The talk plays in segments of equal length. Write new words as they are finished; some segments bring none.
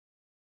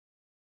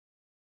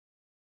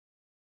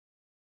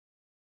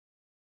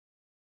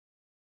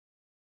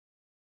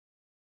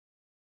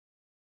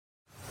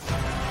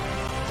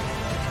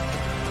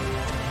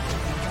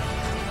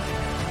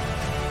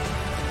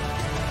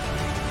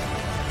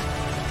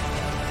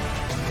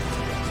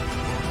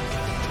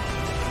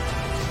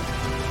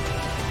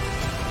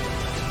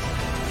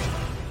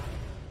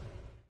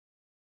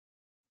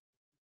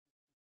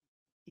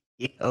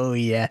Oh,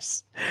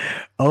 yes.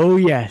 Oh,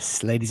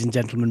 yes, ladies and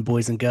gentlemen,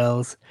 boys and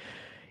girls.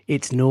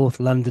 It's North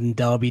London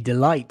derby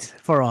delight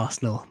for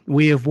Arsenal.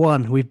 We have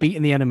won. We've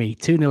beaten the enemy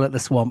 2-0 at the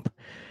Swamp.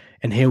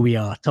 And here we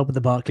are, top of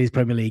the Barclays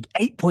Premier League,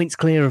 8 points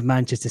clear of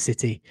Manchester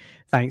City,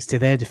 thanks to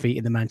their defeat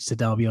in the Manchester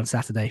derby on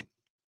Saturday.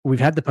 We've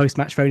had the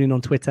post-match phone in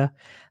on Twitter.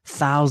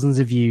 Thousands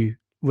of you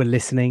were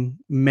listening.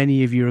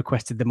 Many of you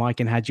requested the mic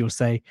and had your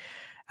say.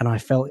 And I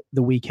felt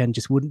the weekend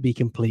just wouldn't be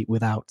complete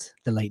without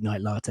the late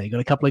night latte. Got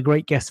a couple of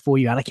great guests for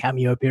you and a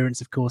cameo appearance,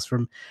 of course,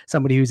 from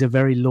somebody who's a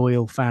very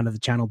loyal fan of the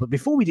channel. But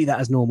before we do that,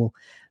 as normal,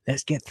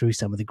 let's get through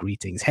some of the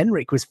greetings.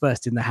 Henrik was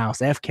first in the house.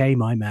 FK,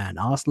 my man.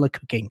 Arsenal are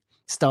cooking.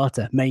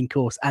 Starter, main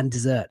course, and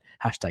dessert.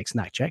 Hashtag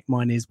snack check.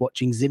 Mine is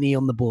watching Zinni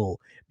on the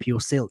ball. Pure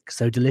silk,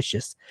 so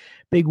delicious.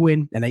 Big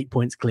win and 8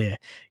 points clear.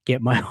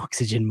 Get my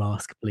oxygen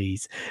mask,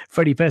 please.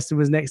 Freddie Peston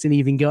was next in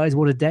evening, guys.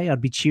 What a day.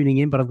 I'd be tuning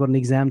in, but I've got an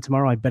exam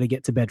tomorrow. I better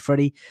get to bed.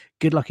 Freddie,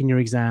 good luck in your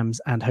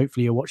exams, and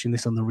hopefully you're watching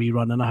this on the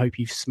rerun, and I hope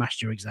you've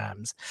smashed your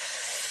exams.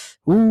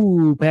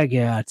 Ooh,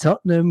 Pegger,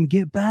 Tottenham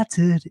get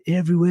battered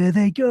everywhere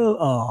they go.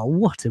 Oh,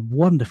 what a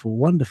wonderful,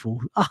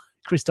 wonderful.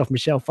 Christophe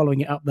Michel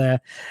following it up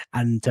there.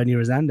 Antonio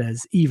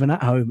Rosandez, even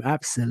at home.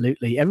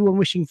 Absolutely. Everyone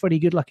wishing Freddie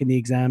good luck in the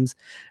exams.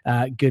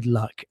 Good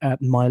luck.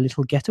 My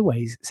Little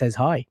Getaways says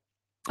hi.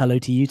 Hello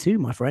to you too,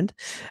 my friend.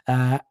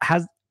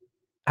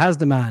 Has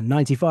the man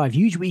 95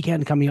 huge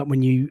weekend coming up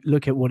when you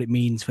look at what it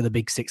means for the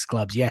big six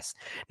clubs. Yes,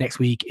 next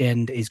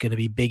weekend is going to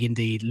be big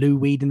indeed. Lou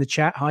Weed in the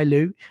chat. Hi,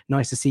 Lou.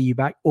 Nice to see you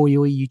back. Oi,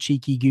 oi, you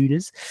cheeky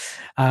gooners.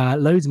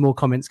 Loads more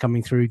comments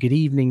coming through. Good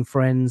evening,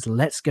 friends.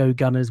 Let's go,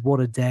 Gunners. What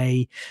a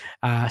day.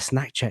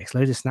 Snack checks.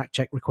 Loads of snack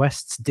check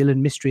requests.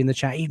 Dylan Mystery in the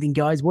chat. Evening,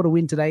 guys. What a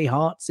win today.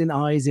 Hearts in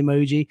eyes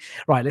emoji.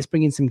 Right, let's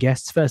bring in some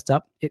guests. First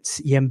up,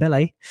 it's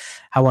Yembele.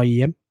 How are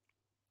you, Yem?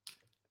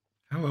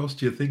 How else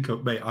do you think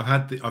of, mate? I've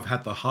had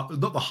the high,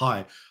 not the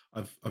high.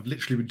 I've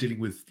literally been dealing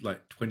with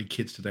like 20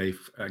 kids today,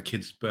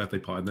 kids' birthday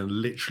party, and then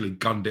literally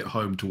gunned it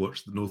home to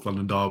watch the North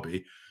London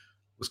derby.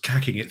 Was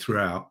cacking it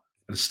throughout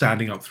and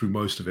standing up through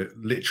most of it,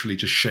 literally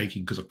just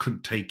shaking because I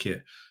couldn't take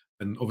it.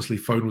 And obviously,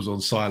 phone was on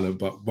silent.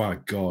 But my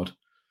God,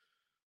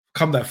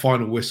 come that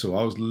final whistle,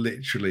 I was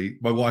literally.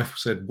 My wife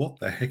said, "What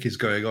the heck is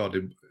going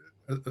on?"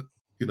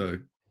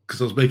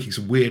 Because I was making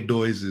some weird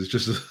noises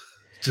just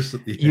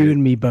at the you end.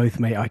 and me both,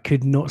 mate. I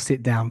could not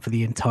sit down for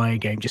the entire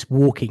game, just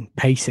walking,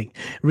 pacing.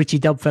 Richie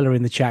Dubfeller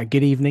in the chat.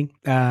 Good evening.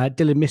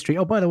 Dylan Mystery.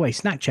 Oh, by the way,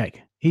 snack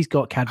check. He's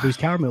got Cadbury's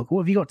Caramel.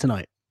 What have you got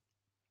tonight?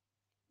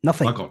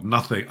 Nothing. I got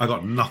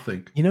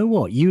nothing. You know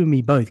what? You and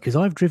me both, because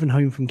I've driven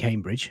home from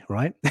Cambridge,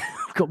 right?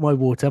 I've got my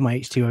water, my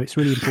H2O. It's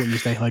really important you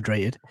stay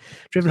hydrated.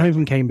 Driven home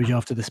from Cambridge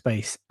after the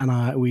space,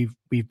 and we've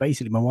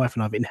basically, my wife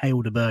and I've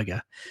inhaled a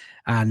burger,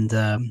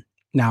 and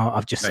now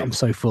I'm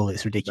so full,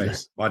 it's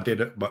ridiculous. Mate, my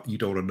dinner, but you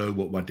don't want to know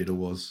what my dinner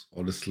was.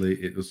 Honestly,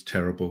 it was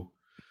terrible.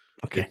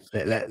 Okay,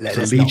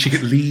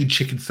 lean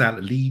chicken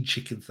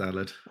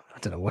salad. I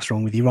don't know what's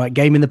wrong with you. Right,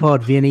 game in the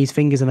pod, Viennese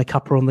fingers and a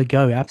cuppa on the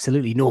go.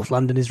 Absolutely. North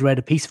London is red.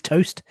 A piece of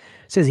toast.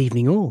 Says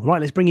evening all. Right,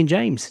 let's bring in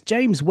James.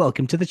 James,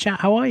 welcome to the chat.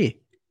 How are you?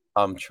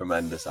 I'm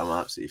tremendous. I'm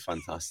absolutely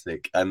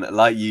fantastic. And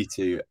like you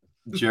two,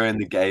 during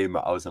the game,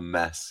 I was a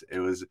mess.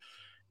 It was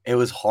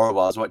horrible.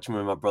 I was watching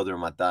with my brother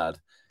and my dad,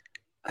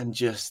 and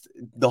just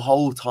the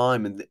whole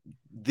time, and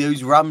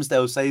those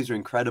Ramsdale saves are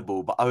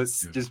incredible, but I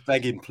was just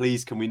begging,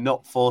 please, can we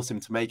not force him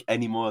to make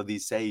any more of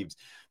these saves?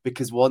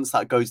 Because once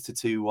that goes to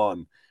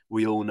 2-1,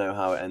 we all know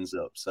how it ends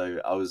up.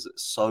 So I was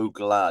so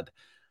glad.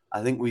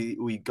 I think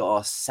we got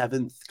our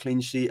 7th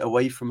clean sheet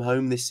away from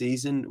home this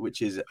season,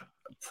 which is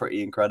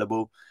pretty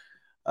incredible.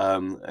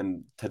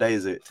 And today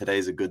is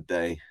a good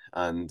day.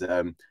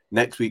 And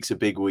next week's a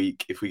big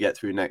week. If we get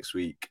through next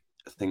week,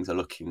 things are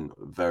looking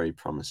very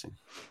promising.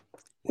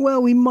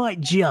 Well, we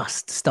might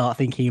just start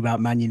thinking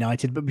about Man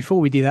United, but before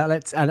we do that,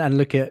 let's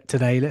look at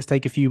today. Let's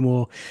take a few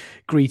more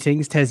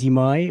greetings. Tezi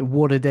Mai,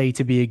 what a day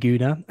to be a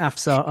Gooner.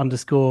 Afsar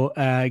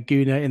 _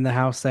 Gooner in the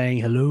house saying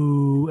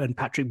hello, and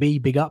Patrick B,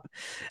 big up.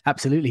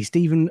 Absolutely.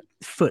 Stephen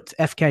Foot,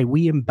 FK,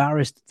 we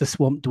embarrassed the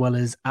Swamp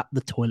Dwellers at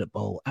the toilet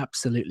bowl.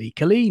 Absolutely.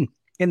 Colleen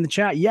in the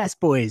chat, yes,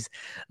 boys.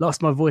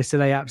 Lost my voice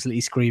today,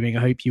 absolutely screaming. I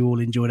hope you all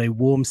enjoyed a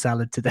warm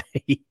salad today.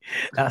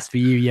 That's for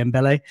you,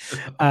 Yembele.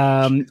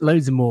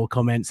 Loads of more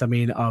comments. I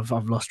mean, I've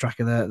lost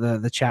track of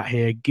the chat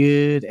here.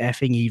 Good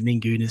effing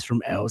evening, Gooners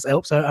from Els.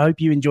 Elps, I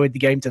hope you enjoyed the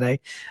game today.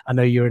 I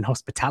know you're in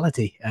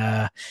hospitality.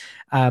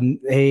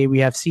 Hey, we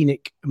have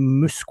Scenic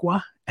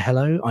Musqua.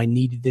 Hello, I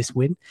needed this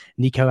win.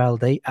 Nico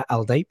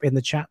Aldape in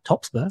the chat.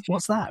 Topspur,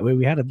 what's that?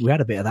 We had a bit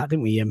of that,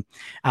 didn't we?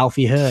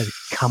 Alfie Hurd,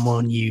 come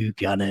on, you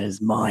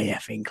Gunners, my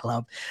effing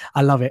club.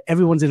 I love it.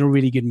 Everyone's in a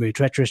really good mood.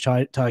 Treacherous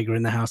Tiger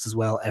in the house as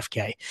well.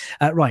 FK.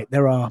 Right,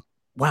 there are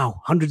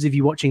hundreds of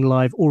you watching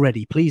live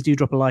already. Please do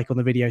drop a like on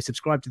the video,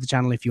 subscribe to the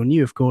channel if you're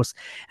new, of course,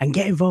 and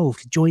get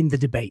involved. Join the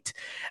debate.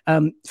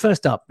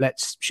 First up,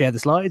 let's share the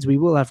slides. We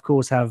will, of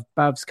course, have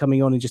Bhav's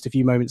coming on in just a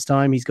few moments'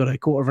 time. He's got a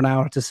quarter of an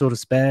hour to sort of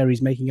spare.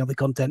 He's making other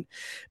content.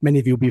 Many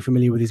of you will be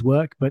familiar with his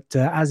work, but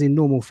as in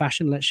normal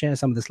fashion, let's share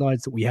some of the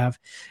slides that we have.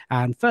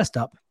 And first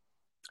up,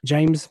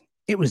 James,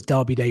 It was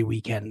Derby Day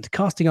weekend.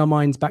 Casting our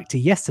minds back to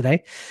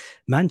yesterday,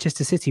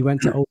 Manchester City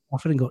went to Old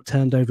Trafford and got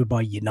turned over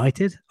by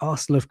United.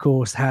 Arsenal, of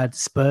course, had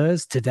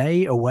Spurs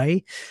today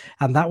away,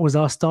 and that was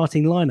our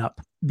starting lineup.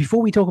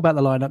 Before we talk about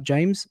the lineup,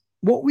 James,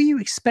 what were you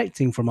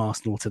expecting from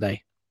Arsenal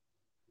today?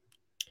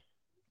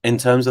 In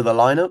terms of the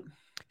lineup?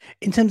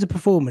 In terms of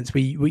performance,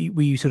 were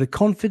you sort of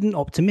confident,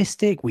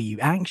 optimistic? Were you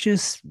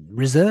anxious,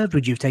 reserved?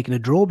 Would you have taken a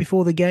draw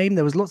before the game?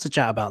 There was lots of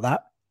chat about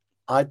that.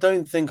 I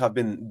don't think I've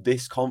been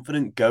this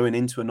confident going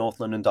into a North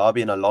London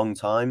derby in a long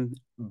time,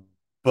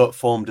 but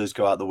form does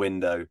go out the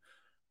window.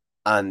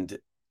 And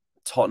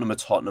Tottenham are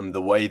Tottenham,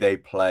 the way they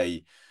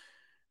play,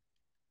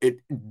 it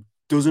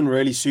doesn't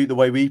really suit the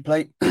way we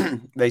play.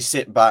 They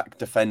sit back,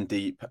 defend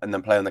deep, and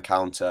then play on the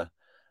counter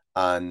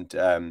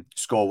and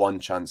score one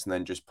chance and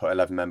then just put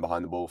 11 men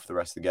behind the ball for the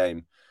rest of the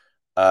game.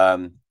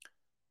 I'm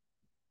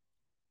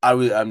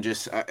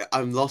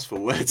lost for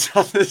words,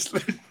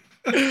 honestly.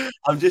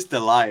 I'm just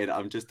delighted.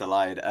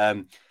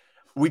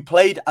 We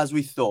played as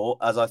I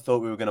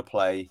thought we were going to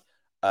play,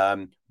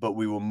 but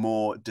we were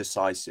more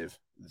decisive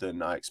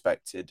than I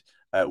expected,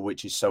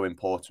 which is so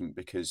important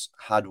because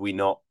had we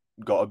not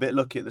got a bit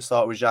lucky at the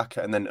start with Xhaka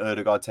and then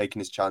Ødegaard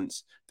taking his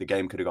chance, the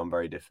game could have gone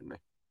very differently.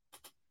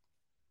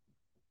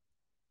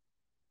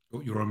 Oh,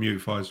 you're on mute,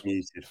 Faisal.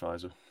 Muted,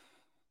 Faisal.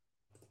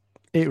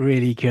 It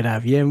really could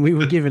have. Yeah, and we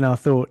were giving our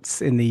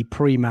thoughts in the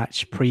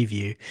pre-match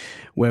preview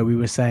where we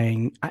were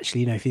saying,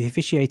 actually, if the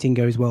officiating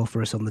goes well for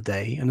us on the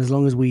day, and as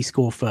long as we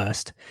score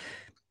first,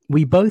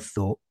 we both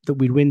thought that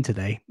we'd win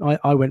today.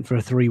 I went for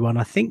a 3-1.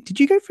 I think,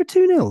 did you go for a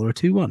 2-0 or a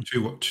 2-1?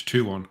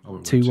 2-1.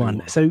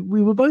 2-1. So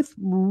we were both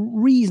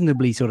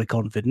reasonably sort of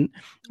confident.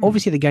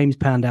 Obviously, the game's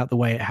panned out the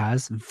way it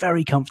has.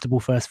 Very comfortable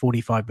first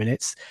 45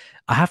 minutes.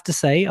 I have to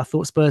say, I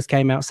thought Spurs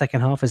came out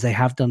second half as they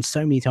have done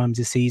so many times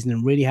this season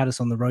and really had us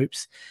on the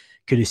ropes.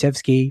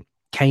 Kulusevski,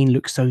 Kane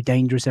looks so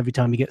dangerous every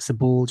time he gets the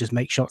ball, just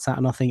makes shots out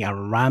of nothing.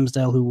 Aaron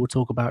Ramsdale, who we'll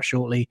talk about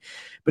shortly.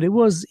 But it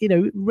was,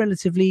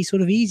 relatively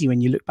sort of easy when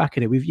you look back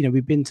at it.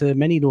 We've been to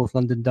many North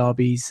London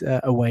derbies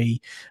away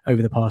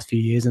over the past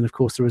few years. And of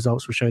course, the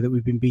results will show that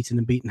we've been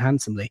beaten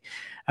handsomely.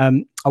 I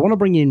want to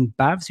bring in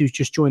Bhavs, who's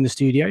just joined the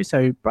studio.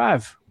 So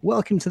Bhav,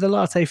 welcome to the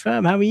Latte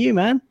Firm. How are you,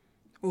 man?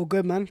 All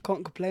good, man.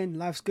 Can't complain.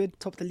 Life's good.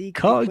 Top of the league.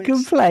 Can't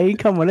complain.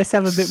 Come on, let's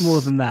have a bit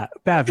more than that.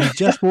 Bhav, you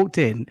just walked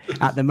in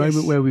at the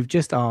moment where we've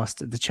just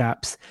asked the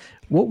chaps,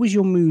 what was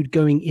your mood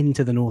going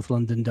into the North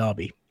London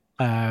derby?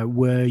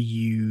 Were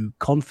you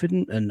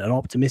confident and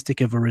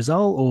optimistic of a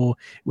result, or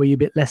were you a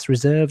bit less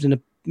reserved and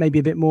maybe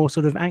a bit more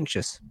sort of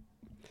anxious?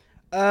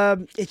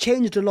 It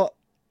changed a lot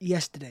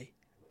yesterday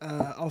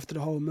after the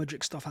whole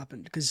Mudryk stuff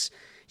happened. Because,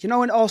 in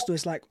Arsenal,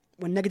 it's like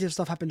when negative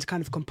stuff happens, it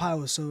kind of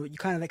compiles. So you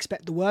kind of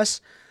expect the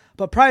worst.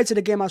 But prior to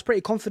the game, I was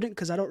pretty confident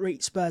because I don't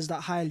rate Spurs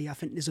that highly. I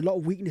think there's a lot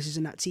of weaknesses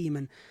in that team.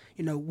 And,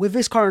 with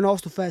this current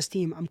Arsenal first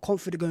team, I'm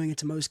confident going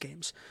into most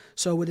games.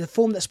 So with the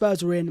form that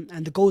Spurs were in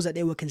and the goals that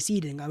they were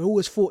conceding, I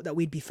always thought that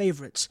we'd be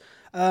favourites.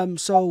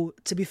 So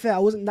to be fair, I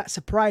wasn't that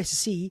surprised to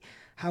see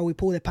how we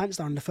pulled their pants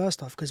down in the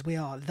first half because we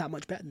are that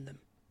much better than them.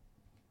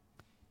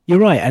 You're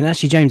right. And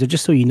actually, James, I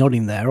just saw you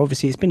nodding there.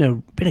 Obviously, it's been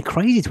a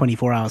crazy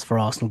 24 hours for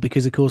Arsenal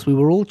because, of course, we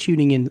were all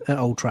tuning in at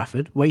Old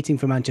Trafford, waiting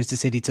for Manchester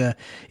City to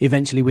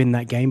eventually win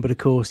that game. But, of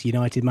course,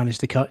 United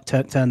managed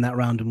to turn that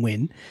round and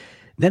win.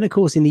 Then, of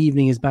course, in the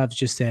evening, as Bhavs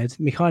just said,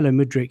 Mykhailo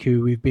Mudryk,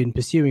 who we've been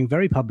pursuing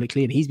very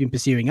publicly, and he's been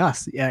pursuing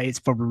us,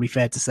 it's probably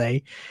fair to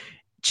say,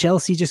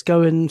 Chelsea just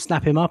go and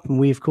snap him up, and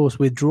we, of course,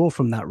 withdraw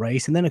from that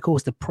race. And then, of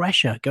course, the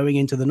pressure going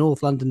into the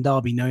North London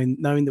derby,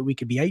 knowing that we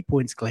could be 8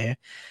 points clear.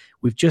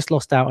 We've just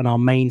lost out on our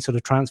main sort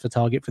of transfer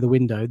target for the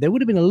window. There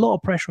would have been a lot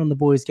of pressure on the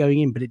boys going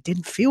in, but it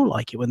didn't feel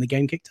like it when the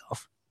game kicked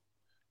off.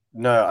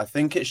 No, I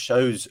think it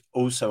shows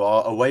also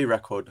our away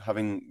record,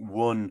 having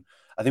won.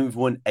 I think we've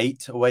won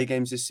 8 away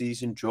games this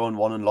season, drawn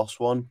 1 and lost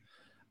 1.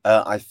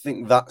 I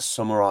think that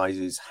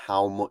summarises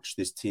how much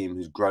this team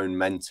has grown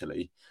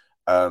mentally.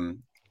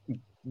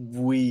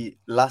 We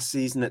last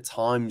season at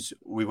times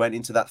we went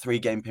into that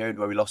 3-game period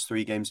where we lost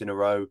 3 games in a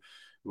row.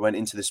 We went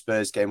into the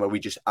Spurs game where we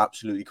just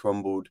absolutely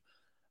crumbled.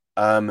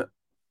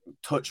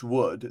 Touch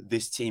wood,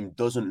 this team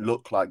doesn't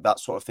look like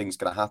that sort of thing's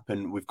going to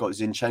happen. We've got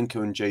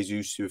Zinchenko and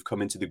Jesus who have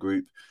come into the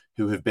group,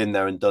 who have been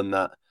there and done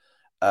that.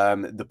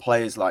 The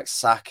players like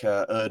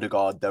Saka,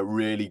 Ødegaard, they're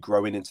really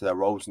growing into their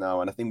roles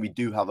now. And I think we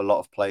do have a lot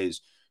of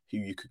players who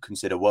you could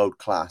consider world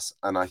class.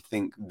 And I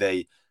think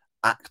they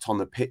act on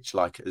the pitch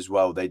like it as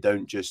well. They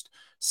don't just...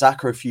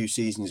 Saka a few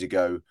seasons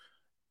ago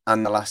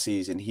and the last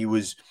season, he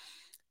was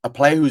a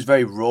player who was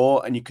very raw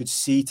and you could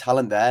see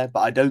talent there,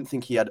 but I don't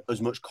think he had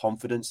as much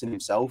confidence in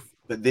himself.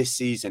 But this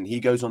season, he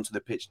goes onto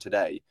the pitch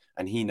today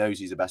and he knows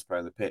he's the best player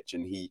on the pitch,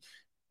 and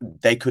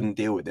they couldn't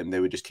deal with him. They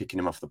were just kicking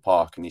him off the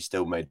park, and he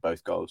still made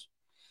both goals.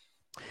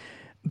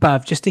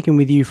 Bav, just sticking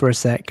with you for a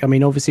sec. I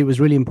mean, obviously, it was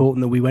really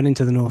important that we went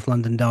into the North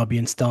London derby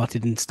and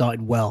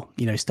started well.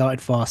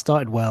 Started fast,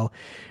 started well.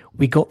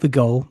 We got the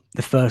goal,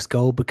 the first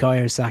goal,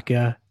 Bukayo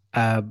Saka,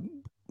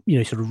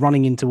 sort of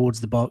running in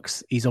towards the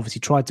box. He's obviously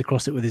tried to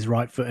cross it with his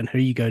right foot, and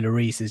Hugo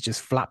Lloris has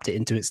just flapped it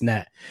into its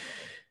net.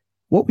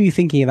 What were you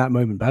thinking at that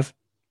moment, Bav?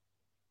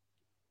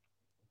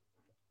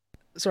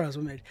 Sorry, I was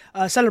made.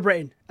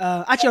 Celebrating.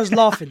 Actually, I was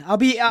laughing.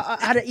 I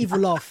had an evil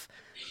laugh.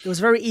 It was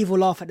a very evil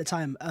laugh at the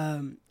time.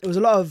 It was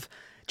a lot of,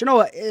 do you know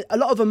what? A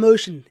lot of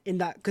emotion in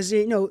that because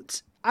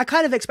I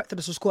kind of expected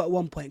us to score at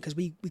one point because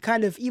we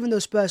kind of, even though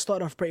Spurs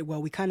started off pretty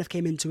well, we kind of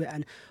came into it,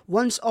 and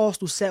once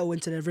Arsenal settle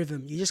into their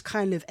rhythm, you just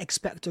kind of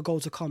expect a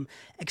goal to come,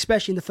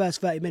 especially in the first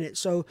 30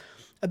 minutes. So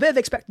a bit of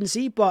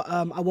expectancy, but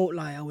I won't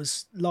lie, I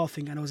was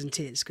laughing and I was in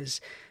tears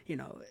because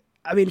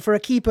I mean, for a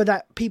keeper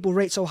that people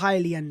rate so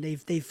highly, and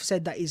they've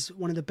said that he's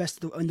one of the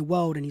best in the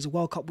world, and he's a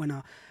World Cup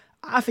winner,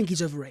 I think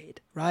he's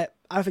overrated, right?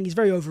 I think he's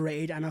very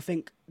overrated, and I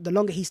think the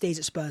longer he stays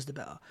at Spurs, the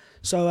better.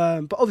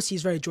 So, but obviously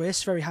he's very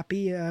joyous, very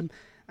happy, and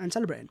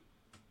celebrating.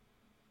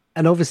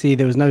 And obviously,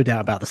 there was no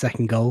doubt about the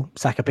second goal.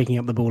 Saka picking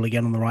up the ball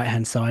again on the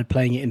right-hand side,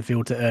 playing it in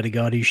field to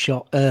Ødegaard, who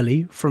shot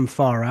early from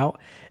far out.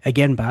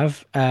 Again,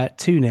 Bhav,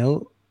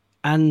 2-0,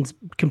 and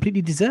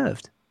completely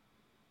deserved.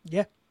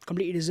 Yeah,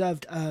 completely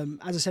deserved.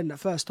 As I said in that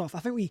first half, I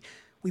think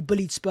we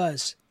bullied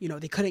Spurs.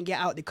 They couldn't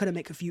get out. They couldn't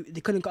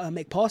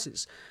make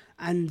passes,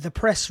 and the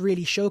press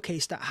really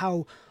showcased that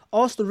how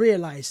Arsenal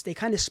realised they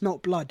kind of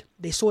smelt blood.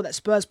 They saw that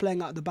Spurs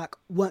playing out of the back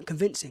weren't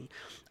convincing.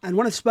 And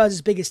one of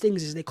Spurs' biggest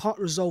things is they can't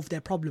resolve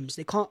their problems.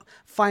 They can't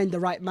find the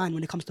right man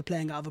when it comes to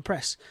playing out of a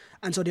press.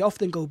 And so they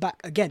often go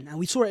back again. And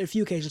we saw it in a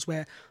few occasions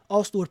where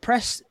Arsenal would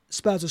press,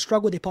 Spurs would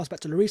struggle, they pass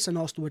back to Lloris, and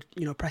Arsenal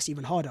would press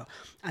even harder.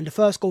 And the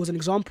first goal was an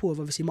example of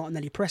obviously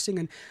Martinelli pressing.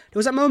 And there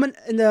was that moment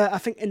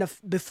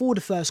before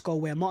the first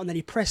goal where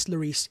Martinelli pressed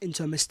Lloris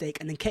into a mistake,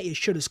 and then Ketia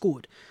should have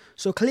scored.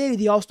 So clearly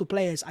the Arsenal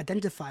players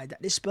identified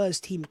that this Spurs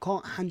team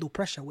can't handle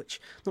pressure, which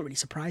I'm not really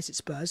surprised. It's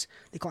Spurs;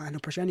 they can't handle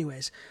pressure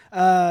anyways.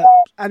 The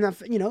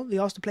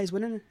Arsenal players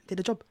went in and did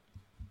the job.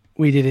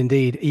 We did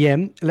indeed. Yeah,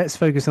 let's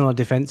focus on our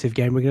defensive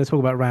game. We're going to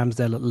talk about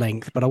Ramsdale at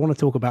length, but I want to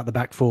talk about the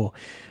back four.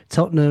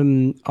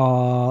 Tottenham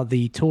are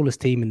the tallest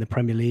team in the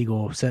Premier League,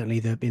 or certainly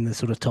in the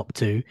sort of top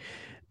two.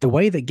 The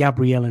way that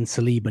Gabriel and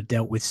Saliba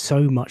dealt with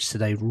so much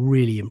today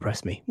really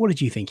impressed me. What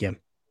did you think, Yeam?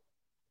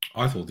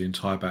 I thought the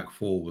entire back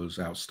four was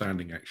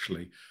outstanding,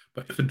 actually,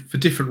 but for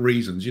different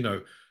reasons.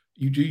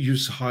 You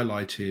just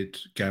highlighted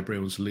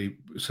Gabriel and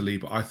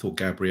Saliba. I thought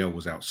Gabriel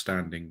was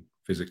outstanding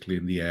physically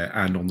in the air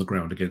and on the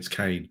ground against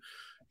Kane.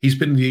 He's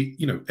been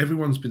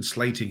everyone's been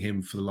slating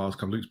him for the last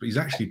couple of weeks, but he's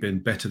actually been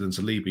better than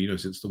Saliba,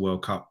 since the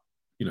World Cup,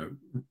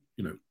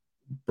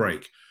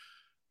 break.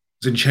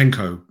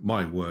 Zinchenko,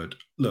 my word.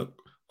 Look,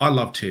 I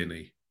love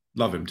Tierney,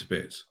 love him to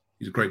bits.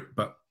 He's great,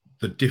 but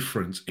the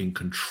difference in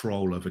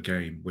control of a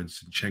game when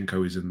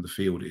Zinchenko is in the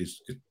field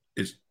is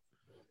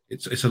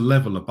a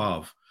level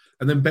above.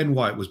 And then Ben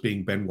White was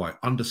being Ben White,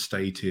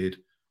 understated,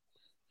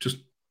 just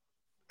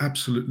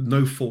absolute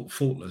no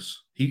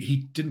faultless.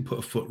 He didn't put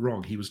a foot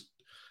wrong. He was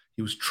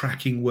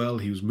tracking well.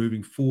 He was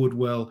moving forward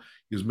well.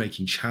 He was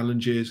making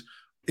challenges.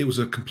 It was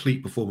a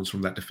complete performance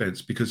from that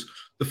defense, because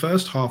the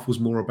first half was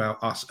more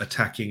about us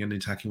attacking and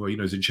attacking well.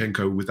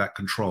 Zinchenko with that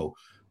control.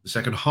 The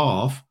second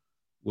half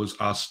was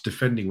us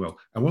defending well.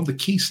 And one of the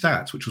key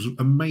stats, which was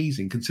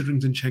amazing considering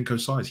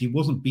Zinchenko's size, he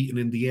wasn't beaten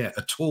in the air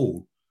at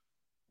all.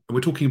 And we're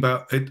talking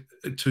about it,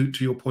 to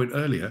your point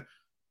earlier,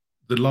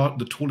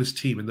 the tallest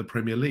team in the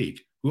Premier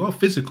League, who are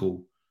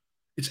physical.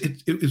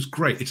 It's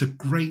great. It's a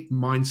great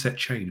mindset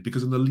change,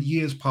 because in the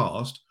years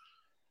past,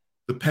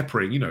 the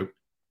peppering,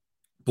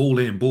 ball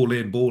in, ball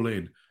in, ball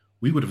in,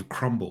 we would have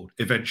crumbled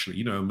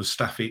eventually.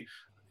 Mustafi,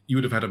 you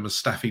would have had a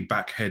Mustafi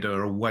back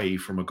header away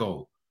from a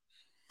goal.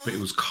 But it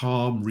was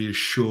calm,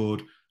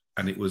 reassured,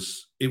 and it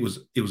was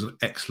an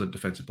excellent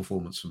defensive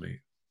performance for me.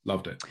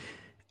 Loved it.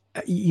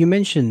 You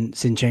mentioned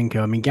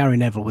Zinchenko. I mean, Gary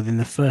Neville, within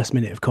the first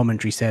minute of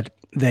commentary, said,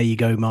 "There you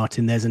go,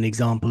 Martin. There's an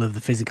example of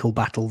the physical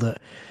battle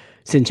that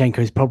Zinchenko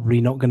is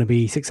probably not going to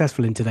be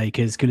successful in today,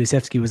 because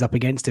Kulusevski was up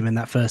against him in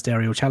that first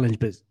aerial challenge,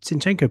 but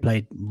Zinchenko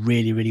played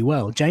really, really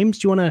well." James,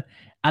 do you want to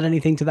add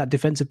anything to that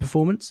defensive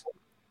performance?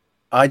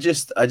 I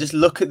just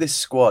look at this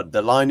squad,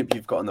 the lineup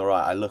you've got on the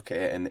right. I look at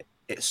it, and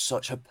it's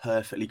such a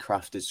perfectly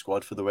crafted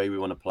squad for the way we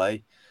want to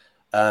play.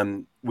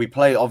 We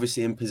play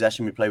obviously in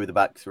possession. We play with the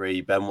back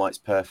three. Ben White's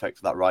perfect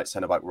for that right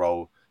centre back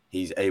role.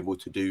 He's able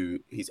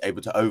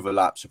to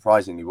overlap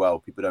surprisingly well.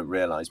 People don't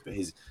realise, but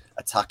his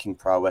attacking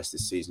prowess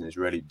this season has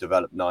really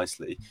developed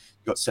nicely.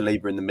 You've got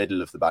Saliba in the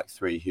middle of the back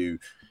three, who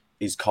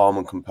is calm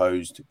and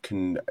composed,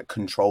 can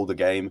control the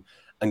game,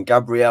 and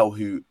Gabriel,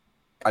 who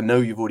I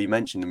know you've already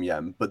mentioned him,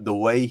 Yeam, but the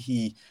way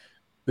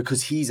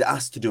because he's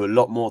asked to do a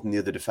lot more than the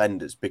other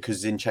defenders,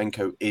 because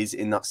Zinchenko is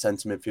in that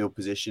centre midfield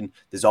position.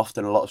 There's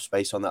often a lot of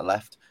space on that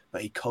left,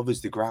 but he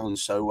covers the ground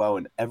so well.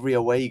 And every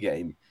away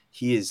game,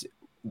 he is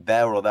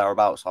there or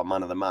thereabouts our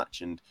man of the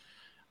match. And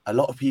a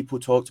lot of people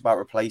talked about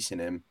replacing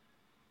him.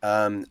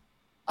 I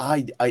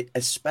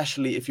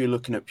especially if you're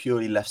looking at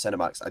purely left centre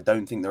backs, I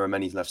don't think there are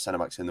many left centre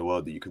backs in the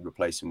world that you could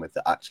replace him with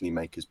that actually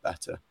make us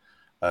better.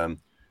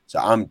 So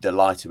I'm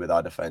delighted with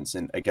our defence.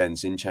 And again,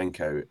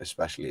 Zinchenko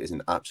especially is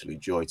an absolute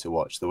joy to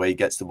watch. The way he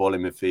gets the ball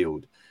in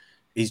midfield,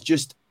 he's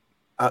just,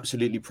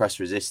 absolutely press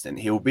resistant.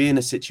 He'll be in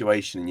a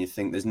situation and you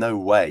think there's no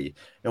way.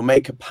 He'll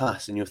make a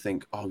pass and you'll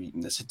think, oh,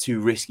 that's a too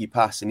risky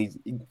pass. And he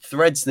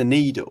threads the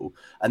needle.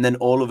 And then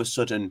all of a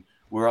sudden,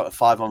 we're at a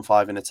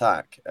 5-on-5 in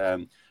attack.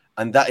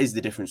 And that is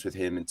the difference with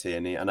him and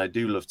Tierney. And I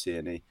do love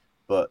Tierney.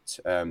 But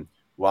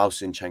while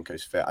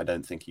Zinchenko's fit, I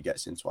don't think he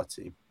gets into our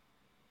team.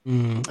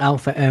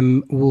 Alpha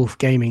M Wolf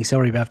Gaming,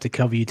 sorry, we have to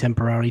cover you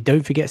temporarily.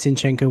 Don't forget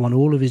Zinchenko won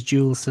all of his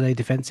duels today,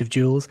 defensive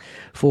duels.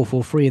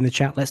 443 in the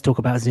chat. Let's talk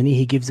about Zinni.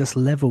 He gives us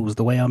levels,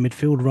 the way our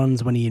midfield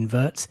runs when he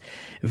inverts.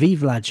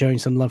 Vlad showing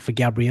some love for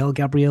Gabriel.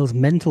 Gabriel's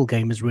mental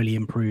game has really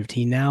improved.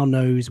 He now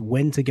knows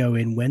when to go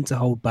in, when to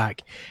hold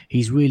back.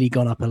 He's really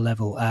gone up a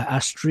level.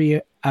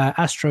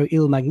 Astro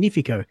Il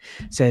Magnifico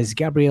says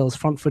Gabriel's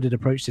front-footed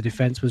approach to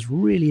defence was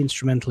really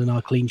instrumental in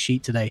our clean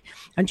sheet today.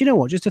 And you know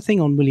what? Just a thing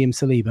on William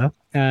Saliba.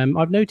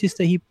 I've noticed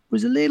that he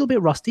was a little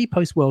bit rusty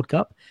post-World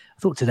Cup.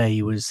 I thought today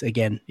he was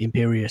again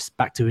imperious,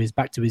 back to his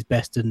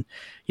best. And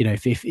you know,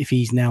 if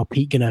he's now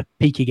gonna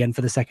peak again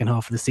for the second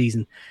half of the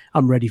season,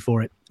 I'm ready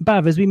for it.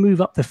 Bhav, as we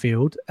move up the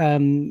field,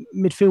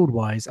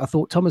 midfield-wise, I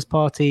thought Thomas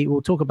Partey.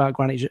 We'll talk about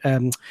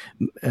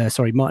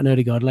Martin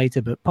Odegaard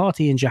later, but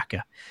Partey and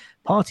Xhaka.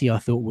 Partey, I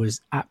thought, was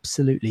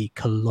absolutely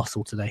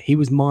colossal today. He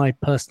was my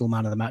personal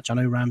man of the match. I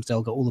know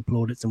Ramsdale got all the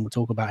plaudits, and we'll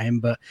talk about him,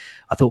 but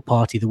I thought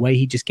Partey, the way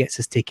he just gets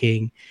us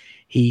ticking,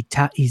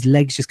 his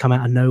legs just come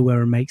out of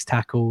nowhere and makes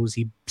tackles.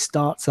 He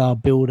starts our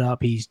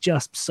build-up. He's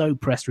just so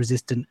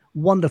press-resistant.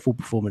 Wonderful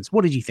performance.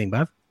 What did you think,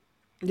 Bav?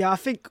 Yeah, I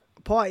think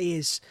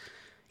Partey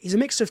he's a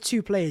mix of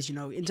two players, you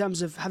know, in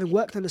terms of having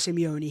worked under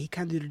Simeone, he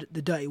can do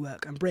the dirty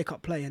work and break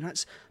up play, and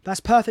that's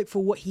perfect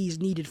for what he's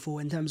needed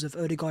for in terms of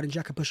Odegaard and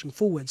Xhaka pushing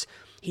forwards.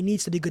 He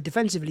needs to be good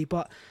defensively,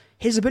 but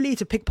his ability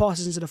to pick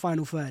passes into the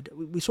final third,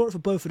 we saw it for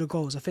both of the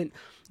goals. I think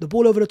the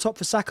ball over the top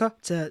for Saka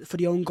for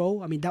the own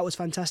goal, I mean, that was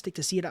fantastic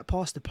to see that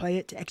pass, to play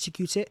it, to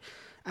execute it.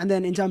 And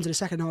then in terms of the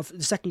second half,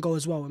 the second goal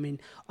as well, I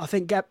mean, I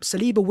think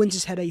Saliba wins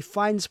his header, he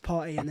finds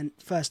Partey, and then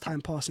first time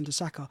pass into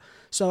Saka.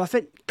 So I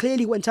think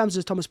clearly in terms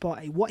of Thomas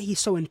Partey, what he's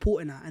so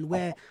important at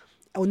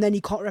and then he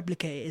can't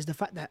replicate it is the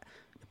fact that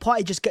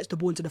Partey just gets the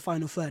ball into the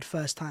final third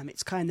first time.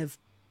 It's kind of,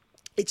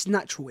 it's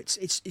natural,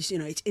 it's you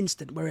know, it's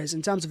instant. Whereas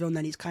in terms of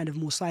Elneny, it's kind of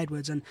more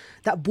sideways, and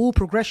that ball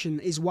progression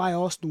is why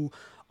Arsenal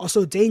are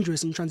so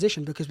dangerous in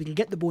transition, because we can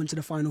get the ball into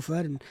the final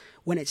third, and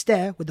when it's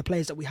there with the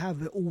players that we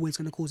have, we're always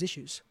going to cause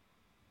issues.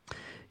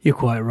 You're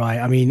quite right.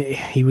 I mean,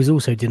 he was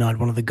also denied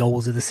one of the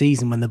goals of the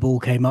season when the ball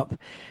came up.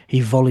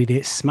 He volleyed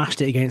it, smashed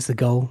it against the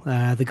goal.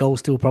 The goal's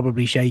still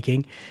probably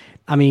shaking.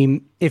 I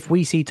mean, if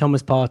we see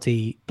Thomas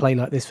Partey play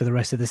like this for the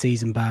rest of the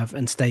season, Bav,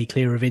 and stay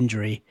clear of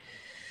injury,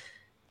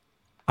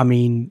 I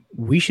mean,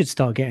 we should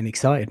start getting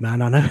excited,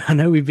 man. I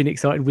know we've been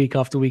excited week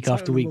after week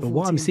after week, but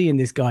what I'm seeing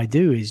this guy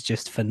do is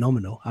just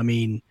phenomenal. I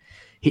mean,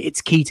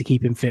 it's key to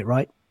keep him fit,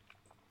 right?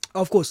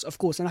 Of course.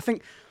 And I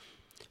think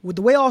with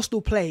the way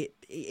Arsenal play,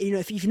 you know,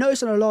 if you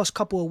notice in our last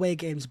couple of away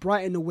games,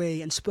 Brighton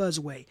away and Spurs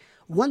away,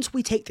 once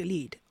we take the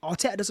lead,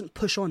 Arteta doesn't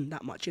push on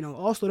that much. You know,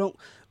 Arsenal don't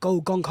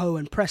go gung-ho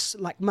and press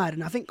like mad.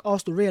 And I think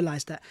Arsenal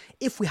realised that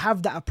if we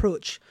have that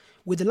approach,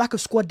 with the lack of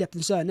squad depth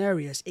in certain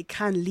areas, it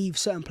can leave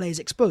certain players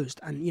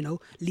exposed and, you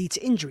know, lead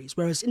to injuries.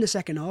 Whereas in the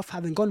second half,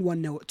 having gone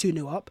 1-0,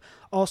 2-0 up,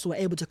 Arsenal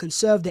were able to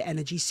conserve their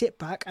energy, sit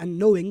back, and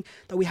knowing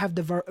that we have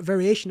the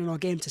variation in our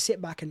game to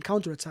sit back and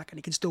counter-attack, and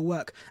it can still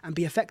work and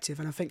be effective.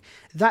 And I think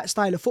that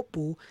style of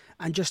football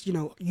and just, you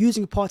know,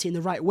 using Partey in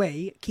the right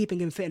way,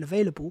 keeping him fit and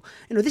available,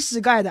 you know, this is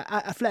a guy that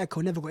at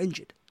Atletico never got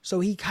injured.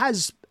 So he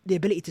has the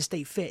ability to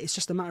stay fit. It's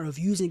just a matter of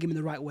using him in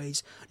the right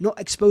ways, not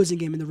exposing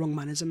him in the wrong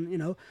manners. And, you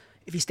know,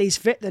 if he stays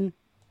fit, then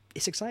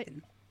it's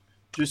exciting.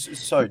 Just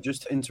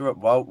to interrupt,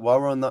 while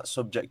we're on that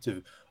subject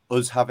of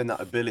us having that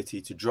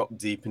ability to drop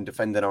deep and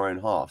defend in our own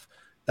half,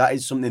 that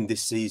is something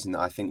this season that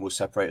I think will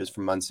separate us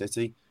from Man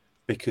City,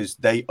 because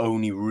they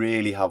only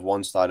really have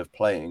one style of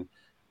playing.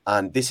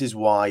 And this is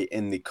why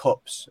in the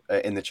Cups,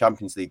 in the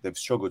Champions League, they've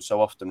struggled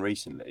so often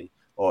recently,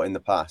 or in the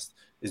past,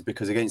 is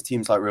because against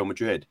teams like Real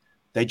Madrid,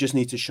 they just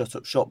need to shut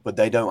up shop, but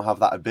they don't have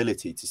that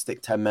ability to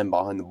stick 10 men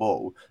behind the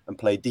ball and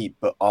play deep.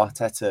 But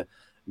Arteta,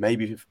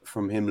 maybe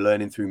from him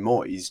learning through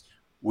Moyes,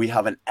 we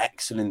have an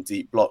excellent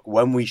deep block.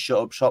 When we shut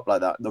up shop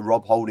like that, the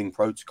Rob Holding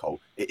protocol,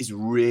 it is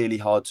really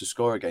hard to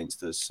score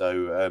against us.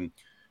 So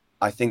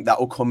I think that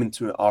will come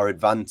into our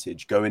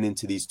advantage going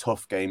into these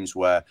tough games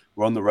where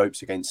we're on the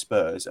ropes against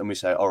Spurs and we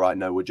say, all right,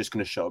 no, we're just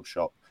going to shut up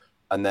shop.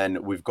 And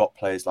then we've got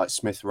players like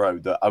Smith Rowe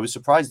that I was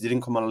surprised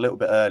didn't come on a little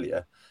bit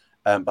earlier.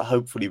 But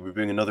hopefully we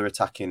bring another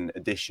attacking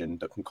addition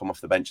that can come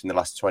off the bench in the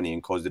last 20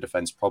 and cause the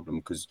defence problem,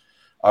 because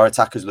our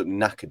attackers look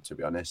knackered, to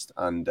be honest.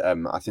 And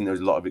I think there's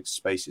a lot of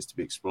spaces to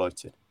be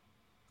exploited.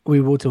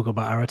 We will talk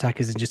about our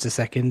attackers in just a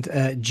second.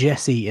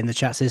 Jesse in the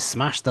chat says,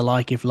 smash the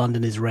like if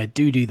London is red.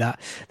 Do that.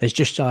 There's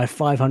just shy of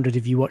 500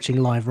 of you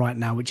watching live right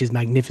now, which is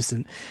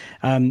magnificent.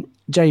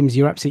 James,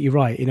 you're absolutely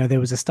right. You know, there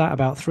was a stat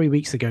about 3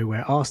 weeks ago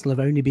where Arsenal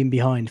have only been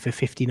behind for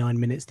 59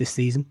 minutes this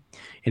season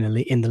in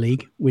the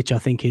league, which I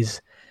think is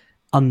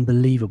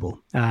unbelievable.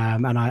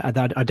 And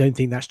I don't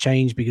think that's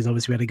changed because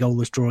obviously we had a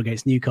goalless draw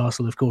against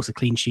Newcastle, of course, a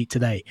clean sheet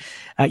today.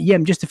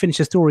 Yeam, just to finish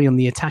the story on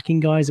the attacking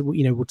guys,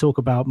 we'll talk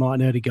about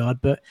Martin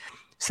Odegaard, but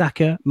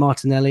Saka,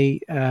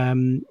 Martinelli,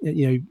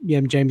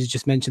 Yeam, James has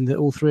just mentioned that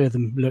all three of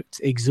them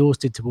looked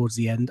exhausted towards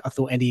the end. I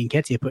thought Eddie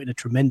Nketiah put in a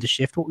tremendous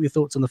shift. What were your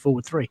thoughts on the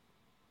forward three?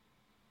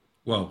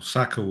 Well,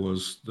 Saka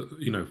was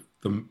the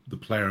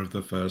player of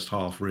the first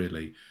half,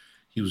 really.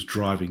 He was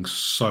driving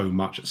so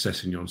much at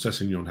Sessegnon.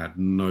 Sessegnon had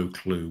no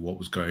clue what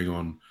was going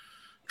on.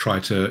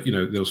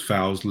 There was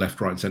fouls left,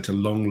 right, and centre.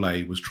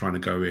 Longley was trying to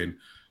go in.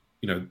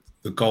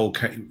 The goal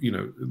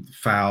came,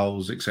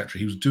 fouls, etc.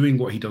 He was doing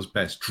what he does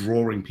best,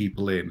 drawing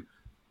people in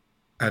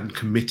and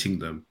committing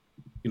them.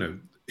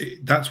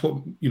 That's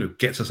what,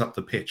 gets us up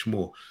the pitch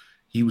more.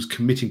 He was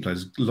committing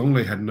players.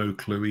 Longley had no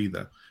clue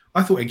either.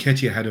 I thought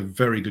Nketiah had a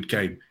very good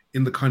game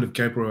in the kind of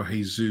Gabriel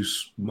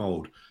Jesus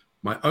mould.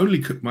 My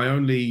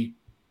only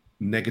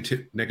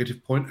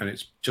negative point, and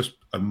it's just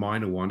a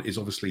minor one, is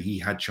obviously he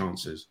had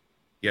chances.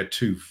 He had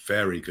two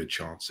very good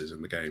chances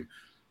in the game,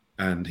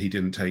 and he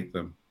didn't take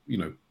them.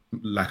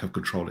 Lack of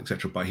control,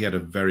 etc. But he had a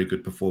very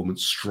good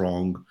performance,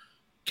 strong,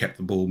 kept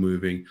the ball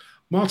moving.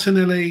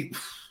 Martinelli,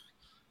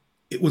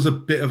 it was a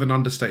bit of an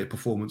understated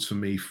performance for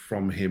me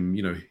from him.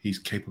 He's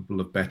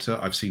capable of better.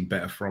 I've seen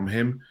better from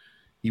him.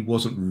 He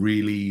wasn't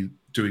really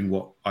doing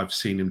what I've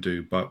seen him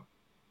do, but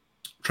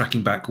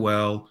tracking back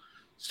well,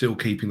 still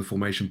keeping the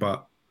formation.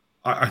 But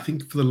I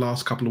think for the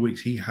last couple of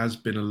weeks, he has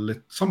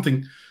been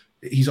something.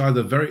 He's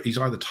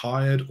either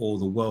tired or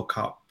the World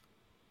Cup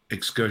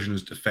excursion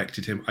has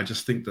affected him. I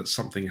just think that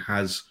something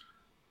has.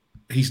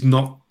 He's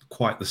not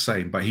quite the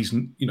same, but he's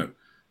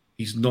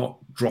not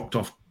dropped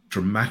off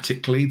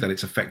dramatically that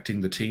it's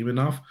affecting the team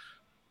enough.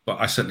 But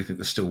I certainly think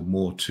there's still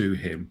more to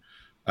him.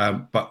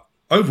 But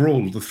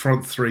overall, the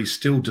front three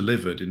still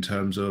delivered in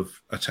terms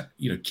of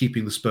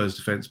keeping the Spurs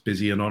defense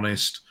busy and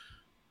honest,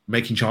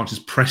 making chances,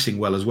 pressing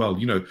well as well.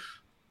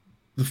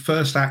 The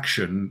first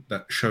action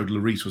that showed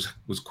Lloris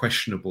was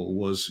questionable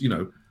was,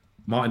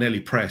 Martinelli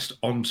pressed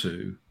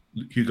onto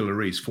Hugo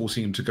Lloris,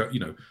 forcing him to go,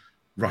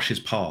 rush his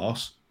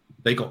pass.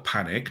 They got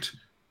panicked.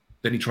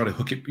 Then he tried to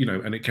hook it,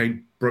 and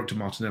it broke to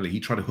Martinelli. He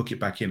tried to hook it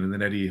back in, and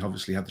then Eddie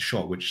obviously had the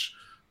shot, which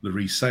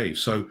Lloris saved.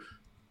 So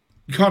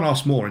you can't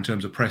ask more in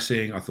terms of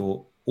pressing. I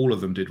thought all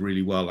of them did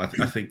really well. I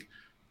think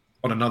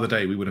on another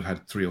day we would have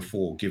had 3 or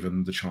 4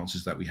 given the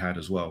chances that we had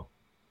as well.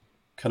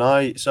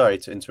 Sorry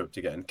to interrupt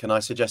again, can I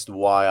suggest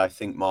why I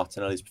think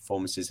Martinelli's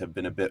performances have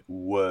been a bit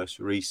worse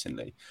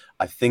recently?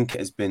 I think it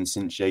has been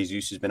since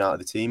Jesus has been out of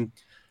the team.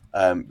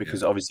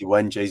 Because obviously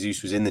when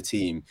Jesus was in the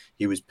team,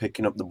 he was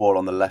picking up the ball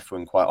on the left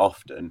wing quite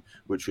often,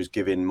 which was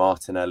giving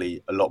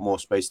Martinelli a lot more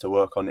space to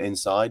work on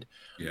inside.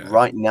 Yeah.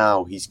 Right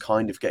now, he's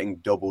kind of getting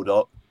doubled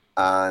up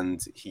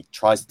and he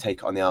tries to take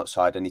it on the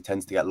outside and he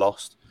tends to get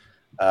lost.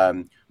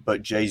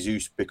 But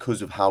Jesus,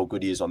 because of how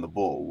good he is on the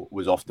ball,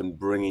 was often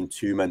bringing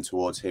 2 men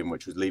towards him,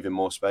 which was leaving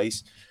more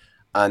space.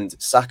 And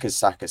Saka's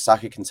Saka.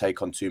 Saka can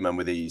take on 2 men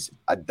with ease.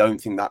 I don't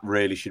think that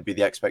really should be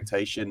the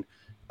expectation.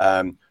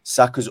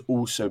 Saka's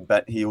also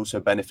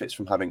benefits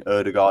from having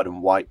Odegaard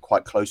and White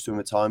quite close to him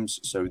at times,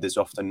 so there's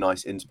often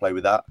nice interplay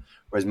with that.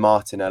 Whereas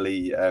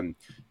Martinelli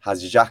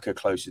has Xhaka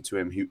closer to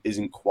him, who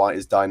isn't quite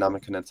as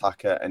dynamic an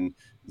attacker, and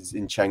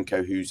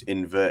Zinchenko, who's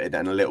inverted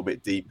and a little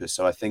bit deeper.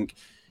 So I think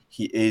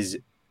he is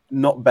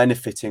not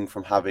benefiting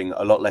from having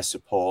a lot less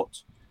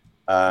support.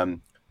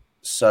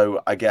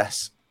 So I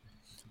guess,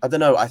 I don't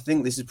know. I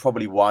think this is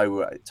probably why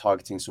we're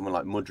targeting someone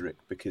like Mudryk,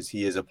 because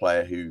he is a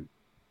player who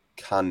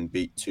can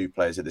beat 2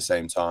 players at the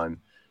same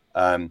time.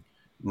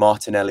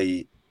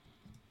 Martinelli,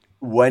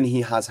 when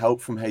he has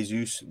help from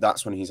Jesus,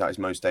 that's when he's at his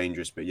most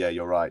dangerous. But yeah,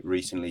 you're right.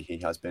 Recently, he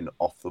has been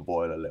off the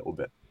boil a little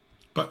bit.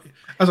 But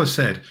as I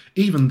said,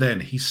 even then,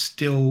 he's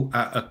still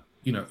at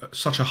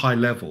such a high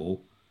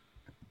level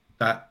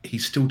that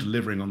he's still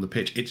delivering on the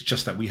pitch. It's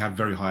just that we have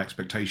very high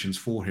expectations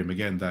for him.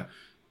 Again, that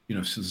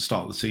since the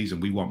start of the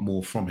season, we want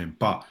more from him.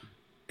 But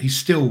he's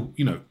still,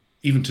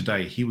 even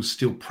today, he was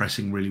still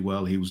pressing really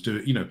well. He was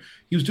doing,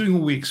 he was doing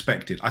what we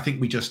expected. I think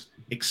we just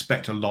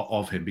expect a lot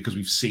of him because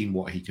we've seen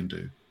what he can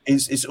do.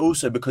 It's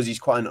also because he's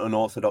quite an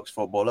unorthodox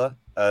footballer.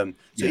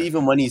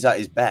 Even when he's at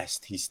his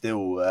best, he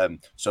still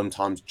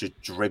sometimes just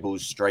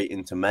dribbles straight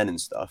into men and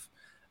stuff.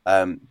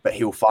 But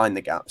he'll find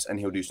the gaps and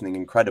he'll do something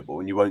incredible.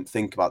 And you won't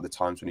think about the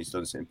times when he's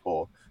done something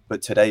poor.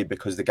 But today,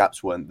 because the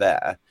gaps weren't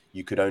there,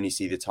 you could only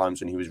see the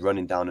times when he was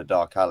running down a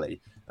dark alley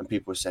and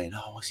people were saying,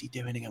 oh, what's he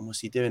doing again? What's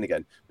he doing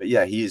again? But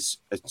yeah, he is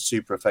a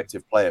super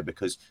effective player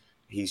because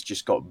he's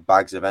just got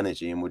bags of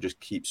energy and will just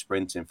keep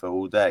sprinting for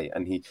all day.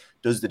 And he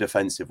does the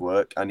defensive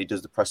work and he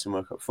does the pressing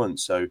work up front.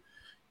 So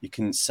you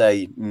can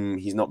say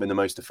he's not been the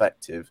most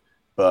effective,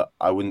 but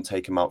I wouldn't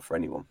take him out for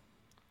anyone.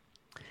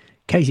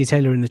 Casey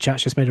Taylor in the chat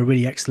just made a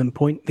really excellent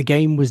point. The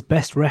game was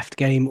best refed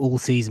game all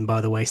season,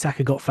 by the way.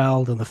 Saka got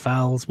fouled and the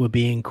fouls were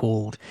being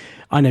called.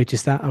 I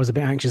noticed that. I was a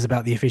bit anxious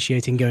about the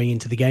officiating going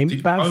into the game.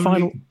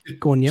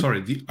 Go on, yeah.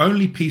 Sorry, the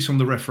only piece on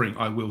the refereeing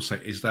I will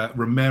say is that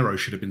Romero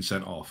should have been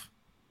sent off.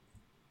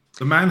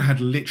 The man had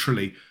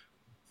literally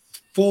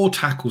 4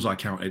 tackles I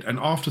counted, and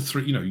after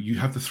 3, you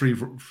have the 3.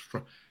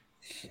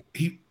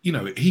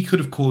 He could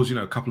have caused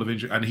a couple of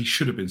injuries, and he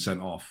should have been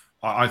sent off.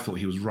 I thought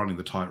he was running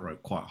the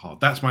tightrope quite hard.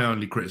 That's my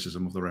only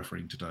criticism of the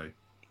refereeing today.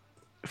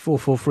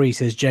 443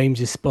 says James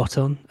is spot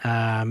on.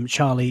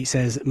 Charlie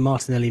says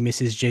Martinelli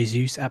misses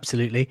Jesus.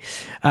 Absolutely.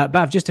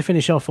 Bav, just to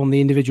finish off on the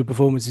individual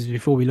performances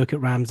before we look at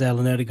Ramsdale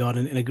and Odegaard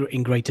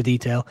in greater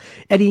detail.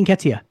 Eddie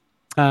Nketiah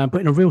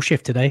put in a real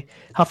shift today.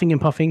 Huffing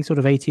and puffing, sort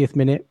of 80th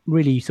minute,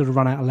 really sort of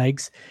run out of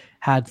legs.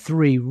 Had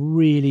 3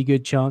 really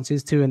good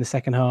chances, 2 in the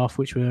second half,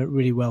 which were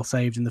really well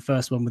saved. And the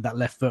first one with that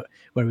left foot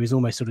where he was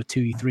almost sort of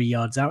 2-3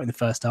 yards out in the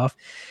first half.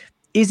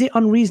 Is it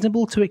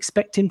unreasonable to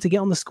expect him to get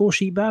on the score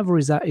sheet, Bav, or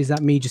is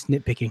that me just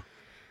nitpicking?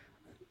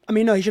 I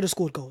mean, no, he should have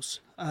scored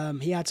goals.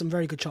 He had some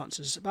very good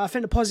chances. But I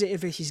think the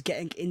positive is he's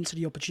getting into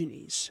the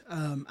opportunities.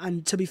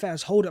 And to be fair,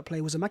 his hold-up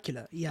play was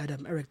immaculate. He had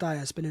Eric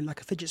Dyer spinning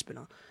like a fidget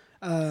spinner.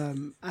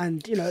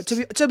 And,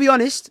 to be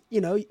honest,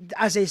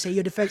 as they say,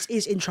 your defence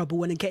is in trouble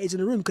when Nketiah's in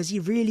the room because he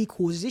really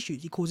causes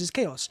issues. He causes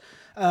chaos.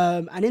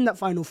 And in that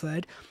final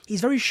third, he's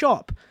very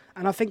sharp.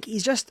 And I think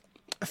he's just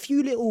a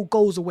few little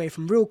goals away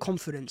from real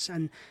confidence,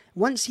 and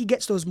once he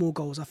gets those more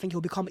goals, I think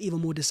he'll become even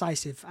more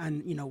decisive.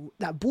 And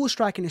that ball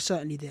striking is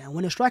certainly there, and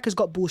when a striker's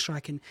got ball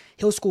striking,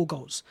 he'll score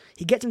goals.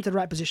 He gets into the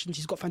right positions,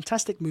 he's got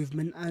fantastic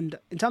movement, and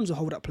in terms of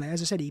hold-up play, as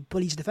I said, he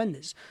bullies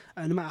defenders,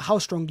 no matter how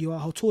strong you are,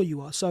 how tall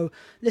you are. So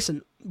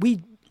listen,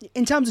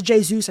 in terms of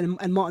Jesus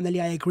and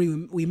Martinelli, I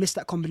agree, we missed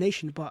that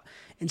combination, but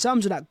in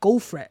terms of that goal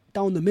threat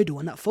down the middle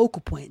and that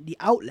focal point, the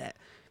outlet,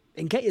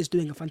 Nketiah is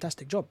doing a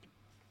fantastic job.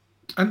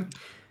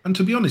 And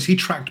to be honest, he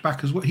tracked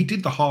back as well. He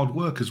did the hard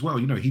work as well.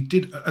 He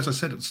did, as I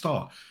said at the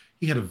start,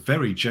 he had a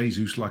very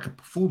Jesus-like a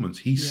performance.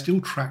 He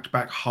still tracked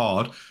back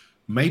hard,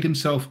 made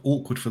himself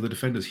awkward for the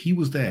defenders. He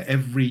was there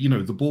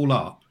the ball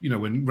up,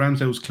 when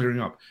Ramsdale was clearing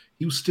up,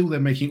 he was still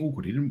there making it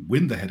awkward. He didn't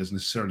win the headers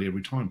necessarily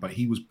every time, but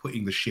he was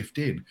putting the shift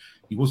in.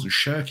 He wasn't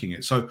shirking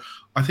it. So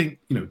I think,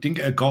 didn't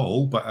get a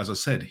goal, but as I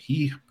said,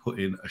 he put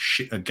in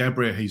a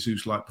Gabriel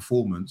Jesus-like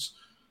performance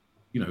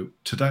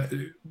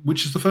today,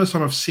 which is the first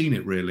time I've seen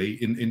it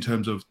really in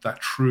terms of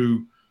that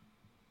true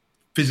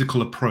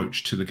physical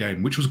approach to the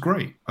game, which was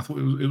great. I thought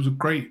it was a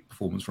great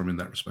performance from him in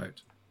that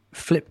respect.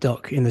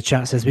 Flipdoc in the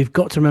chat says, we've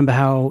got to remember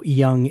how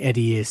young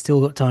Eddie is.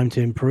 Still got time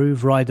to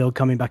improve. Rydog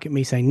coming back at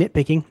me saying,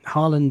 nitpicking.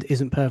 Haaland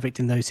isn't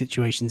perfect in those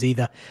situations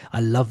either.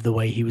 I love the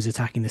way he was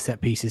attacking the set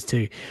pieces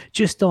too.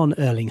 Just on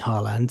Erling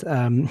Haaland,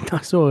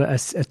 I saw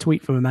a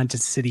tweet from a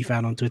Manchester City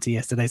fan on Twitter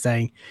yesterday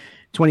saying,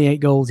 28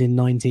 goals in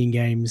 19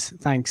 games.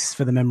 Thanks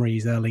for the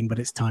memories, Erling, but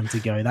it's time to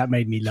go. That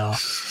made me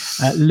laugh.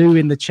 Lou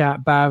in the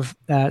chat, Bav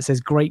says,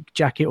 great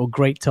jacket or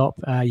great top.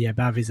 Yeah,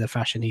 Bav is a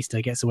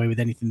fashionista. Gets away with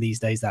anything these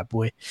days, that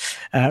boy.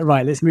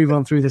 Right, let's move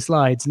on through the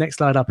slides. Next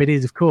slide up, it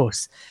is, of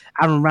course,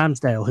 Aaron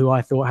Ramsdale, who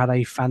I thought had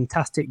a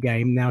fantastic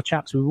game. Now,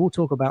 chaps, we will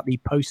talk about the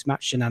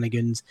post-match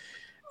shenanigans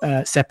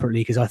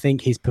separately because I think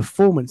his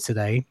performance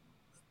today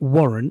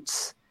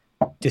warrants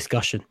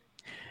discussion.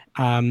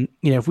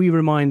 If we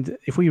rewind,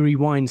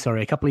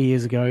 a couple of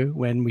years ago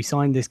when we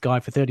signed this guy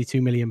for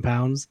 £32 million,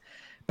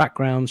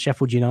 background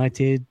Sheffield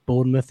United,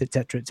 Bournemouth,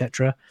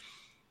 etc.,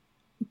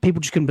 people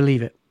just couldn't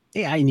believe it.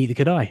 Yeah, neither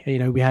could I.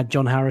 We had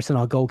John Harrison,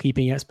 our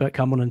goalkeeping expert,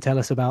 come on and tell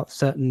us about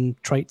certain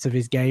traits of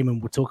his game,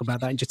 and we'll talk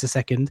about that in just a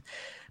second.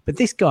 But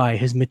this guy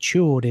has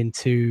matured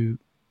into,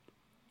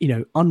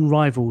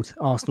 unrivaled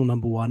Arsenal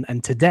number one,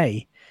 and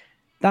today,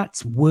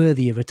 that's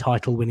worthy of a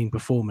title-winning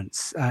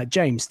performance.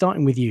 James,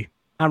 starting with you.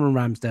 Aaron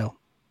Ramsdale,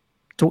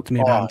 talk to me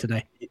about him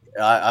today.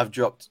 I've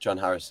dropped John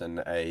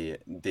Harrison a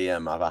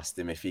DM. I've asked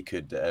him if he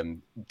could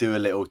do a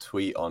little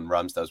tweet on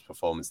Ramsdale's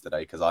performance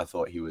today because I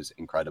thought he was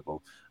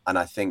incredible. And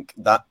I think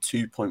that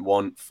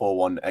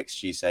 2.141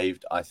 XG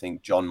saved, I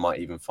think John might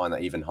even find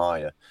that even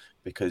higher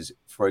because,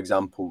 for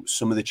example,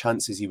 some of the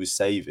chances he was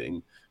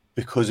saving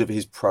because of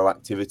his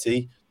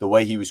proactivity, the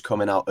way he was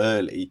coming out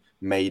early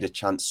made a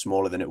chance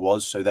smaller than it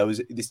was. So there was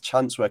this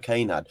chance where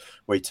Kane had,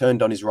 where he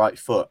turned on his right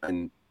foot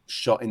and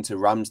shot into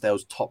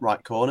Ramsdale's top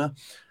right corner.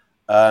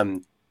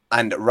 And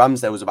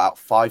Ramsdale was about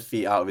 5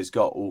 feet out of his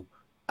goal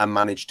and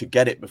managed to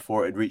get it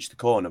before it had reached the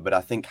corner. But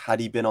I think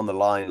had he been on the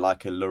line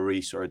like a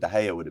Lloris or a De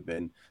Gea would have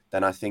been,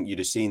 then I think you'd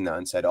have seen that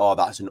and said, oh,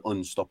 that's an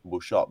unstoppable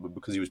shot. But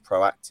because he was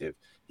proactive,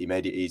 he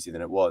made it easier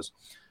than it was.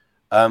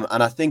 And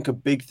I think a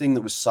big thing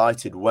that was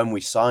cited when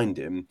we signed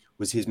him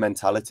was his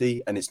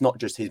mentality. And it's not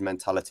just his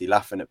mentality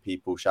laughing at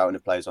people, shouting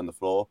at players on the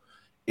floor.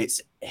 It's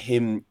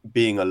him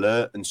being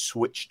alert and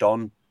switched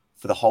on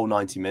for the whole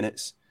 90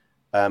 minutes.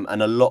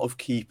 And a lot of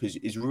keepers,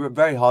 is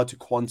very hard to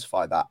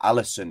quantify that.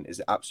 Alisson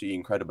is absolutely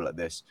incredible at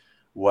this,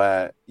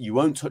 where you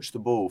won't touch the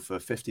ball for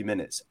 50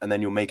 minutes and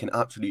then you'll make an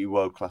absolutely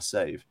world-class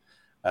save.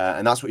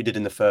 And that's what he did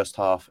in the first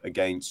half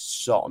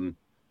against Son,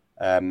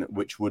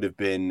 which would have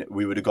been,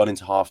 we would have gone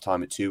into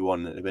halftime at 2-1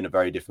 and it would have been a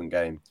very different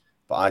game.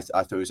 But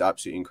I thought it was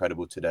absolutely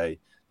incredible today.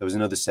 There was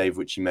another save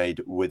which he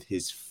made with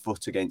his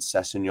foot against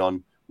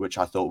Sessegnon, which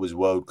I thought was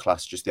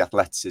world-class, just the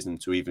athleticism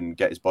to even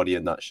get his body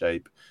in that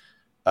shape.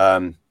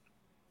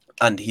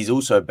 And he's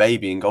also a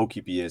baby in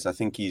goalkeeper years. I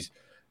think he's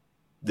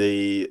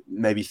the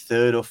maybe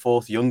third or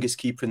fourth youngest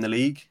keeper in the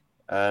league,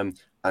 and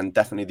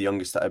definitely the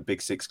youngest at a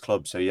Big Six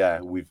club. So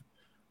yeah,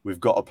 we've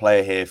got a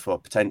player here for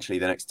potentially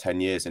the next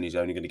 10 years, and he's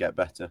only going to get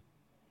better.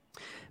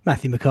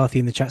 Matthew McCarthy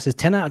in the chat says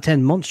 10 out of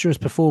 10, monstrous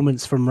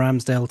performance from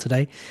Ramsdale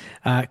today.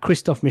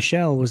 Christophe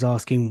Michel was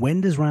asking,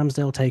 when does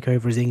Ramsdale take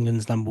over as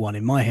England's number one?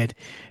 In my head,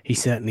 he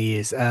certainly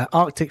is.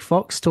 Arctic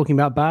Fox talking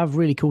about Bhav,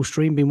 really cool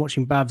stream. Been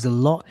watching Bhav's a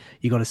lot.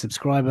 You got a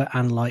subscriber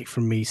and like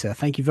from me, sir.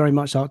 Thank you very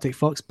much, Arctic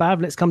Fox.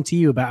 Bhav, let's come to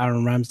you about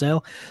Aaron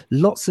Ramsdale.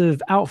 Lots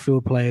of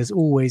outfield players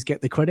always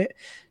get the credit.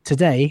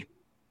 Today,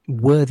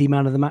 worthy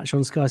man of the match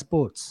on Sky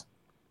Sports.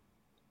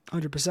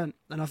 100%.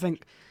 And I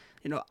think,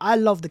 I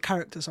love the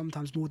character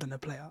sometimes more than the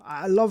player.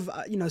 I love,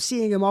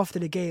 seeing him after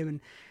the game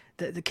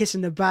and the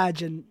kissing the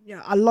badge, and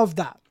I love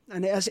that.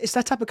 And it's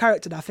that type of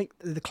character that I think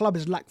the club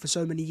has lacked for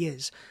so many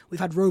years. We've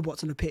had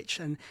robots on the pitch,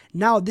 and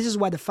now this is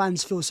why the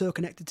fans feel so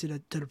connected to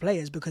the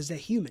players, because they're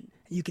human.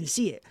 You can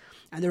see it,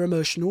 and they're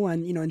emotional.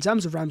 And in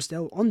terms of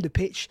Ramsdale on the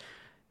pitch,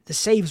 the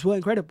saves were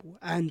incredible.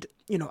 And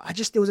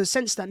there was a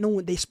sense that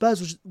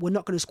Spurs were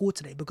not going to score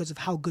today because of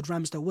how good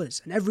Ramsdale was.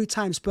 And every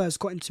time Spurs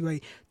got into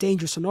a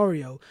dangerous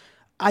scenario,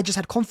 I just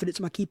had confidence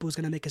my keeper was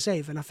going to make a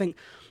save. And I think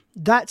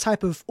that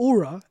type of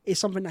aura is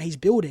something that he's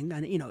building,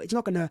 and it's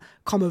not going to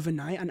come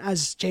overnight. And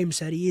as James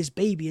said, he is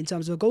baby in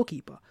terms of a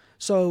goalkeeper.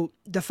 So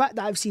the fact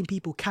that I've seen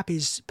people cap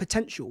his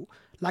potential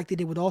like they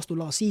did with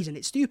Arsenal last season,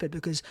 it's stupid,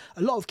 because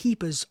a lot of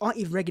keepers aren't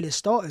even regular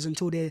starters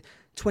until they're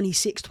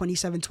 26,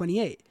 27,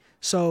 28.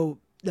 So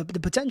the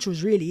potential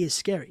really is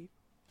scary.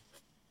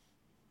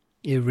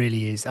 It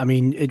really is. I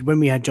mean, when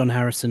we had John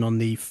Harrison on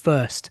the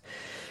first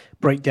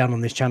breakdown on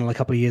this channel a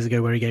couple of years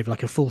ago, where he gave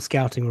like a full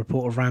scouting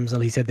report of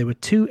Ramsdale, he said there were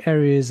two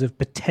areas of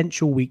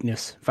potential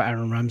weakness for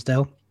Aaron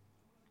Ramsdale.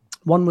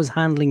 One was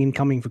handling and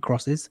coming for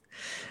crosses,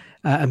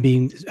 and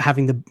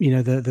having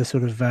the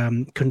sort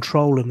of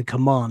control and the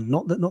command,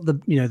 not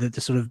the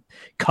sort of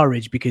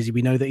courage, because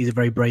we know that he's a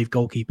very brave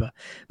goalkeeper,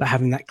 but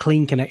having that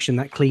clean connection,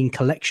 that clean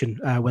collection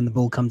when the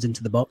ball comes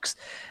into the box.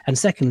 And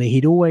secondly,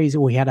 he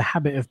had a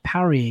habit of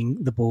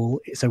parrying the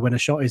ball. So when a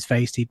shot is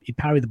faced, he'd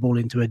parry the ball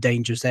into a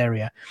dangerous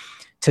area.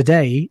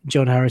 Today,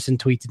 John Harrison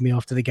tweeted me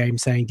after the game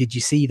saying, "Did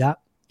you see that?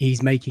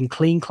 He's making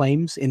clean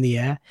claims in the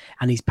air,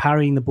 and he's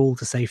parrying the ball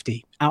to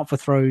safety, out for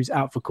throws,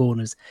 out for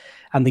corners."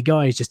 And the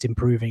guy is just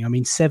improving. I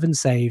mean, 7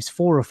 saves,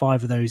 4 or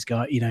 5 of those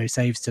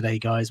saves today,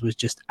 guys, was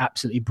just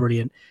absolutely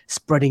brilliant.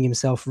 Spreading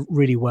himself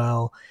really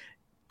well,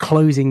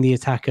 closing the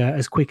attacker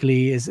as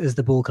quickly as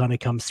the ball kind of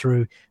comes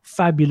through.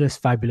 Fabulous,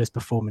 fabulous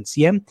performance.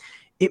 Yeah,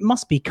 it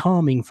must be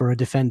calming for a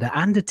defender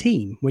and a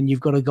team when you've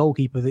got a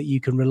goalkeeper that you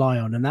can rely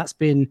on. And that's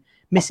been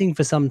missing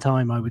for some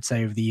time, I would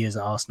say, over the years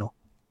at Arsenal.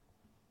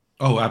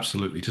 Oh,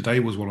 absolutely. Today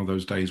was one of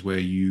those days where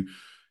you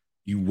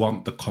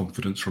want the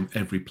confidence from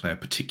every player,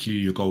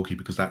 particularly your goalkeeper,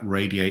 because that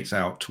radiates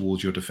out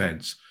towards your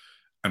defence.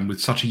 And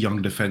with such a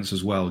young defence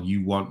as well,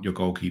 you want your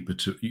goalkeeper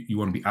you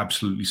want to be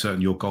absolutely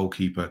certain your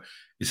goalkeeper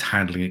is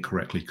handling it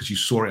correctly, because you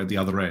saw it at the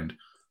other end.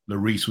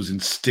 Lloris was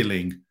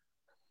instilling,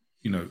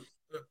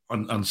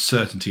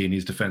 uncertainty in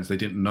his defence. They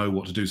didn't know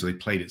what to do, so they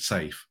played it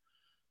safe.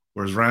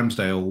 Whereas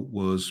Ramsdale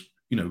was,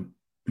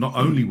 not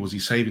only was he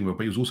saving well,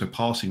 but he was also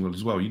passing well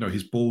as well.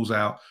 His balls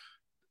out,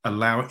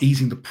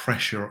 easing the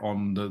pressure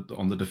on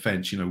the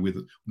defence, with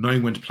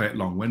knowing when to play it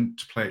long, when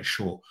to play it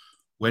short,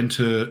 when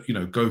to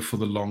go for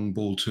the long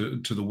ball to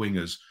the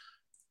wingers.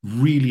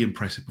 Really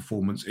impressive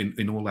performance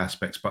in all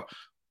aspects. But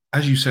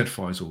as you said,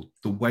 Faisal,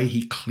 the way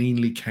he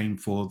cleanly came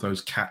for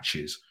those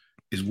catches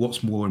is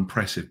what's more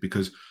impressive,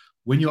 because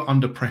when you're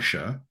under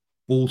pressure,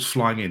 balls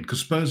flying in, because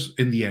Spurs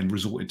in the end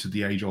resorted to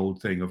the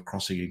age-old thing of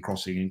crossing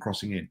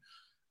in.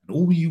 And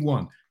all you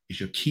want is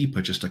your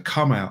keeper just to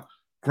come out,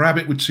 grab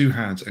it with 2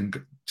 hands and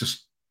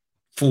just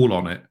fall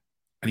on it.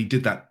 And he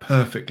did that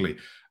perfectly.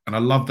 And I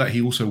love that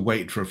he also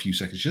waited for a few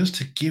seconds just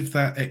to give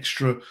that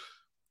extra,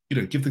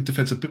 give the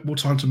defense a bit more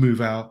time to move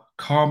out,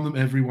 calm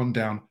everyone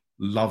down.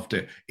 Loved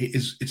it.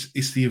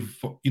 It's the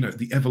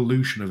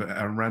evolution of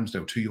Aaron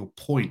Ramsdale, to your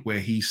point, where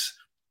he's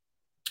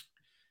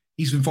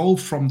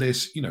evolved from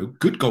this,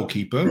 good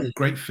goalkeeper,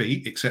 great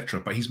feet, etc.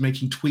 But he's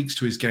making tweaks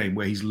to his game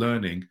where he's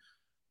learning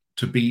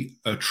to be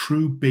a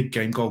true big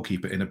game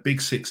goalkeeper in a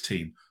Big Six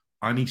team.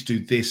 I need to do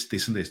this,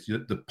 this, and this.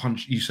 The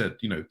punch, you said,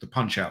 the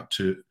punch out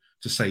to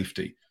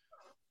safety,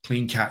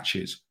 clean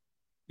catches,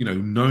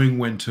 knowing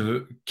when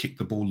to kick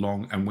the ball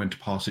long and when to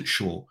pass it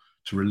short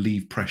to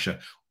relieve pressure.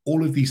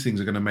 All of these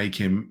things are going to make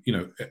him,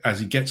 as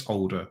he gets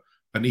older,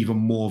 an even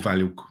more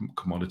valuable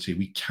commodity.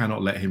 We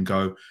cannot let him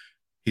go.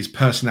 His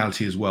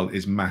personality as well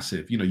is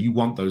massive. You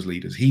want those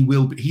leaders. He's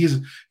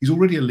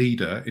already a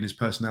leader in his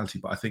personality,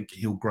 but I think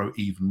he'll grow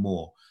even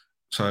more.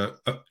 So,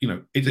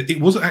 it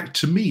was,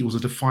 to me, it was a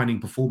defining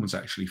performance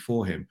actually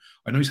for him.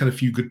 I know he's had a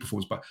few good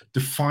performances, but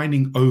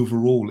defining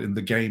overall in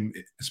the game,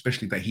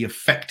 especially that he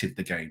affected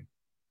the game.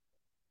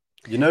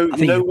 You know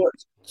what?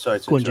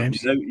 Sorry to interrupt.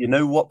 James. You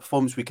know what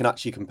performance we can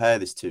actually compare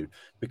this to?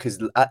 Because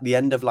at the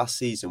end of last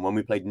season, when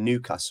we played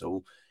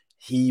Newcastle,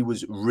 he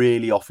was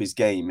really off his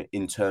game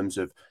in terms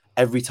of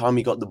every time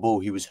he got the ball,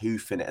 he was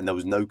hoofing it and there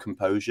was no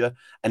composure,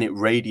 and it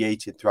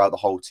radiated throughout the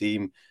whole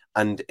team.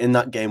 And in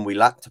that game, we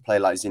lacked a player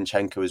like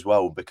Zinchenko as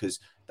well, because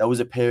there was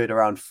a period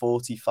around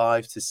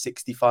 45 to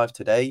 65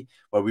 today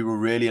where we were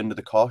really under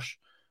the cosh.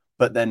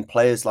 But then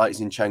players like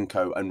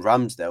Zinchenko and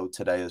Ramsdale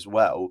today as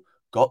well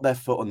got their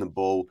foot on the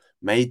ball,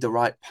 made the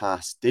right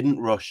pass, didn't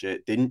rush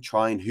it, didn't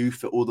try and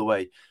hoof it all the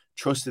way,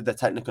 trusted their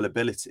technical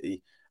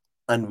ability,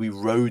 and we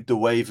rode the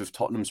wave of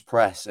Tottenham's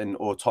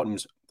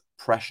Tottenham's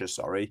pressure,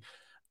 sorry.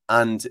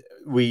 And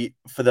we,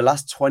 for the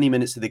last 20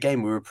 minutes of the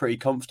game, we were pretty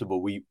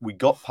comfortable. We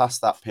got past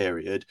that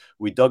period,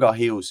 we dug our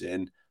heels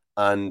in,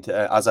 and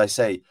as I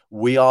say,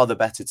 we are the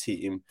better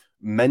team.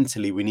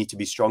 Mentally, we need to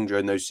be stronger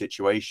in those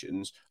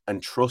situations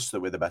and trust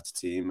that we're the better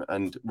team,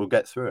 and we'll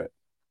get through it.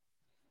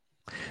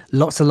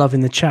 Lots of love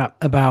in the chat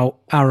about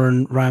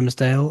Aaron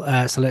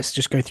Ramsdale. So let's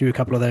just go through a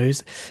couple of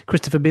those.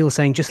 Christopher Beale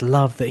saying, just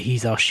love that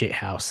he's our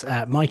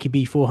shithouse. Mikey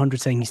B400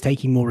 saying he's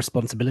taking more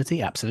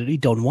responsibility. Absolutely.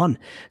 Don 1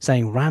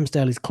 saying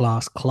Ramsdale is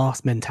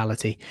class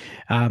mentality.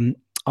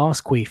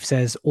 Arsqueef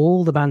says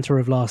all the banter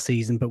of last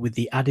season, but with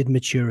the added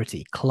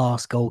maturity,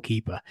 class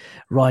goalkeeper.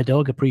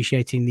 Rydog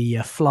appreciating the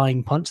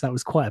flying punch. That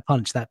was quite a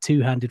punch. That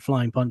two-handed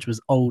flying punch was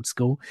old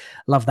school.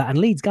 Love that. And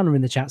Leeds Gunner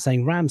in the chat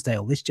saying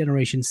Ramsdale, this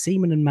generation,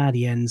 Seaman and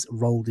Maddie ends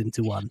rolled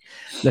into one.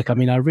 Look, I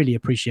mean, I really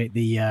appreciate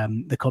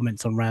the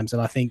comments on Ramsdale.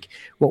 I think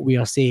what we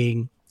are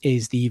seeing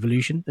is the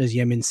evolution, as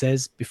Yemin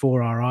says,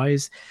 before our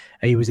eyes.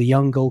 He was a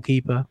young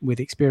goalkeeper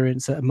with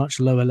experience at a much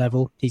lower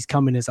level. He's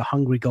come in as a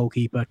hungry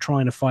goalkeeper,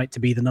 trying to fight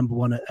to be the number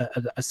one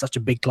at such a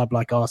big club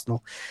like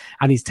Arsenal.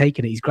 And he's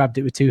taken it. He's grabbed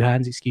it with two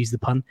hands, excuse the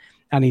pun,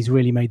 and he's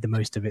really made the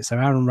most of it. So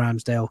Aaron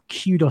Ramsdale,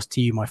 kudos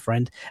to you, my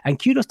friend. And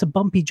kudos to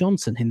Bumpy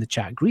Johnson in the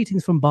chat.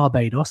 Greetings from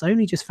Barbados. I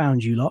only just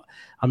found you lot.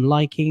 I'm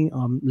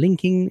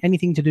linking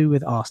anything to do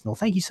with Arsenal.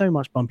 Thank you so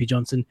much, Bumpy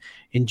Johnson.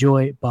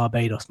 Enjoy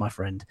Barbados, my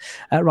friend.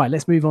 Right,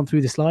 let's move on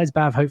through the slides.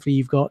 Bav, hopefully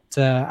you've got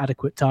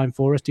adequate time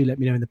for us. Do let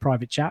me know in the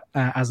private chat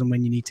as and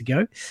when you need to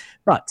go.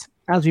 But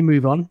as we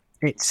move on,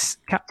 it's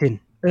Captain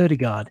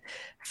Ødegaard.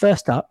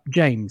 First up,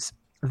 James.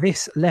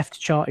 This left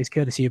chart is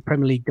courtesy of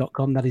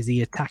PremierLeague.com. That is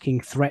the attacking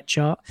threat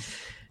chart.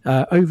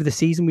 Over the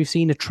season, we've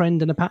seen a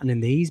trend and a pattern in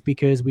these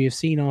because we have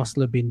seen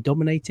Arsenal have been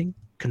dominating,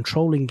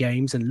 controlling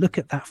games. And look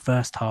at that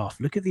first half.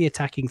 Look at the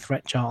attacking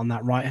threat chart on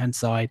that right-hand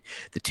side.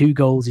 The 2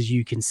 goals, as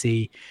you can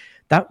see,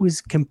 that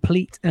was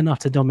complete and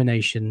utter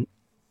domination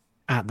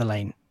at the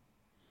lane.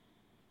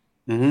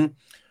 Mm-hmm.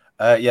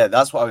 Yeah,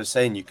 that's what I was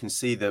saying. You can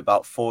see the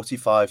about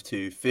 45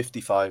 to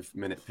 55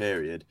 minute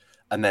period.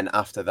 And then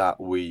after that,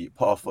 we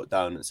put our foot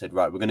down and said,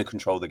 right, we're going to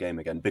control the game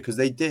again, because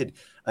they did.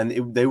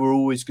 And they were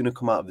always going to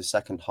come out of the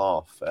second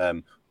half,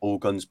 all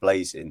guns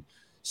blazing.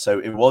 So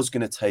it was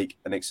going to take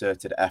an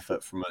exerted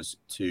effort from us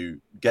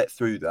to get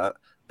through that.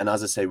 And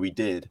as I say, we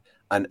did.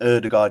 And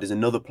Ødegaard is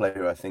another player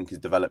who I think has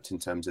developed in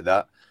terms of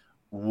that.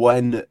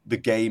 When the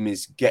game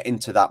is getting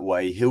to that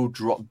way, he'll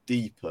drop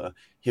deeper,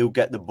 he'll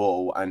get the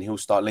ball, and he'll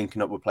start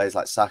linking up with players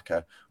like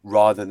Saka,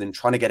 rather than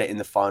trying to get it in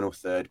the final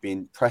third,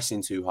 being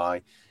pressing too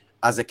high.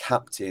 As a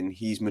captain,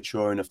 he's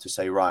mature enough to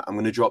say, right, I'm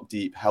going to drop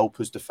deep,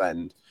 help us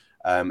defend,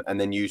 and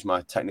then use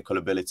my technical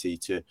ability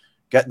to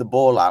get the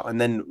ball out.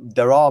 And then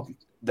there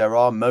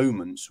are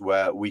moments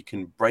where we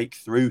can break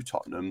through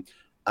Tottenham,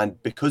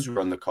 and because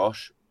we're on the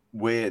cosh,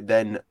 we're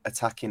then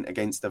attacking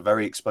against a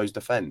very exposed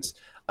defence.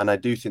 And I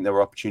do think there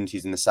were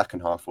opportunities in the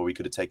second half where we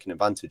could have taken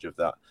advantage of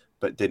that,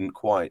 but didn't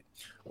quite.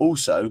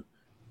 Also,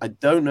 I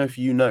don't know if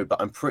you know, but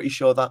I'm pretty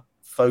sure that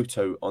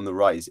photo on the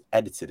right is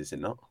edited, is it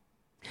not?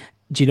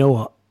 Do you know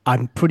what?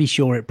 I'm pretty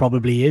sure it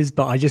probably is,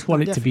 but I just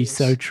want it to be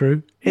so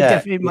true.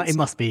 It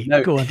must be.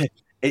 No, go on.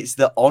 It's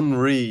the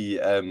Henry,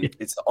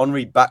 it's the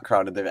Henry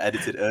background, and they've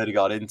edited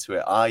Ødegaard into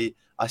it.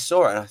 I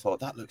saw it and I thought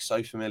that looks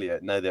so familiar.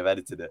 No, they've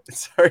edited it.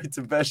 Sorry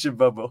to burst your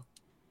bubble.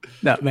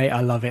 No, mate, I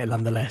love it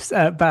nonetheless.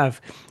 Bav,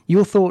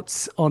 your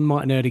thoughts on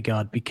Martin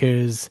Ødegaard?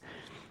 Because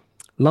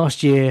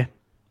last year,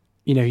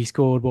 you know, he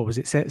scored, what was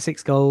it,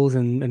 6 goals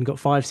and got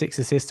 5-6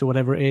 assists or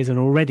whatever it is. And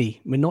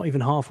already we're not even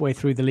halfway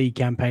through the league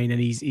campaign and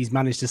he's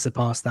managed to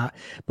surpass that.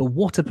 But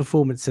what a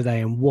performance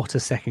today, and what a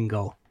second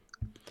goal.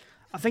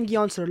 I think he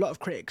answered a lot of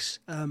critics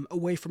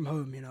away from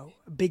home, you know,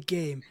 a big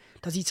game.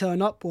 Does he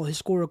turn up or he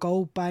score a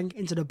goal, bang,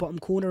 into the bottom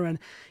corner? And,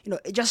 you know,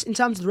 it just in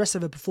terms of the rest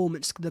of the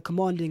performance, the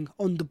commanding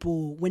on the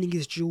ball, winning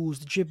his duels,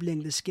 the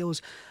dribbling, the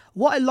skills.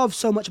 What I love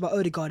so much about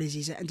Ødegaard is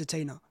he's an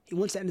entertainer. He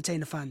wants to entertain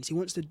the fans. He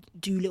wants to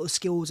do little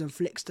skills and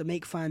flicks to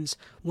make fans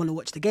want to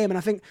watch the game. And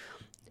I think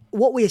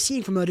what we are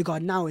seeing from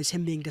Ødegaard now is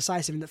him being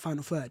decisive in the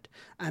final third.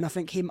 And I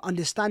think him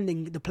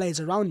understanding the players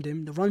around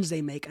him, the runs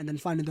they make, and then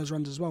finding those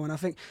runs as well. And I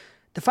think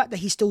the fact that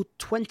he's still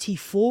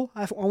 24,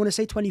 I want to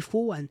say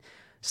 24, and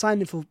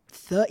signed him for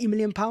 £30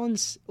 million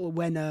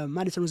when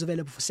Maddison was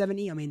available for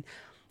 70. I mean,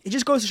 it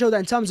just goes to show that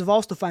in terms of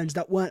Arsenal fans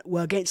that were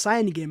against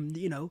signing him,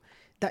 you know,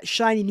 that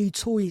shiny new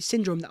toy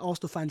syndrome that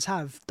Arsenal fans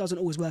have doesn't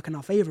always work in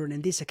our favour. And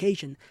in this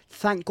occasion,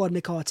 thank God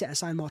Mikel Arteta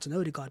signed Martin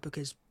Ødegaard,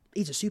 because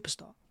he's a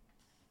superstar.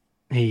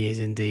 He is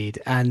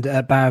indeed. And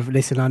Bhav,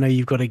 listen, I know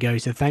you've got to go,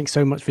 so thanks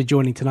so much for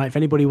joining tonight. If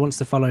anybody wants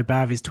to follow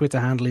Bhav, his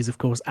Twitter handle is, of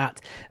course, at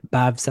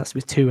Bhavs. That's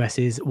with 2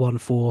 S's, 1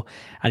 4.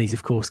 And he's,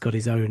 of course, got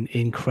his own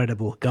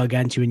incredible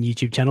gargantuan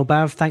YouTube channel.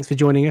 Bhav, thanks for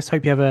joining us.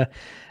 Hope you have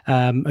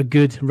a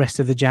good rest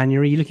of the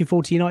January. Are you looking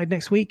forward to United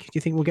next week? Do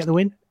you think we'll get the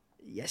win?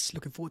 Yes,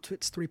 looking forward to it.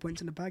 It's 3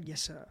 points in the bag.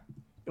 Yes, sir.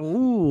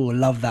 Oh,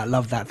 love that.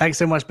 Love that. Thanks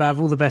so much, Bhav.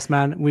 All the best,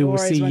 man. We will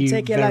see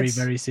you very,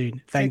 very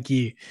soon. Thank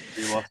you.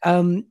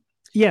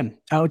 Yeah,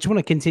 I just want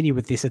to continue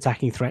with this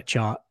attacking threat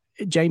chart.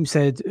 James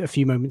said a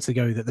few moments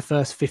ago that the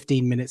first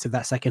 15 minutes of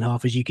that second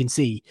half, as you can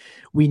see,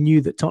 we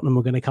knew that Tottenham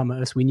were going to come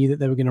at us. We knew that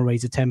they were going to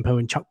raise a tempo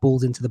and chuck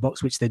balls into the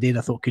box, which they did.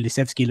 I thought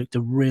Kulusevski looked a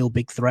real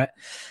big threat.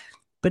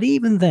 But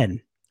even then,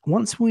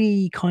 once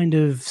we kind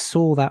of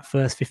saw that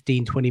first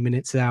 15, 20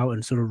 minutes out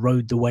and sort of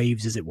rode the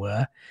waves, as it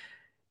were,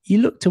 you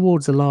look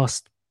towards the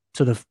last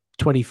sort of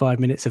 25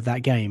 minutes of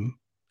that game.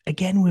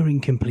 Again, we're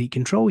in complete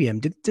control,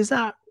 Yeam. Does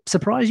that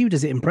surprise you?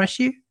 Does it impress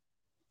you?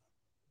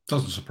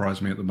 Doesn't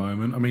surprise me at the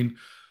moment. I mean,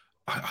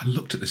 I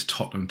looked at this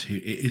Tottenham team.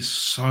 It is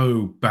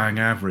so bang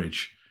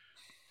average.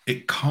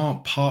 It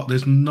can't part.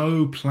 There's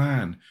no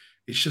plan.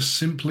 It's just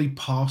simply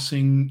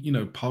passing,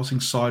 passing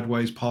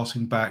sideways,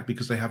 passing back,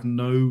 because they have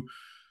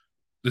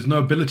there's no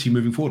ability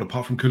moving forward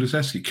apart from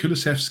Kulusevski.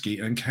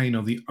 Kulusevski and Kane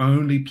are the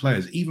only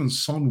players. Even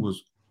Son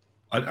was,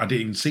 I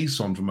didn't even see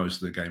Son for most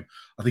of the game.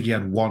 I think he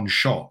had one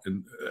shot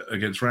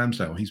against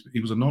Ramsdale. He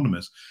was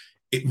anonymous.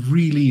 It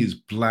really is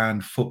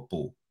bland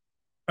football.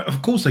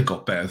 Of course, they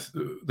got better.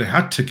 They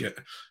had to get,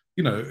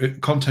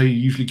 Conte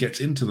usually gets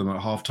into them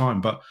at half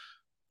time. But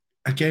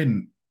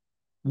again,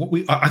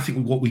 I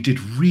think what we did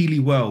really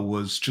well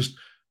was just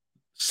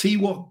see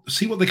what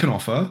they can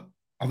offer.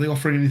 Are they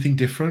offering anything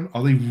different?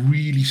 Are they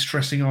really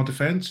stressing our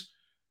defense?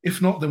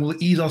 If not, then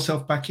we'll ease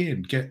ourselves back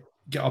in, get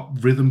our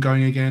rhythm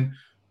going again.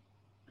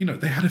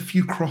 They had a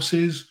few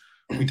crosses.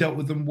 We dealt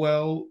with them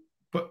well.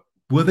 But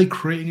were they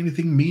creating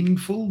anything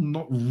meaningful?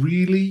 Not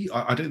really.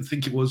 I don't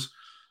think it was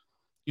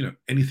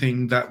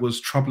anything that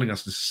was troubling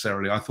us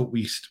necessarily. I thought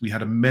we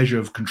had a measure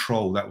of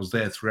control that was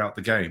there throughout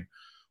the game.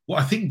 What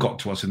I think got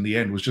to us in the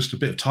end was just a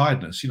bit of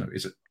tiredness.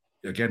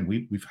 Again,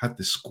 we've had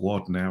this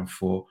squad now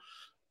for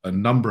a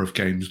number of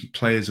games.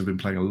 Players have been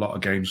playing a lot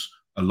of games.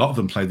 A lot of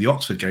them played the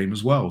Oxford game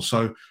as well.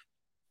 So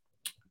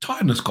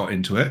tiredness got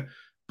into it.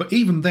 But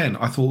even then,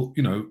 I thought,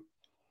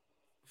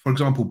 for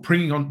example,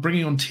 bringing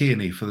on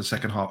Tierney for the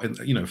second half,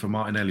 for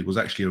Martinelli was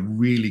actually a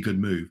really good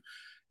move.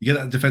 You get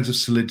that defensive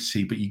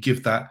solidity, but you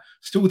give that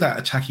still that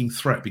attacking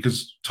threat,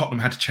 because Tottenham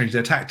had to change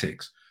their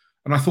tactics.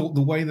 And I thought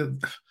the way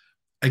that,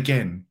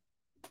 again,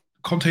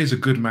 Conte is a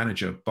good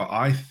manager, but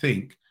I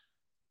think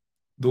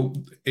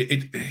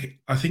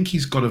I think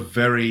he's got a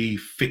very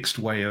fixed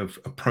way of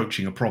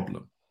approaching a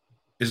problem.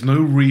 There's no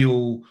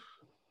real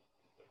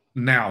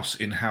nous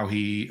in how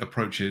he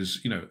approaches,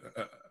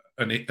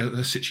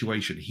 a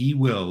situation. He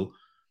will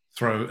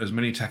throw as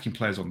many attacking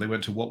players on. They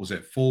went to, what was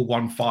it,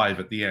 4-1-5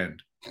 at the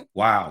end.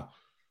 Wow.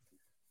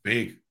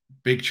 Big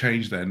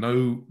change there.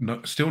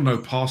 Still no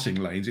passing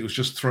lanes. It was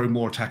just throw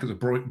more attackers,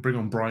 bring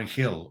on Brian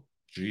Hill.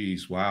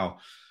 Jeez, wow.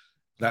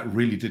 That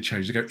really did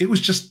change the game. It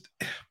was just,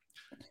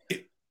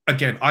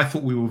 again, I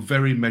thought we were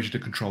very measured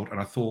and controlled, and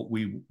I thought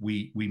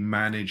we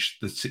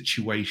managed the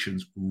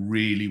situations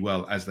really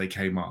well as they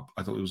came up.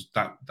 I thought it was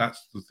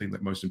that's the thing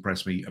that most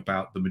impressed me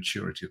about the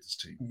maturity of this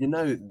team.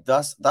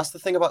 That's the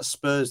thing about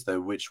Spurs,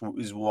 though, which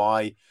is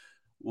why,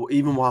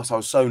 even whilst I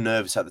was so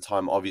nervous at the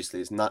time, obviously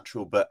it's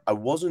natural, but I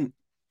wasn't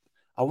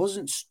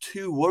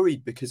too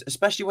worried, because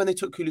especially when they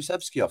took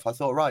Kulusevski off, I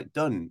thought, right,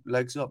 done,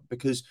 legs up,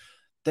 because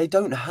they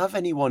don't have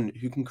anyone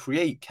who can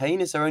create.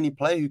 Kane is their only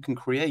player who can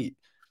create.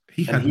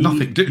 He had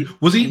nothing.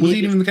 Was he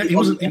even in the game? He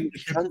wasn't in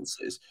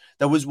chances.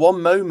 There was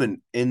one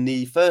moment in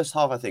the first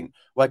half, I think,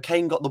 where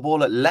Kane got the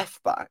ball at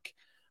left back,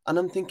 and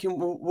I'm thinking,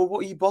 well,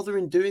 what are you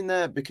bothering doing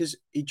there? Because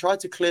he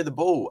tried to clear the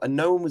ball and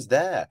no one was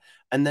there,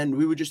 and then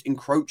we were just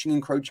encroaching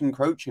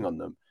on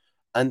them.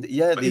 And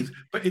yeah,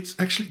 but it's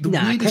actually the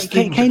weirdest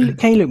thing.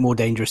 Kane looked more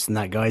dangerous than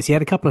that, guys. He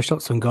had a couple of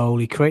shots on goal.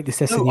 He created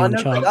the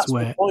Sessegnon chance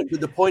where.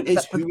 The point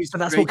is, but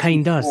that's what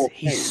Kane does.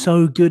 He's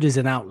so good as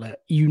an outlet.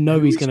 He's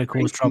going to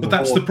cause trouble. But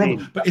that's the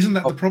problem. But isn't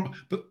that the problem?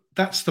 But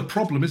that's the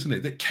problem, isn't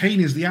it? That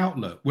Kane is the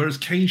outlet, whereas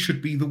Kane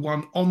should be the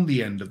one on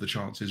the end of the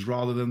chances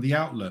rather than the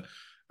outlet.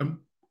 And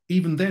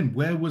even then,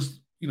 where was,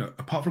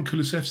 apart from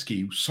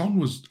Kulusevski, Son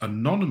was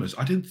anonymous.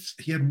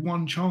 He had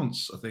one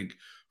chance, I think,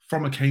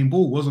 from a Kane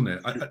ball, wasn't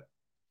it?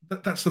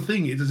 That's the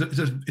thing.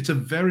 It's a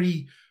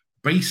very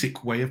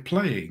basic way of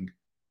playing,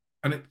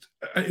 and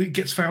it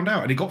gets found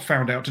out, and it got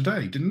found out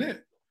today, didn't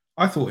it?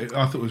 I thought it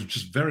was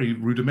just very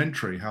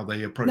rudimentary how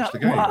they approached the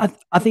game. Well,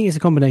 I think it's a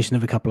combination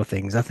of a couple of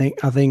things. I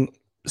think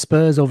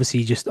Spurs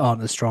obviously just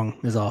aren't as strong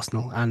as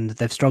Arsenal, and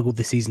they've struggled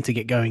this season to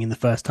get going in the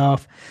first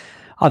half.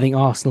 I think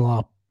Arsenal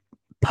are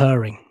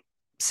purring,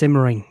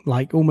 simmering,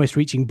 like almost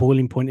reaching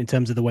boiling point in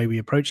terms of the way we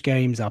approach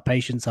games, our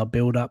patience, our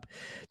build-up,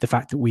 the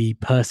fact that we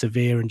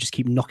persevere and just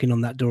keep knocking on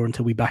that door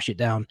until we bash it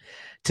down.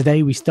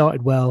 Today we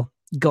started well.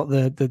 got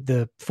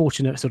the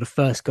fortunate sort of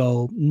first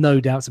goal. No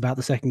doubts about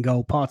the second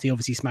goal. Partey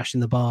obviously smashing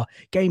the bar.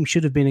 Game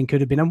should have been and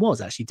could have been and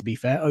was actually, to be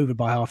fair, over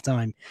by half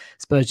time.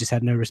 Spurs just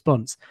had no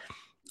response.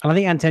 And I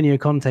think Antonio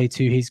Conte,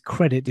 to his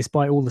credit,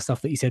 despite all the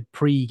stuff that he said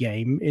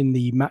pre-game, in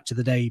the match of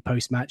the day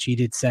post-match, he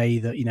did say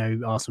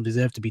that, Arsenal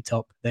deserve to be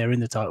top. They're in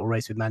the title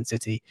race with Man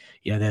City.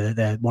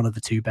 They're one of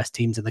the two best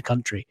teams in the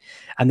country.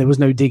 And there was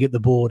no dig at the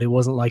board. It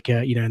wasn't like,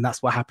 and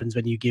that's what happens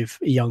when you give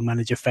a young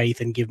manager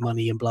faith and give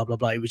money and blah, blah,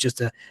 blah. It was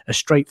just a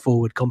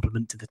straightforward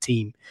compliment to the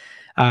team.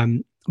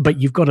 But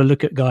you've got to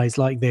look at guys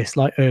like this,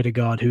 like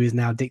Ødegaard, who is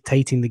now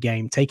dictating the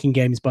game, taking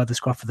games by the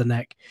scruff of the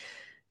neck,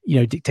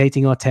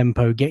 dictating our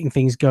tempo, getting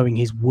things going.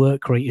 His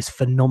work rate is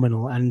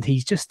phenomenal, and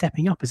he's just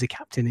stepping up as a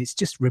captain. It's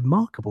just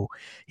remarkable.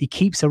 He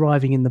keeps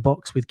arriving in the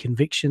box with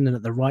conviction and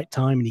at the right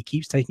time, and he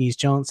keeps taking his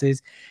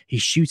chances.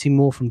 He's shooting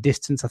more from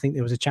distance. I think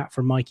there was a chat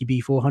from Mikey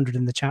B400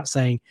 in the chat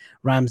saying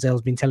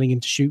Ramsdale's been telling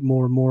him to shoot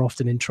more and more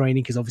often in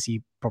training because obviously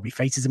he probably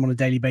faces him on a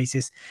daily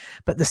basis.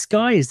 But the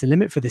sky is the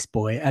limit for this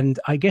boy. And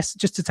I guess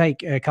just to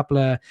take a couple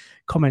of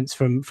comments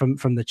from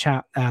the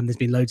chat, there's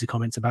been loads of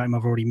comments about him.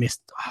 I've already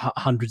missed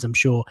hundreds, I'm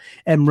sure.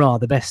 Emrah,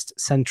 the best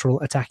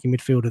central attacking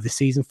midfielder this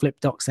season. Flip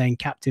Doc saying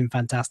captain,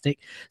 fantastic.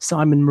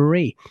 Simon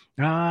Marie,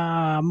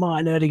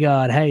 Martin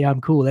Ødegaard, hey,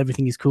 I'm cool.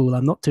 Everything is cool.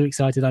 I'm not too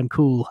excited. I'm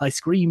cool. I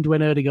screamed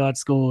when Ødegaard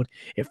scored.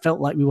 It felt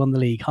like we won the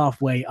league.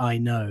 Halfway, I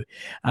know.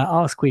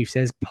 Arsqueef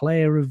says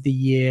player of the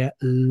year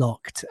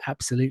locked.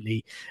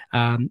 Absolutely.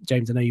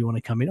 James, I know you want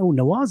to come in. Oh,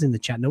 Noah's in the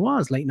chat.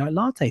 Noah's late night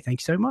latte.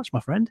 Thank you so much,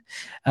 my friend.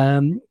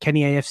 Kenny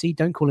AFC,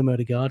 don't call him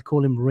Ødegaard.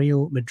 Call him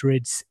Real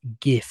Madrid's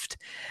gift.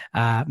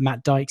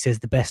 Matt Dyke says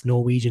the best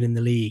Norwegian in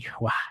the league.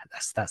 Wow,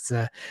 that's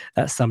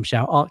some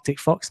shout. Arctic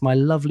Fox, my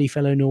lovely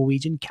fellow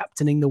Norwegian,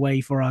 captaining the way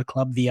for our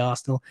club, the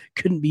Arsenal.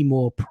 Couldn't be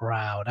more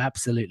proud.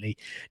 Absolutely.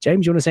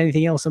 James, you want to say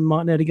anything else on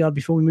Martin Ødegaard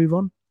before we move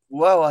on?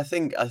 Well, I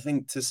think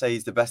to say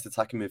he's the best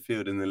attacking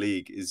midfielder in the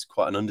league is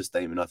quite an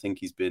understatement. I think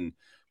he's been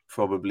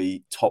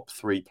probably top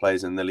 3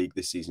 players in the league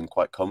this season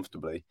quite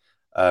comfortably.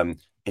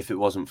 If it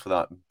wasn't for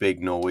that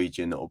big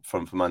Norwegian up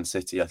front for Man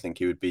City, I think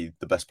he would be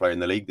the best player in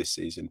the league this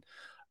season.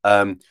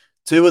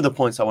 2 other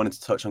points I wanted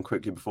to touch on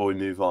quickly before we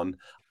move on.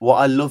 What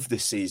I love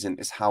this season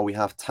is how we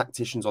have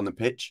tacticians on the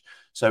pitch.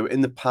 So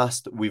in the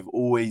past, we've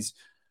always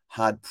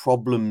had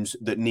problems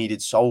that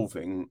needed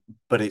solving,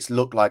 but it's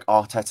looked like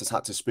Arteta's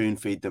had to spoon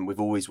feed them.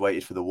 We've always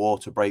waited for the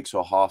water breaks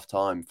or half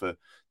time for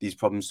these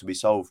problems to be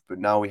solved. But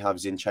now we have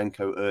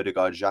Zinchenko,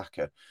 Ødegaard,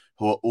 Xhaka,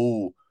 who are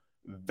all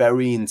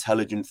very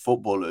intelligent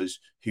footballers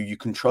who you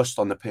can trust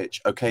on the pitch.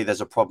 Okay,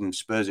 there's a problem.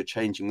 Spurs are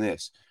changing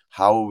this.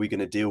 How are we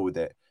going to deal with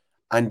it?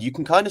 And you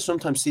can kind of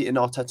sometimes see it in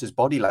Arteta's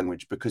body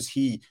language because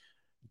he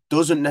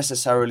doesn't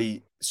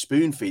necessarily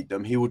spoon feed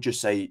them. He will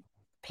just say,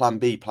 plan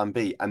B,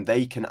 and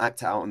they can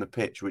act it out on the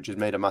pitch, which has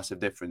made a massive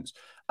difference.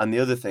 And the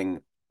other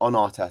thing on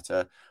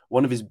Arteta,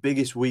 one of his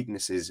biggest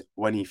weaknesses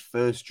when he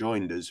first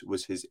joined us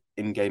was his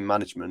in-game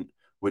management,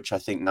 which I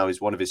think now is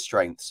one of his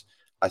strengths.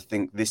 I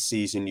think this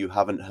season you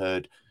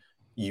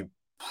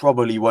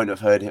probably won't have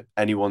heard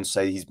anyone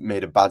say he's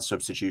made a bad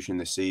substitution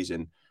this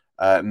season.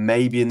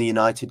 Maybe in the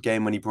United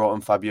game when he brought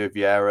on Fabio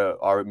Vieira,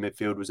 our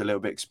midfield was a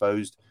little bit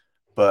exposed.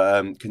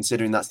 But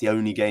considering that's the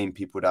only game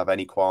people would have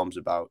any qualms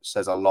about,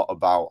 says a lot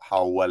about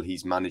how well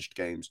he's managed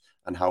games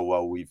and how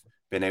well we've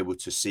been able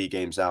to see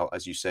games out.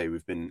 As you say,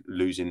 we've been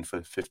losing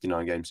for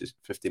 59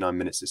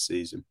 minutes this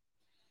season.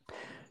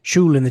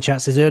 Shul in the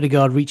chat says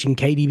Ødegaard reaching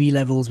KDB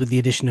levels with the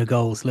addition of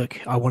goals. Look,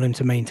 I want him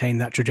to maintain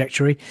that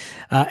trajectory.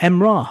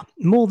 Emrah,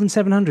 more than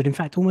 700, in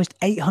fact, almost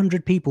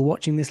 800 people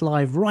watching this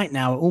live right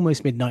now at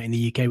almost midnight in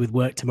the UK with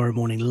work tomorrow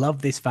morning.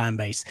 Love this fan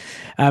base.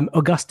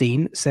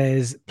 Augustine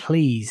says,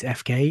 please,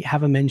 FK,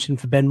 have a mention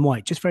for Ben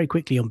White. Just very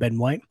quickly on Ben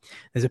White.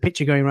 There's a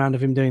picture going around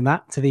of him doing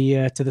that to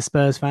the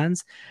Spurs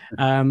fans.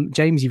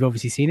 James, you've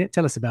obviously seen it.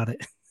 Tell us about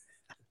it.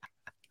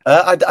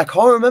 I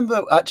can't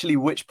remember actually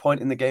which point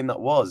in the game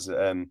that was.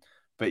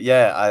 But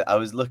yeah, I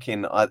was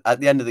looking at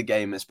the end of the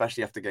game,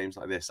 especially after games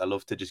like this. I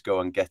love to just go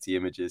on Getty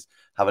Images,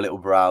 have a little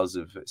browse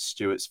of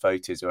Stuart's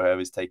photos or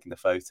whoever's taking the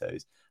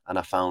photos. And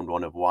I found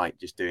one of White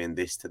just doing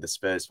this to the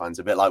Spurs fans,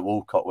 a bit like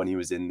Walcott when he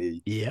was in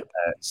the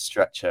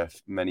stretcher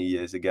many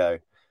years ago.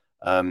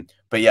 But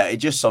yeah, it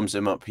just sums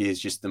him up. He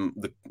is just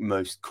the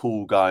most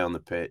cool guy on the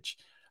pitch.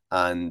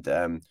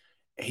 And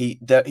he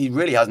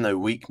really has no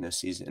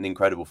weakness. He's an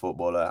incredible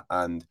footballer.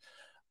 And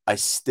I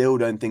still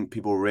don't think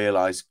people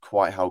realise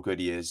quite how good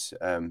he is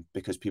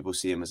because people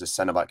see him as a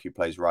centre-back who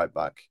plays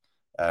right-back.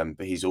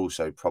 But he's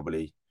also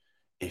probably,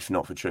 if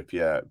not for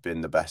Trippier, been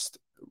the best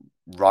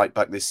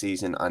right-back this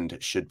season and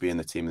should be in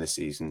the team of the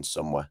season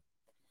somewhere.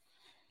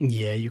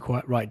 Yeah, you're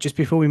quite right. Just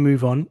before we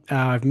move on,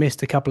 I've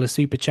missed a couple of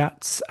super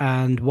chats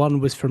and one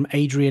was from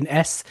Adrian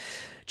S.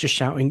 Just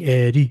shouting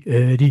Eddie,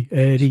 Eddie,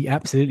 Eddie.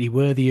 Absolutely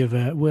worthy of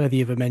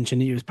a mention.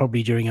 It was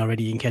probably during our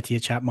Eddie and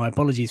Ketia chat. My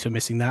apologies for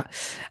missing that.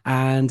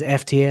 And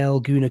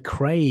FTL Guna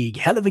Craig.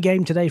 Hell of a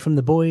game today from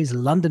the boys.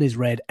 London is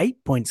red,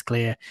 8 points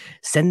clear.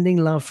 Sending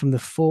love from the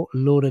Fort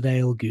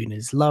Lauderdale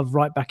Gooners. Love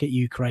right back at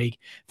you, Craig.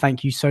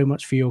 Thank you so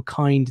much for your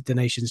kind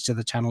donations to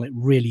the channel. It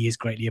really is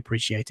greatly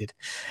appreciated.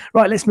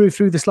 Right, let's move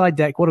through the slide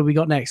deck. What have we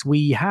got next?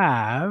 We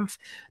have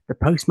the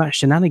post-match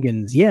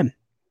shenanigans. Yeah.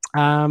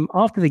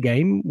 After the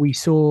game, we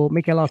saw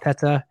Mikel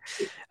Arteta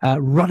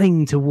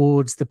running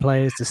towards the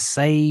players to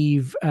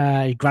save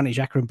Granit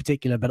Xhaka in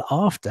particular, but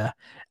after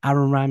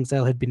Aaron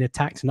Ramsdale had been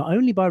attacked not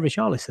only by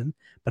Richarlison,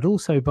 but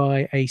also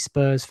by a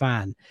Spurs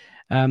fan.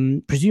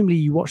 Presumably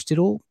you watched it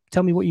all.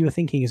 Tell me what you were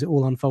thinking as it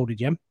all unfolded,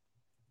 Jem.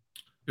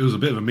 It was a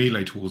bit of a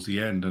melee towards the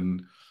end,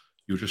 and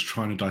you're just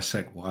trying to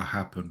dissect what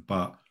happened.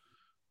 But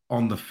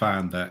on the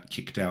fan that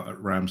kicked out at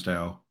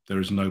Ramsdale, there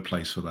is no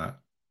place for that.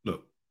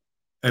 Look,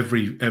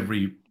 every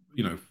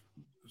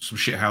some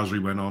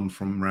shithousery went on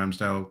from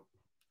Ramsdale,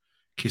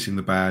 kissing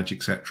the badge,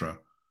 etc.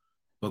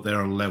 But there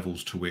are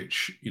levels to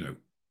which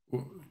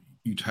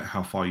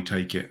how far you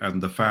take it.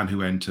 And the fan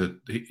who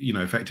entered,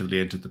 effectively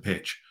entered the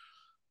pitch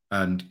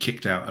and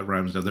kicked out at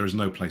Ramsdale, there is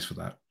no place for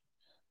that.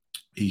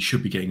 He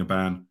should be getting a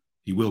ban.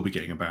 He will be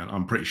getting a ban.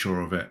 I'm pretty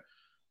sure of it.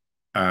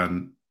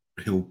 And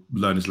he'll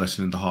learn his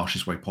lesson in the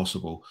harshest way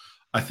possible.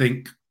 I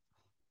think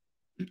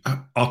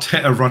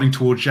Arteta running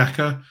towards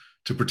Xhaka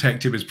to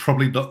protect him is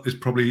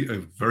probably a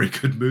very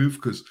good move,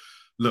 because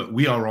look,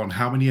 we are on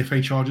how many FA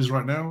charges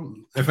right now?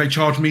 FA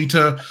charge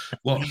meter,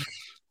 what,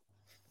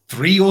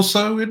 3 or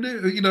so? Isn't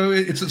it?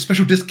 It's a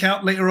special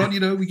discount later on.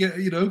 We get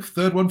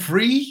third one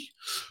free.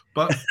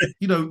 But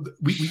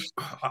we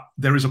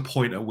there is a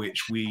point at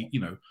which we,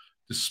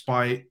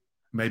 despite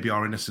maybe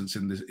our innocence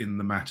in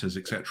the matters,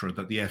 etc.,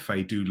 that the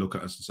FA do look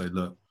at us and say,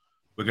 look,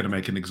 we're going to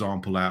make an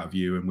example out of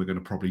you, and we're going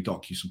to probably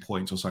dock you some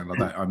points or something like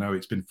that. I know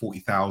it's been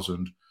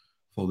 40,000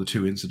 for the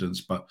 2 incidents,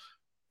 but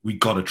we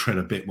got to tread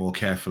a bit more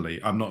carefully.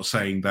 I'm not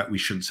saying that we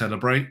shouldn't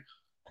celebrate,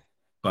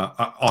 but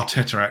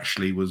Arteta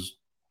actually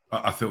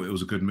I thought it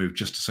was a good move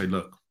just to say,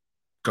 look,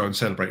 go and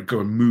celebrate,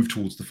 go and move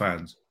towards the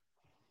fans.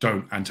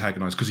 Don't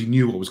antagonize, because he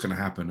knew what was going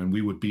to happen, and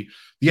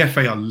the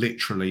FA are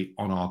literally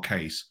on our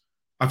case.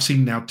 I've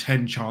seen now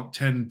 10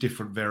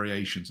 different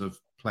variations of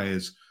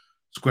players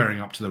squaring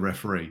up to the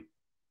referee.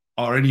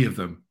 Are any of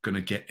them going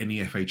to get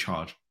any FA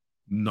charge?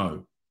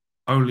 No.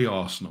 Only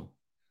Arsenal.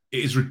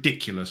 It is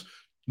ridiculous.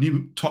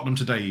 Tottenham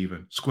today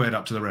even squared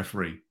up to the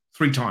referee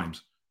 3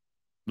 times.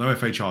 No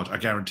FA charge, I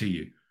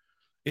guarantee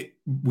you.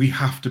 We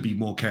have to be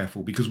more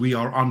careful, because we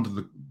are under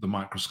the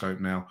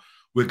microscope now.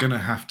 We're going to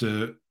have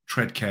to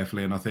tread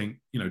carefully. And I think,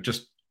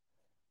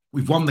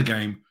 we've won the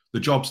game. The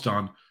job's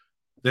done.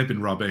 They've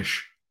been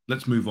rubbish.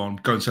 Let's move on.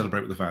 Go and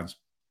celebrate with the fans.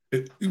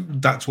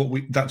 That's what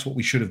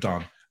we should have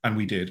done. And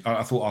we did.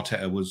 I thought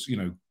Arteta was,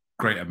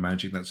 great at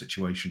managing that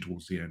situation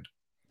towards the end.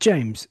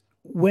 James,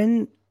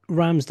 when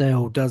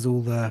Ramsdale does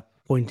all the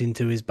pointing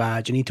to his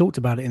badge, and he talked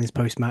about it in his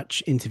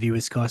post-match interview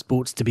with Sky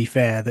Sports, to be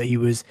fair, that he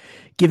was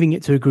giving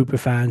it to a group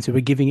of fans who were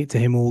giving it to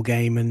him all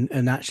game,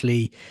 and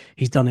actually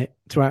he's done it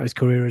throughout his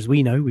career, as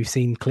we know. We've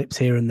seen clips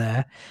here and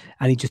there,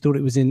 and he just thought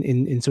it was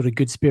in sort of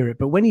good spirit.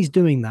 But when he's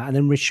doing that, and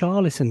then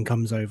Richarlison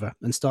comes over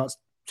and starts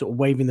sort of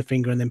waving the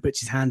finger and then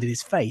puts his hand in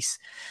his face,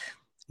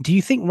 do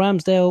you think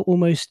Ramsdale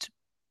almost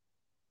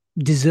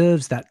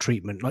deserves that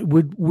treatment? Like,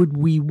 would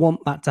we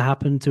want that to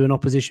happen to an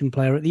opposition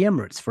player at the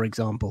Emirates, for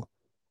example?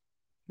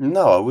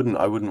 No, I wouldn't.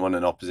 I wouldn't want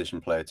an opposition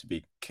player to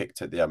be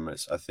kicked at the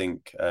Emirates. I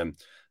think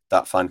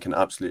that fan can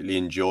absolutely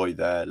enjoy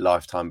their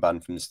lifetime ban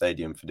from the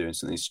stadium for doing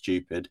something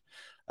stupid.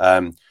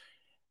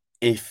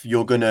 If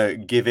you're going to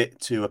give it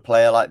to a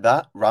player like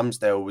that,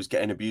 Ramsdale was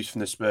getting abuse from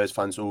the Spurs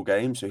fans all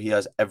game, so he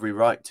has every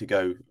right to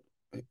go,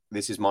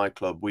 this is my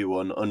club, we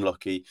won,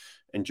 unlucky,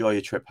 enjoy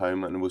your trip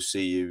home, and we'll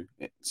see you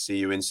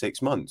in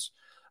 6 months.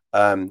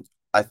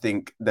 I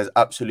think there's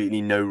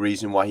absolutely no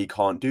reason why he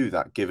can't do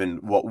that, given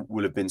what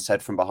will have been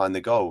said from behind the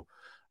goal.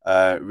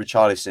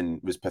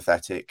 Richarlison was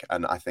pathetic,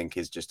 and I think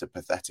is just a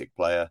pathetic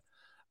player.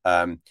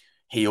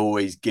 He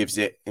always gives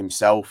it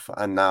himself,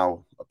 and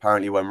now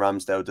apparently when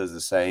Ramsdale does the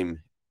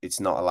same, it's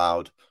not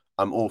allowed.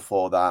 I'm all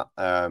for that,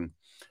 and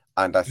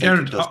I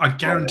think I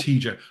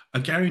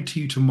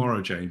guarantee you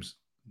tomorrow, James,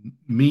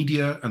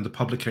 media and the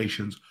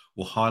publications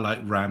will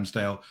highlight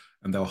Ramsdale,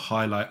 and they'll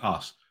highlight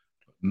us.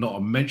 Not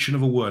a mention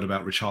of a word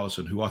about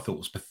Richarlison, who I thought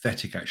was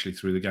pathetic actually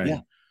through the game.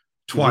 Yeah.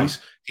 Twice.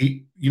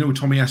 Mm-hmm. With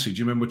Tomiyasu, do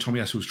you remember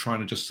Tomiyasu was trying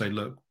to just say,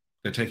 look,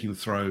 they're taking the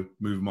throw,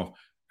 move him off.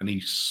 And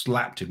he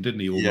slapped him, didn't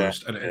he,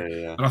 almost?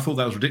 Yeah. And I thought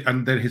that was ridiculous.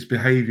 And then his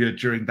behavior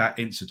during that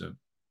incident.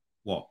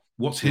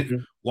 What's his?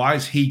 Why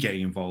is he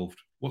getting involved?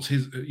 What's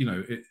his,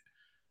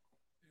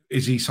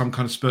 is he some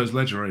kind of Spurs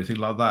legend or anything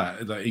like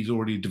that? That he's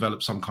already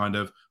developed some kind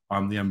of,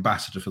 I'm the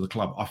ambassador for the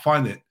club. I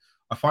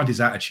find his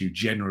attitude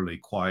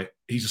generally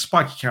he's a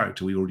spiky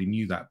character. We already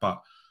knew that,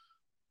 but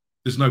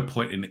there's no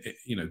point in,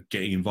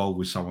 getting involved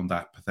with someone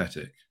that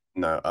pathetic.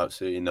 No,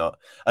 absolutely not.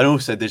 And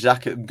also the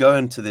Xhaka,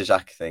 going to the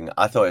Xhaka thing,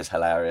 I thought it was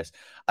hilarious.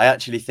 I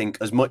actually think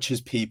as much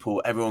as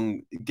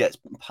everyone gets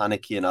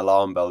panicky and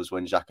alarm bells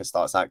when Xhaka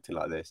starts acting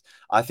like this,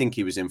 I think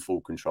he was in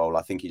full control.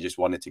 I think he just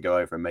wanted to go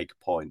over and make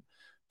a point.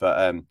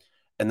 But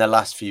in the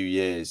last few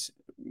years,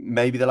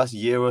 maybe the last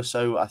year or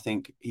so, I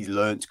think he's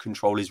learned to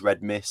control his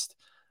red mist.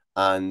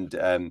 And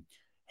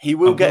he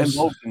will get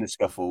involved in the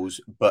scuffles,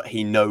 but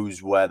he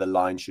knows where the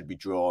line should be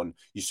drawn.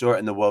 You saw it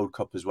in the World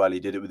Cup as well. He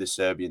did it with the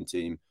Serbian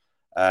team.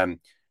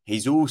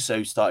 He's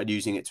also started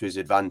using it to his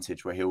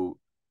advantage, where he'll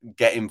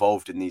get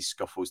involved in these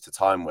scuffles to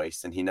time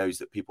waste, and he knows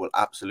that people will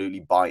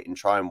absolutely bite and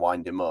try and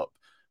wind him up,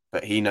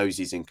 but he knows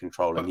he's in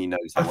control, and he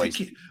knows they're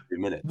wasting 2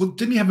 minutes. Well,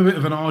 didn't he have a bit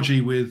of an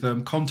argy with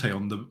Conte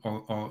on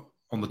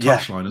the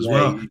touchline as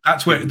well?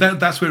 That's where it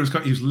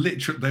was. He was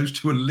literally, those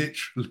two are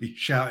literally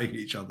shouting at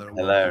each other.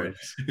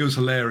 Hilarious! It was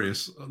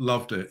hilarious.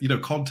 Loved it.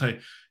 Conte,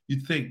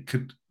 you'd think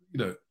could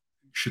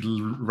should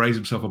raise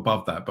himself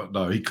above that, but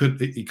no, he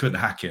couldn't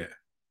hack it.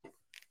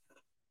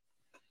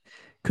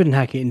 Couldn't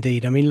hack it,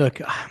 indeed. I mean, look,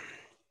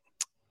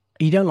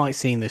 you don't like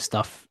seeing this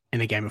stuff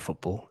in a game of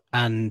football,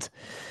 and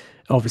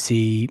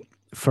obviously,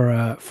 for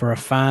a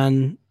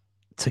fan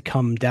to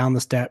come down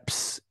the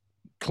steps,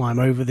 climb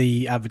over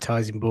the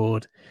advertising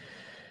board,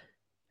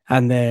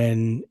 and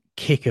then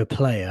kick a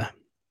player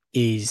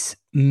is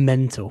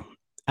mental.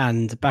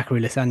 And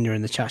Bakary Lasagna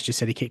in the chat just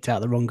said he kicked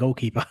out the wrong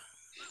goalkeeper.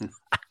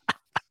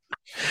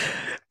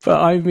 But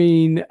I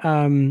mean,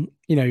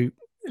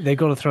 they've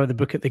got to throw the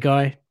book at the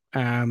guy.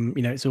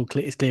 It's all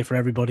clear. It's clear for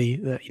everybody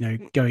that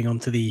going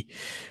onto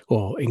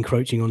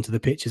encroaching onto the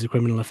pitch is a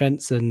criminal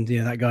offence, and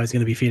that guy's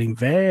going to be feeling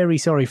very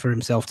sorry for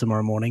himself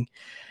tomorrow morning.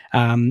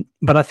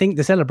 But I think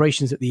the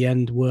celebrations at the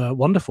end were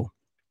wonderful.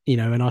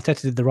 And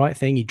Arteta did the right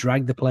thing. He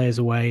dragged the players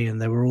away, and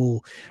they were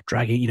all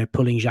dragging,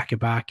 pulling Xhaka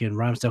back, and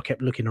Ramsdale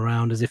kept looking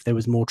around as if there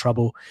was more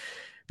trouble.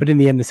 But in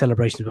the end, the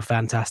celebrations were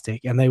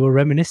fantastic, and they were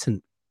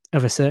reminiscent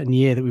of a certain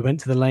year that we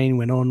went to the lane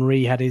when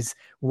Henry had his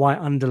white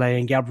underlay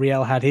and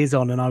Gabriel had his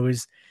on, and I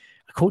was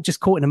just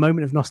caught in a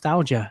moment of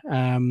nostalgia.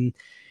 Do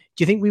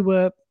you think we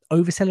were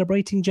over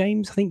celebrating,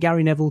 James? I think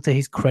Gary Neville, to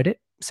his credit,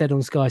 said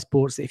on Sky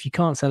Sports that if you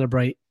can't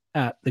celebrate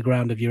at the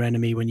ground of your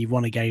enemy when you've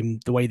won a game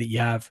the way that you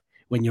have,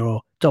 when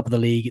you're top of the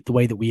league, the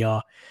way that we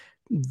are,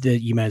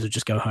 you may as well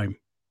just go home.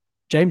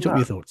 James, what are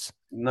your thoughts?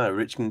 No,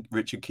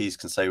 Richard Keys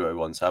can say what he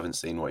wants. I haven't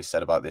seen what he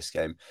said about this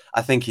game.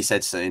 I think he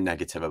said something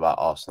negative about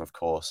Arsenal, of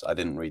course. I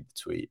didn't read the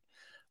tweet.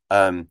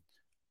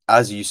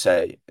 As you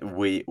say,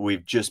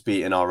 we've just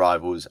beaten our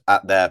rivals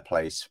at their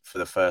place for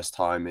the first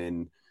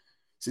time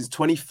since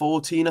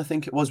 2014, I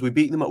think it was. We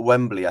beat them at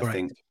Wembley, I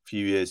think, a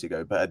few years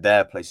ago, but at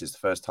their place is the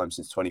first time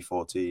since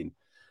 2014.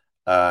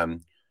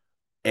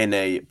 In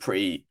a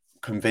pretty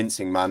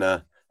convincing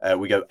manner.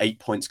 We go 8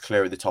 points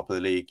clear at the top of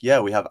the league.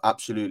 Yeah, we have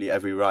absolutely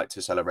every right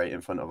to celebrate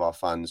in front of our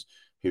fans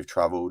who've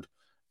travelled,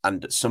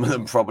 and some of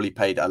them probably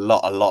paid a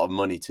lot of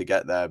money to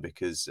get there,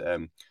 because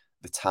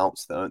the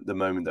touts at the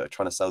moment that are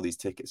trying to sell these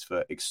tickets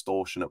for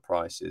extortionate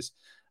prices.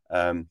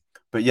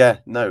 But yeah,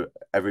 no,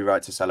 every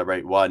right to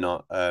celebrate. Why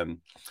not?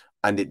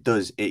 And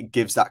it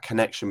gives that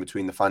connection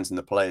between the fans and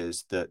the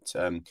players that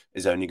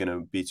is only going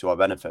to be to our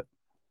benefit.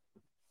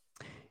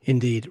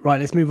 Indeed. Right,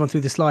 let's move on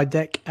through the slide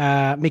deck.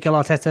 Mikel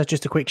Arteta,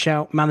 just a quick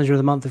shout. Manager of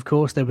the month, of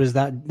course. There was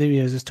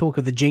this talk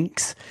of the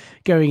jinx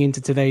going into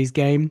today's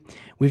game.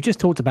 We've just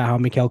talked about how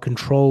Mikel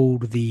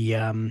controlled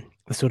the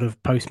sort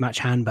of post-match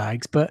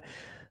handbags, but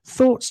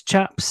thoughts,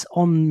 chaps,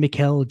 on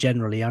Mikel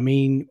generally? I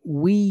mean,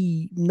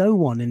 no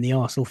one in the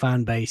Arsenal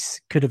fan base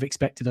could have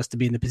expected us to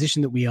be in the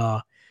position that we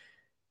are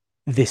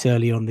this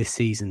early on this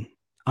season.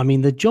 I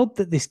mean, the job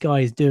that this guy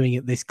is doing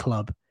at this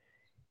club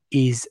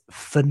is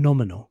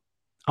phenomenal.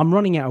 I'm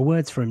running out of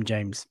words for him,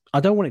 James. I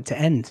don't want it to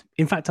end.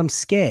 In fact, I'm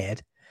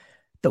scared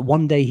that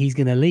one day he's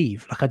going to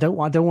leave. Like I don't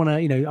want to,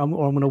 I'm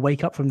going to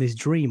wake up from this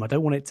dream. I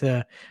don't want it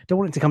to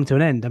come to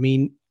an end. I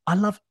mean, I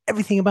love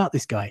everything about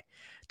this guy,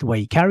 the way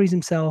he carries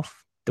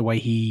himself, the way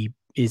he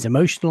is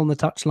emotional on the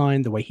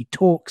touchline, the way he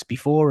talks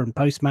before and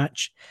post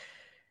match.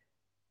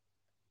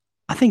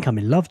 I think I'm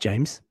in love,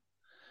 James.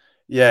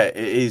 Yeah, it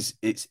is.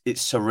 It's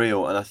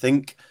surreal, and I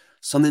think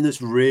something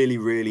that's really,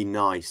 really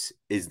nice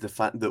is the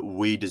fact that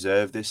we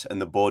deserve this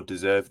and the board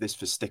deserve this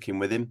for sticking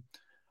with him.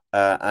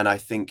 And I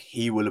think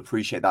he will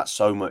appreciate that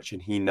so much.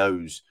 And he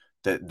knows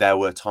that there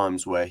were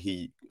times where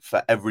he,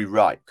 for every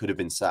right, could have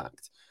been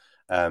sacked.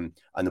 And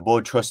the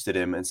board trusted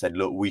him and said,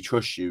 look, we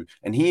trust you.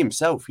 And he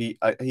himself, he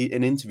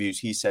in interviews,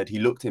 he said he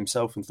looked at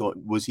himself and thought,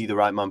 was he the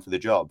right man for the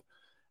job?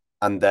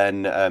 And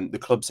then the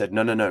club said,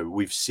 no,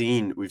 we've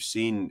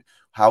seen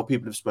how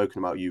people have spoken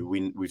about you.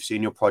 We've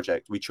seen your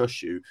project. We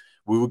trust you.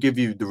 We will give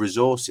you the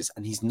resources.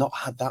 And he's not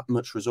had that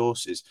much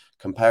resources.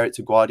 Compare it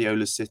to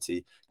Guardiola's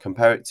City.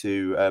 Compare it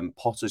to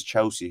Potter's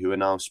Chelsea, who are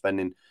now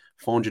spending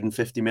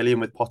 450 million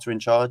with Potter in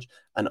charge.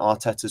 And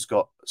Arteta's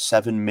got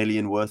 7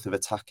 million worth of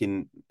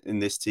attacking in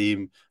this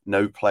team.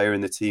 No player in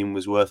the team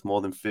was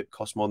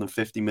cost more than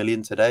 50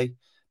 million today.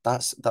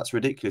 That's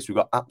ridiculous. We've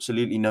got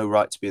absolutely no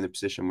right to be in the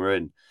position we're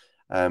in.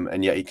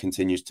 And yet he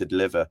continues to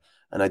deliver.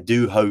 And I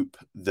do hope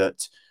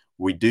that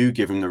we do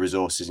give him the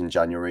resources in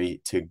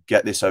January to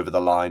get this over the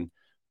line,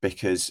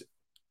 because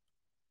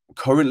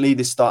currently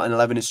this starting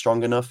 11 is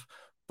strong enough,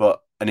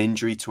 but an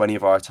injury to any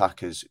of our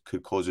attackers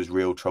could cause us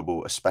real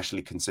trouble,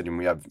 especially considering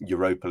we have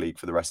Europa League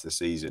for the rest of the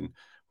season,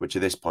 which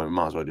at this point we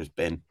might as well just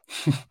bin.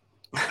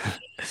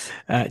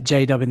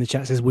 J-Dub in the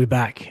chat says, we're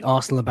back.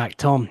 Arsenal are back.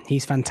 Tom,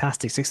 he's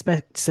fantastic.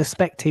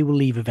 Suspect he will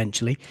leave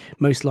eventually,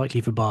 most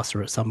likely for Barca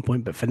at some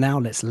point. But for now,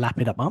 let's lap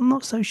it up. I'm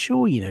not so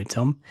sure,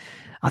 Tom.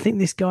 I think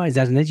this guy has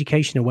had an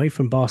education away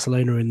from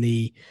Barcelona in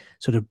the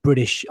sort of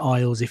British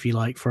Isles, if you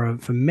like, for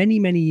many,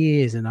 many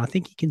years. And I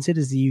think he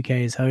considers the UK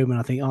as home. And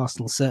I think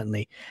Arsenal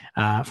certainly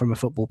from a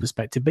football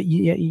perspective. But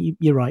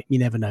you're right. You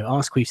never know.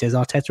 Arsqueef says,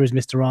 Arteta is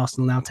Mr.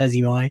 Arsenal now.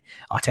 Tezzy Mai,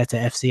 Arteta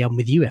FC. I'm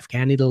with you, FK.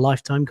 I need a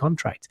lifetime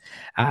contract.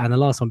 And the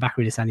last one,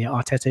 Bakary Desanya,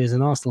 Arteta is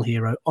an Arsenal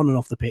hero on and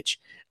off the pitch.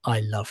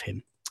 I love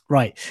him.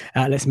 Right,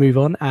 let's move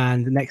on.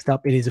 And next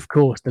up, it is, of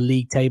course, the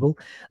league table.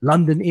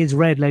 London is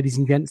red, ladies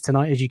and gents,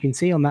 tonight, as you can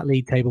see on that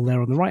league table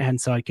there on the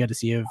right-hand side,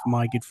 courtesy of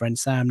my good friend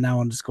Sam,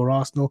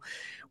 _Arsenal.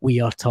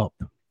 We are top.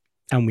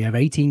 And we have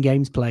 18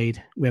 games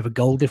played. We have a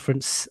goal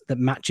difference that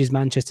matches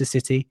Manchester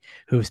City,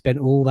 who have spent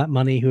all that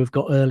money, who have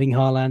got Erling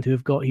Haaland, who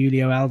have got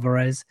Julio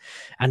Alvarez,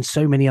 and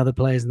so many other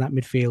players in that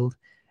midfield.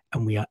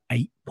 And we are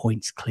 8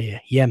 points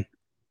clear. Yeam,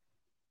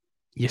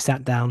 you're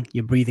sat down,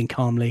 you're breathing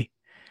calmly.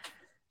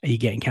 Are you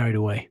getting carried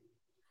away?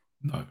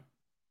 No,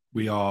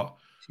 we are.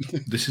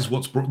 This is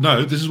what's brought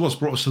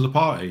us to the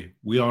party.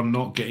 We are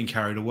not getting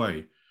carried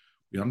away.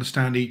 We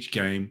understand each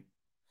game.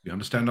 We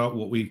understand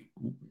we've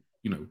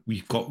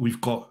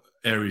got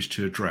areas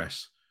to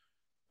address.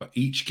 But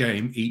each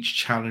game, each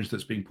challenge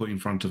that's being put in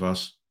front of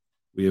us,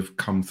 we have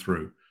come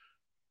through.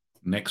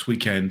 Next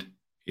weekend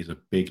is a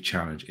big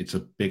challenge. It's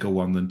a bigger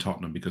one than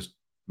Tottenham, because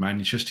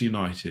Manchester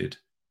United,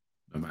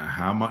 no matter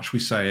how much we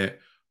say it,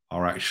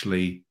 are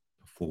actually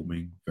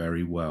performing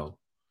very well.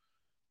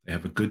 They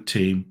have a good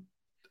team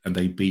and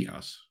they beat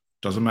us.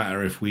 Doesn't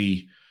matter if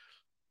we,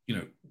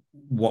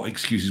 what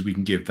excuses we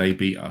can give, they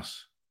beat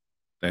us.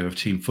 They have a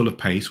team full of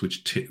pace,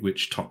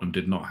 which Tottenham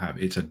did not have.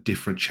 It's a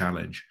different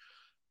challenge.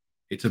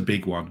 It's a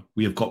big one.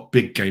 We have got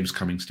big games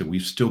coming still.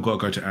 We've still got to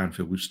go to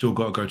Anfield. We've still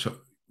got to go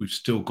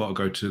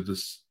to the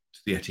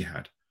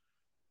Etihad.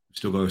 We've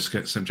still got to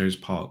get St James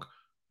Park.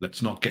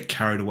 Let's not get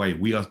carried away.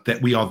 We are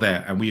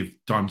there, and we have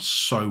done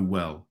so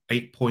well.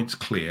 8 points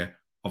clear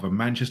of a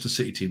Manchester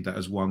City team that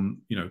has won,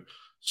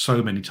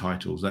 so many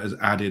titles, that has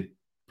added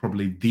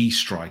probably the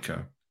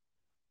striker,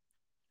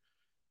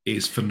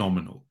 is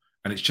phenomenal.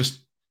 And it's just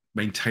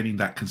maintaining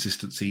that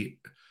consistency.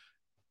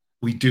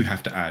 We do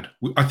have to add.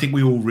 I think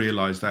we all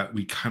realise that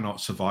we cannot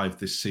survive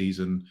this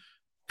season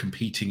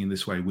competing in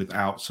this way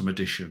without some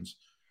additions.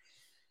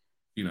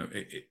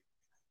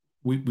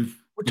 We'll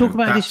talk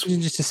about additions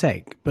in just a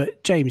sec.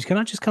 But James, can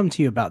I just come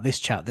to you about this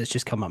chat that's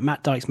just come up?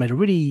 Matt Dykes made a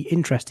really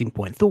interesting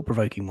point,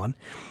 thought-provoking one.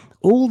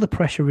 All the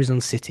pressure is on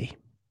City.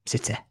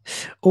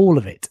 All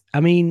of it.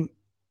 I mean,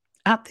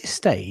 at this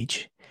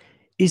stage,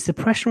 is the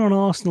pressure on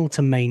Arsenal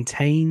to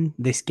maintain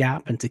this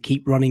gap and to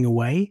keep running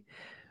away?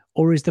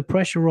 Or is the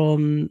pressure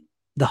on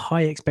the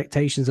high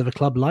expectations of a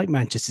club like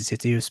Manchester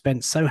City, who have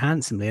spent so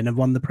handsomely and have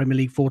won the Premier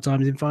League 4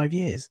 times in 5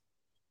 years?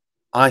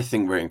 I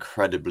think we're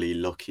incredibly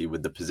lucky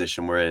with the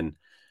position we're in.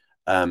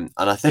 And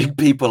I think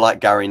people like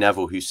Gary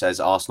Neville, who says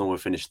Arsenal will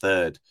finish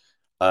third,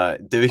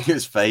 doing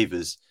us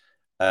favours,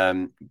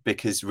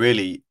 because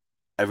really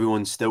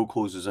everyone still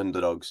calls us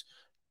underdogs.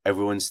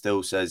 Everyone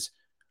still says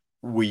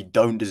we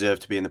don't deserve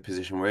to be in the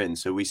position we're in.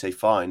 So we say,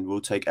 fine,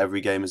 we'll take every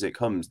game as it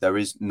comes. There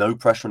is no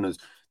pressure on us.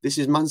 This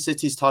is Man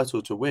City's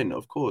title to win,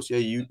 of course. Yeah,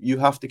 you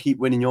have to keep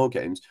winning your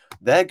games.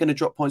 They're going to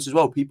drop points as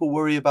well. People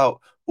worry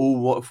about,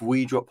 what if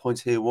we drop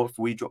points here? What if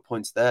we drop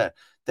points there?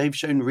 They've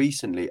shown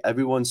recently,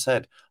 everyone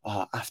said,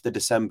 after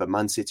December,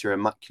 Man City are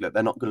immaculate.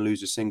 They're not going to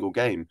lose a single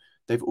game.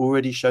 They've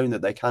already shown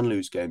that they can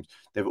lose games.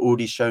 They've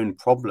already shown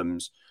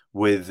problems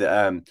with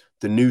the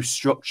new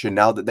structure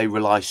now that they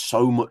rely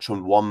so much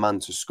on one man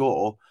to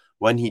score.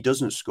 When he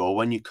doesn't score,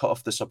 when you cut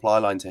off the supply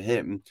line to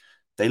him,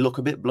 they look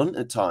a bit blunt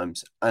at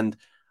times. And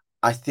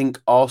I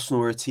think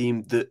Arsenal are a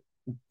team that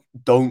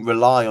don't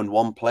rely on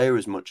one player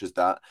as much as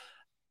that,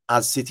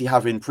 as City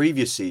have in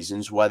previous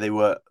seasons, where they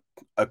were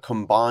a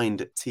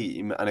combined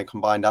team and a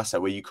combined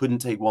asset, where you couldn't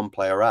take one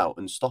player out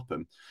and stop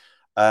him.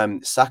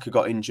 Saka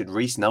got injured,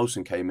 Reece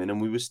Nelson came in,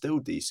 and we were still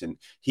decent.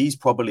 He's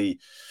probably,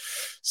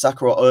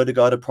 Saka or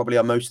Odegaard are probably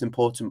our most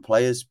important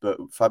players, but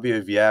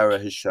Fabio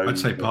Vieira has shown.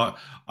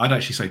 I'd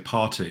actually say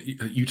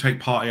Partey. You take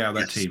Partey out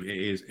of that team,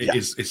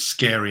 it's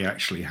scary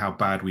actually how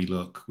bad we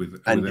look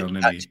with El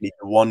Neni. Actually,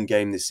 the one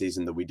game this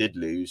season that we did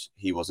lose,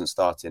 he wasn't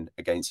starting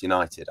against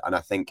United, and I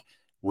think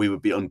we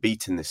would be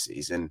unbeaten this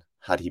season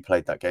had he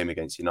played that game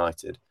against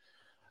United.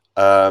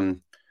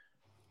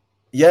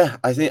 Yeah,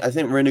 I think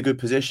we're in a good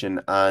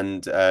position,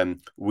 and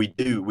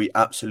we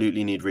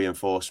absolutely need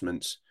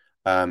reinforcements.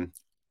 And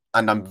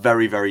I'm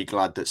very, very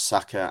glad that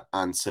Saka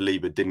and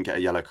Saliba didn't get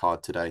a yellow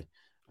card today.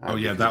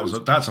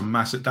 That's a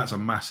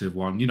massive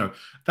one.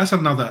 That's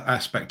another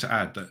aspect to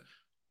add, that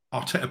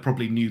Arteta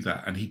probably knew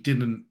that, and he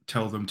didn't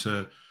tell them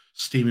to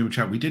steaming with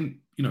chat. We didn't,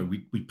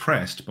 we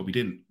pressed, but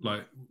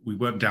we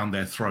weren't down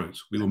their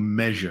throats. We were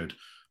measured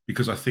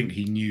because I think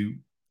he knew,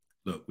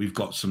 look, we've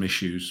got some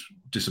issues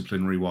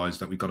disciplinary wise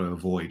that we've got to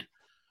avoid.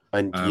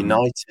 And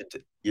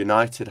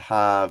United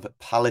have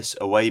Palace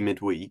away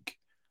midweek,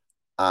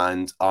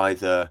 and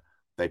either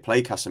they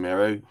play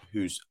Casemiro,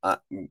 who's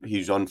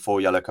on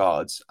 4 yellow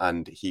cards,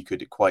 and he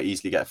could quite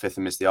easily get a fifth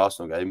and miss the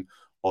Arsenal game,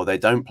 or they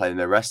don't play and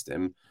they rest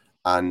him,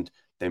 and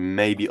they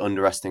may be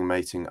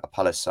underestimating a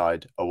Palace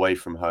side away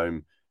from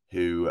home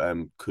who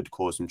could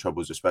cause some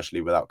troubles,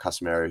 especially without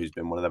Casemiro, who's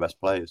been one of their best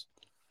players.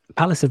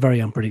 Palace are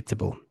very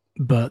unpredictable,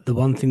 but the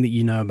one thing that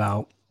you know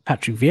about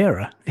Patrick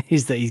Vieira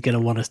is that he's going to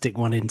want to stick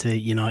one into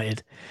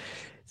United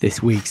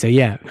this week. So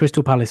yeah,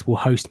 Crystal Palace will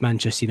host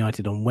Manchester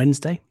United on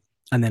Wednesday,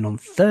 and then on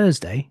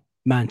Thursday,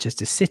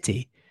 Manchester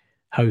City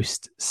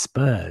host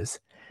Spurs.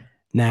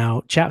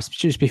 Now, chaps,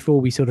 just before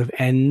we sort of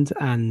end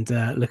and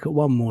look at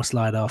one more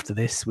slide after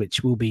this,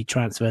 which will be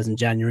transfers in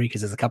January,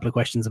 because there's a couple of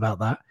questions about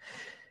that.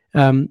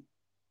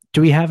 Do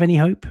we have any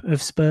hope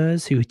of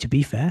Spurs, who, to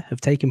be fair, have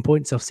taken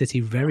points off City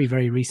very,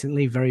 very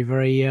recently, very,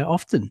 very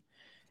often?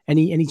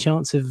 Any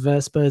chance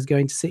of Spurs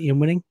going to City and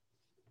winning?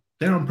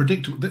 They're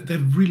unpredictable. They're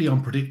really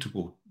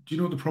unpredictable. Do you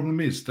know what the problem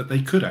is? That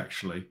they could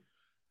actually,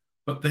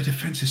 but their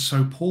defense is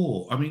so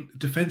poor. I mean,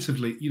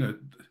 defensively,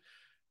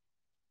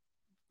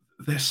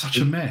 they're such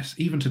a mess.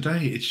 Even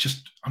today, it's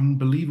just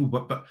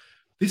unbelievable. But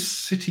this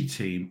City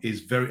team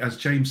is very, as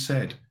James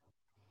said,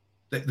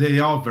 they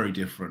are very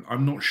different.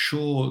 I'm not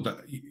sure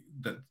that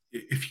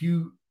if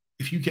you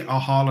get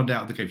our Haaland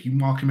out of the game, if you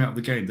mark him out of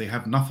the game, they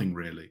have nothing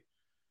really.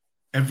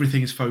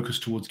 Everything is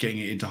focused towards getting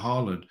it into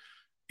Haaland.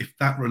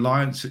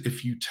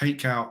 If you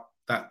take out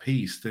that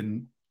piece,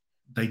 then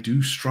they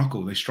do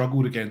struggle. They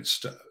struggled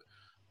against,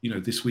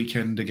 this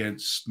weekend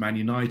against Man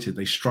United.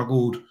 They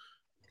struggled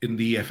in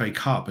the FA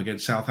Cup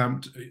against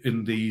Southampton,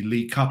 in the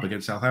League Cup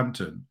against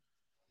Southampton.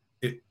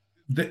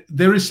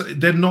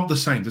 They're not the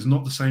same. There's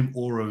not the same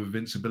aura of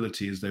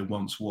invincibility as there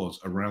once was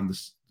around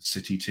the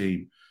City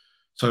team.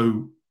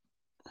 So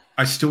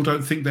I still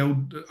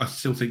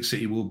think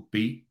City will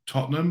beat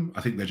Tottenham.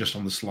 I think they're just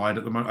on the slide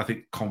at the moment. I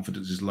think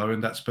confidence is low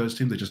in that Spurs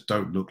team. They just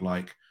don't look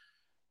like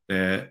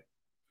they're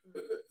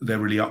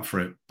really up for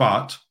it.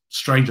 But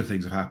stranger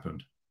things have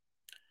happened.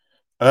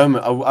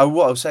 What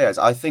I'll say is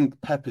I think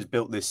Pep has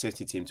built this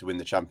City team to win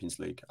the Champions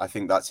League. I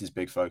think that's his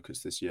big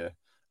focus this year.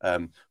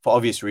 For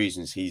obvious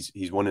reasons,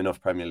 he's won enough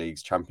Premier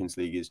Leagues. Champions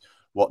League is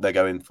what they're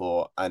going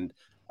for, and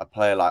a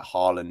player like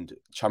Haaland,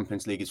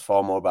 Champions League is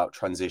far more about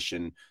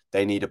transition.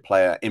 They need a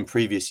player. In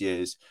previous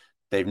years,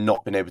 they've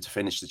not been able to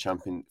finish their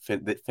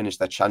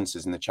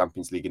chances in the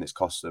Champions League, and it's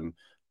cost them.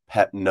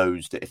 Pep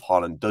knows that if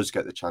Haaland does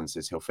get the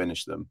chances, he'll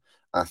finish them.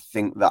 I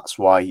think that's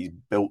why he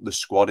built the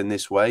squad in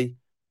this way.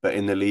 But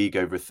in the league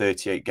over a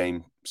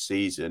 38-game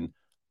season,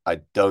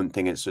 I don't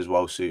think it's as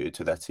well suited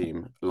to their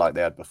team like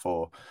they had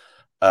before.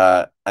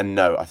 And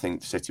no, I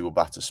think City will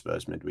batter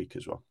Spurs midweek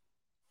as well.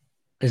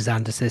 As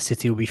Xander says,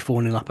 City will be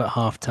 4-0 up at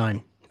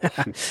half-time.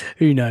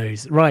 Who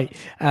knows? Right.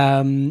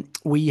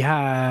 We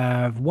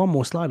have one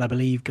more slide, I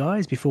believe,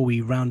 guys, before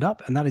we round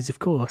up. And that is, of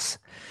course,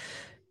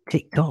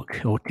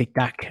 TikTok, or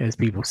Tic-Tac, as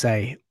people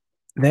say.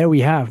 There we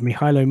have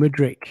Mykhailo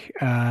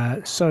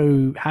Mudryk,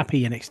 so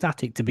happy and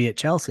ecstatic to be at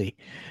Chelsea,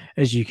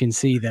 as you can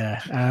see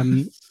there.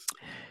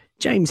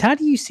 James, how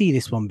do you see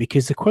this one?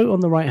 Because the quote on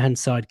the right-hand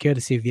side,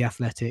 courtesy of The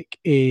Athletic,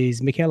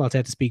 is Mikel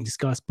Arteta speaking to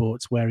Sky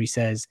Sports, where he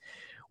says,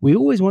 we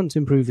always want to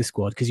improve the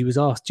squad, because he was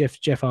asked,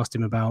 Jeff asked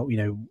him about,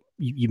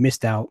 you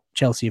missed out,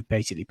 Chelsea have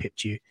basically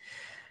pipped you.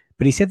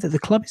 But he said that the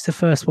club is the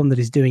first one that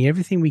is doing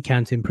everything we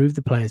can to improve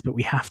the players, but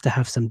we have to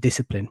have some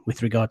discipline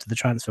with regard to the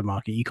transfer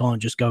market. You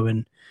can't just go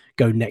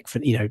neck for,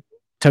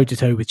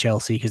 toe-to-toe with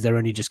Chelsea, because they're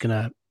only just going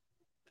to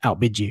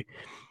outbid you.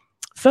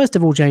 First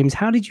of all, James,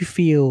 how did you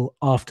feel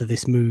after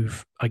this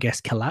move, I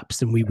guess,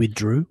 collapsed and we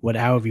withdrew,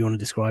 however you want to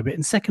describe it?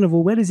 And second of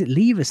all, where does it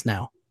leave us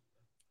now?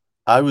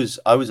 I was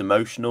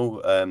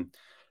emotional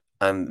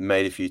and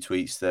made a few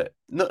tweets that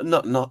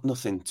not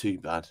nothing too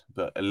bad,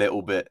 but a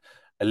little bit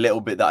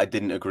that I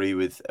didn't agree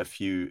with a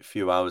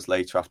few hours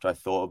later after I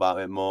thought about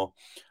it more.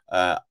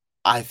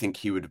 I think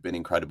he would have been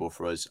incredible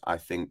for us. I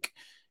think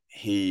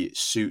he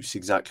suits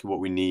exactly what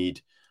we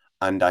need.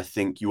 And I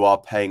think you are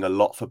paying a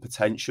lot for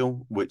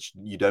potential, which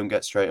you don't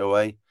get straight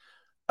away.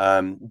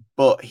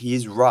 But he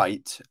is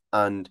right.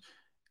 And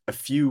a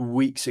few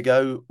weeks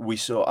ago,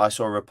 I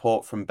saw a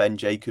report from Ben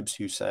Jacobs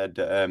who said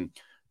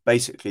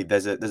basically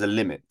there's a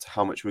limit to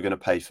how much we're going to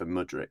pay for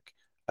Mudryk.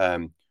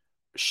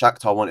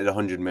 Shakhtar wanted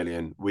 100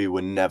 million. We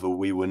were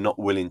not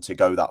willing to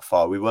go that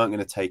far. We weren't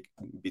going to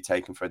be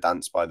taken for a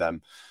dance by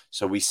them.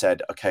 So we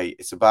said, okay,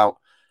 it's about,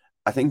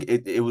 I think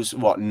it was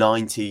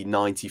 90,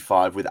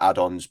 95 with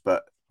add-ons,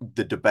 but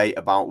the debate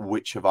about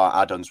which of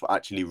our add-ons were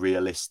actually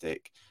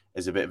realistic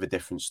is a bit of a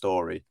different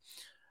story.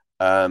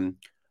 And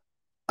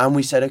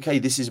we said, okay,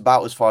 this is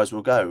about as far as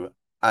we'll go.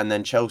 And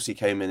then Chelsea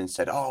came in and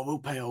said, oh, we'll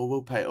pay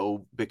it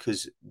all,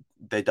 because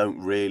they don't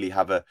really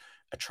have a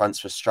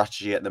transfer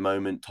strategy at the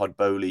moment. Todd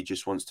Bowley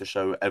just wants to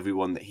show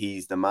everyone that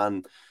he's the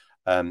man.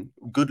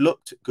 Good luck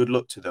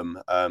to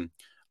them.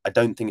 I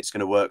don't think it's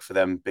going to work for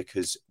them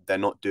because they're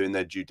not doing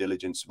their due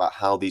diligence about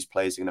how these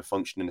players are going to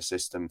function in the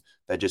system.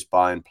 They're just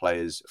buying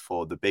players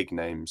for the big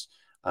names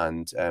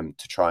and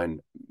to try and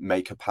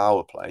make a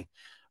power play.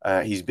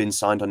 He's been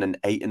signed on an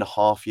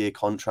 8.5-year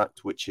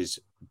contract, which is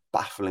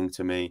baffling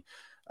to me.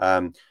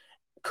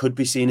 Could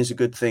be seen as a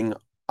good thing.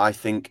 I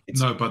think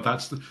it's No, but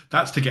that's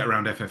to get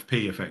around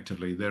FFP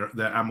effectively. They're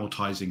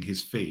amortizing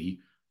his fee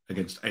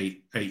against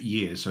eight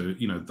years. So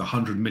the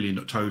 100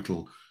 million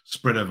total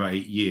spread over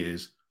 8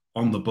 years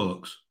on the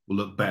books will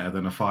look better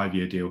than a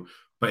 5-year deal.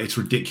 But it's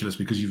ridiculous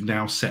because you've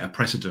now set a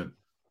precedent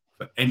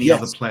for any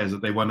other players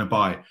that they want to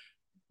buy.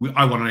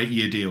 I want an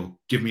 8-year deal.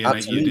 Give me an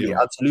 8-year deal.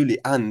 Absolutely.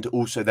 And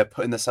also they're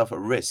putting themselves at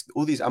risk.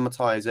 All these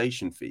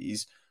amortization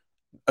fees,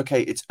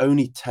 okay, it's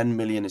only 10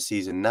 million a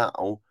season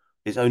now.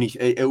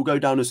 It'll go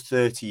down as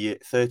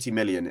 30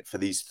 million for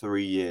these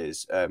 3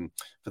 years for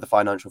the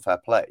financial fair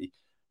play.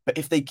 But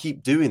if they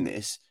keep doing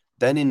this,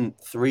 then in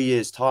 3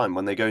 years' time,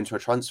 when they go into a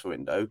transfer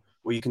window,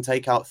 well, you can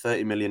take out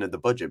 30 million of the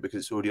budget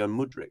because it's already on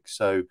Mudryk.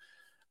 So,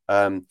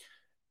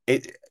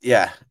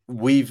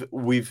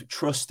 we've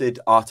trusted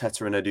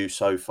Arteta and Edu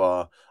so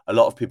far. A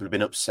lot of people have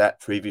been upset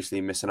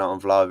previously, missing out on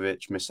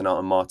Vlahovic, missing out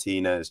on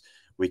Martinez.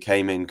 We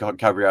came in, got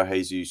Gabriel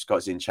Jesus,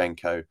 got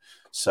Zinchenko.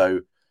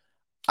 So,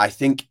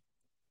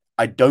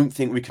 I don't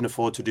think we can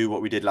afford to do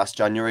what we did last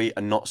January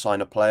and not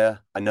sign a player.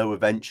 I know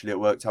eventually it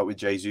worked out with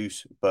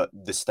Jesus, but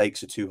the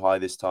stakes are too high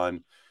this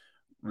time.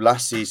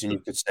 Last season, you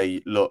could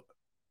say, look,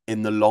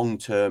 in the long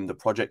term, the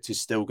project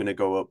is still going to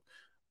go up.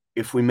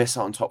 If we miss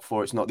out on top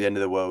 4, it's not the end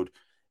of the world.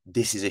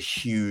 This is a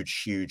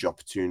huge, huge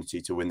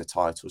opportunity to win the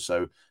title.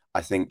 So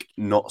I think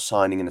not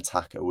signing an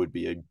attacker would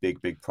be a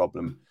big, big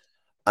problem.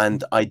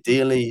 And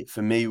ideally,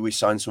 for me, we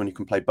sign someone who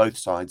can play both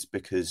sides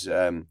because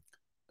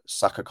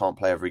Saka can't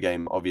play every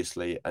game,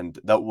 obviously. And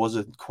that was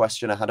a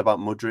question I had about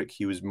Mudryk.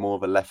 He was more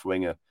of a left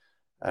winger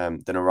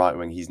than a right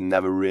wing. He's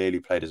never really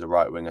played as a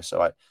right winger.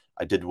 So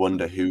I did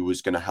wonder who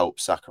was going to help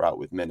Saka out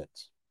with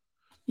minutes.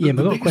 Yeah,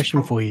 but I've got a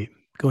question for you.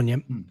 Go on,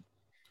 Yeam.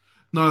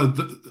 No,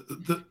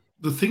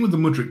 the thing with the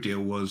Mudryk deal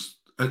was,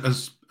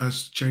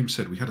 as James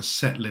said, we had a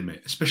set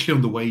limit, especially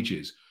on the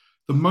wages.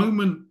 The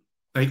moment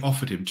they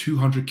offered him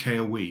 200k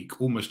a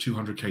week, almost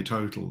 200k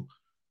total,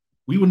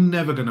 we were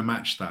never going to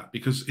match that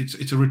because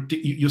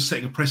you're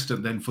setting a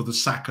precedent then for the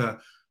Saka,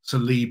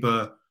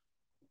 Saliba,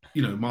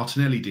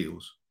 Martinelli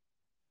deals,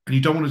 and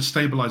you don't want to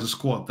stabilize a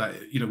squad that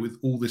with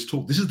all this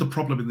talk. This is the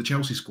problem in the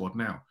Chelsea squad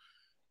now,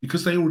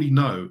 because they already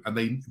know,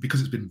 and because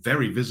it's been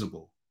very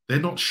visible. They're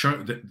not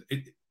showing that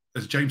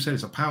as James said,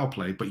 it's a power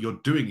play, but you're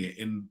doing it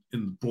in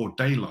broad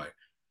daylight.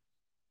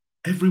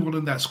 Everyone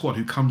in that squad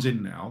who comes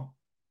in now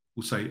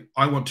will say,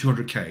 I want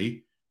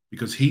 200k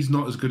because he's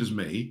not as good as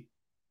me.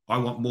 I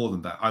want more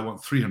than that. I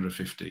want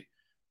 350.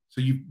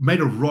 So you've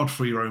made a rod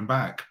for your own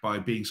back by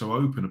being so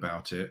open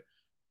about it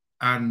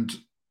and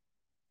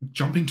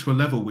jumping to a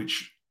level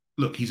which,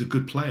 look, he's a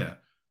good player,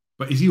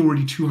 but is he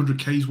already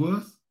 200k's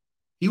worth?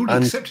 He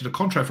already accepted a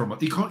contract from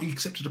us. He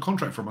accepted a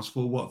contract from us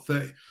for what,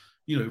 30,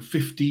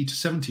 50 to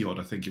 70 odd,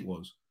 I think it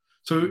was.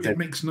 So it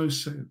makes no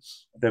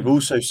sense. They've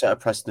also set a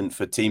precedent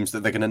for teams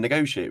that they're going to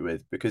negotiate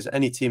with, because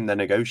any team they're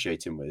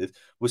negotiating with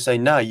will say,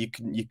 "No, you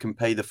can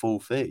pay the full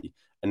fee,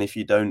 and if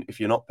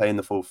you're not paying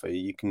the full fee,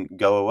 you can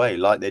go away,"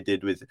 like they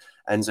did with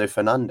Enzo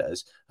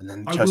Fernandez. And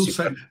then Chelsea,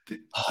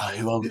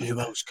 who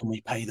else can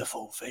we pay the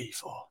full fee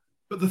for?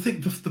 But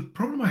the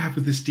problem I have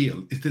with this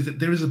deal is that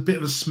there is a bit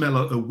of a smell,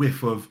 a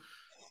whiff of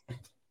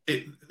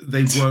it.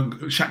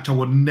 Shakhtar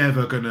were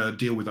never going to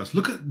deal with us.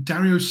 Look at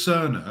Dario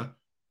Serna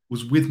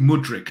was with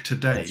Mudryk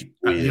today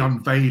at the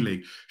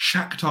unveiling.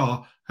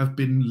 Shakhtar have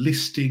been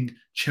listing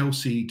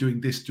Chelsea doing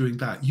this, doing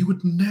that. You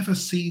would never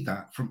see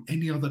that from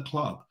any other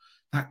club,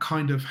 that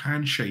kind of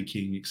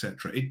handshaking,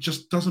 etc. It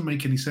just doesn't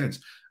make any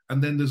sense.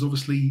 And then there's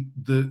obviously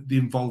the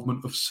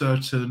involvement of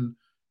certain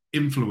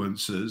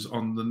influencers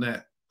on the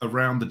net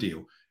around the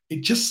deal.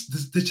 There's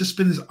just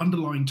been this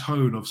underlying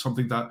tone of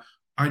something that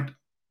I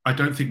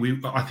think we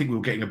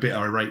were getting a bit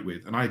irate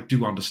with. And I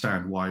do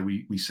understand why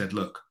we said,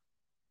 look,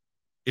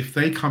 if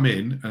they come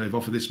in and they've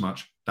offered this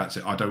much, that's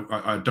it. I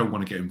don't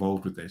want to get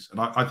involved with this.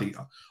 And I think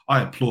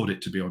I applaud it,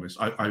 to be honest.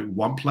 I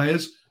want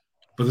players,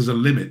 but there's a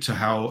limit to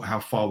how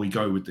far we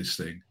go with this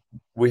thing.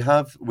 We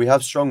have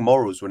strong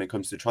morals when it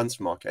comes to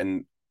transfer market.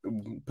 And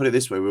put it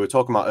this way, we were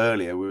talking about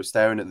earlier, we were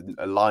staring at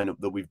a lineup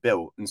that we've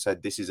built and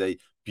said this is a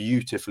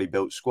beautifully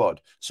built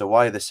squad. So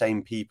why are the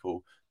same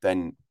people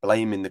then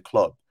blaming the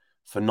club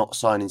for not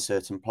signing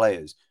certain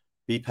players?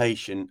 Be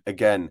patient.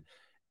 Again,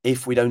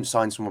 if we don't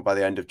sign someone by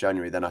the end of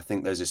January, then I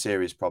think there's a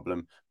serious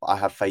problem. But I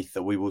have faith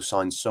that we will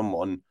sign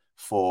someone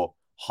for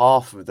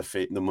half of the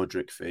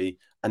Mudryk fee,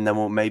 and then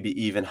we'll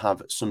maybe even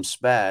have some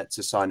spare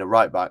to sign a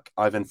right back,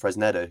 Ivan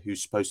Fresneda,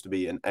 who's supposed to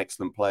be an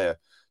excellent player.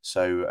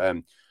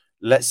 So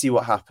let's see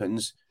what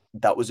happens.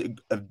 That was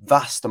a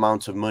vast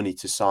amount of money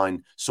to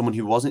sign someone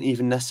who wasn't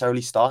even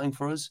necessarily starting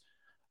for us.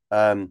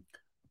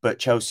 But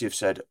Chelsea have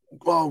said,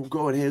 "Oh,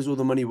 go on, here's all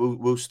the money.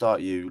 We'll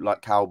start you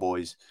like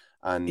cowboys."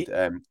 And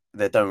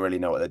they don't really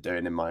know what they're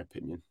doing, in my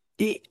opinion.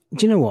 Do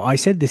you know what? I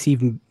said this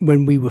even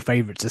when we were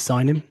favourites to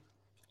sign him.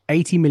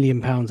 £80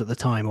 million at the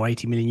time, or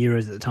 80 million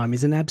euros at the time,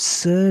 is an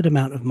absurd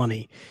amount of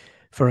money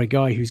for a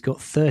guy who's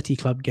got 30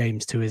 club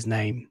games to his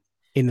name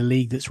in a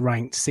league that's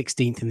ranked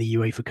 16th in the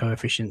UEFA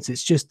coefficients.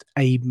 It's just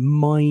a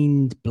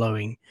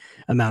mind-blowing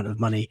amount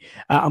of money.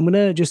 I'm going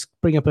to just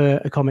bring up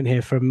a comment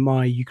here from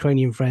my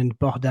Ukrainian friend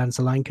Bohdan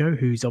Solanko,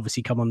 who's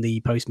obviously come on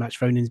the post-match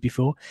phone-ins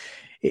before.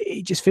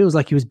 It just feels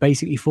like he was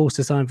basically forced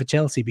to sign for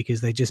Chelsea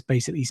because they just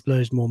basically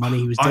splurged more money.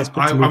 He was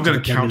desperate to move to the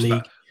Premier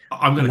League.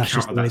 I'm going to that's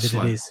just counter the way that that it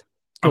slightly. is.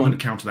 I'm going to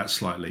counter that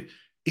slightly.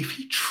 If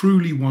he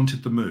truly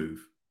wanted the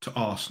move to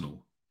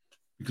Arsenal,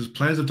 because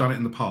players have done it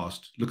in the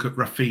past. Look at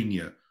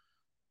Rafinha.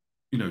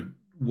 You know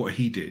what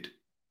he did.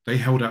 They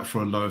held out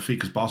for a lower fee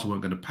because Barcelona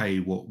weren't going to pay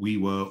what we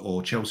were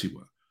or Chelsea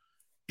were.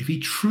 If he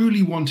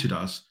truly wanted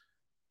us,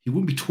 he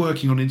wouldn't be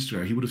twerking on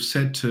Instagram. He would have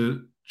said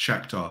to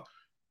Shakhtar,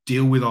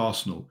 deal with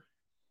Arsenal.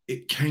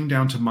 It came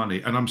down to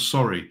money. And I'm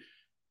sorry,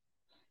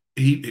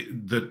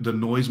 the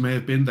noise may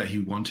have been that he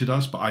wanted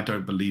us, but I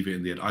don't believe it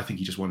in the end. I think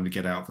he just wanted to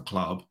get out of the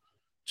club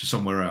to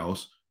somewhere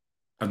else.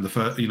 And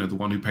the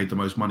one who paid the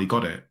most money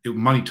got it.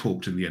 Money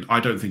talked in the end. I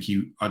don't think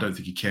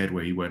he cared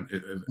where he went.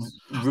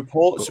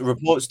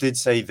 Reports did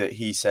say that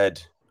he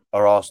said,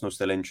 "Are Arsenal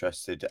still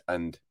interested?"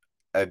 And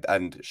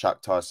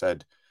Shakhtar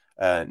said,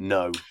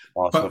 "No."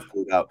 Arsenal have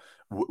pulled out.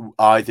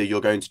 Either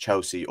you're going to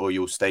Chelsea or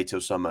you'll stay till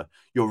summer.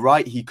 You're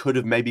right. He could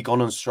have maybe gone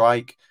on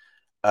strike,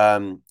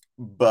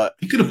 but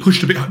he could have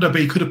pushed a bit. No,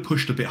 but he could have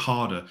pushed a bit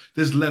harder.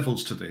 There's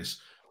levels to this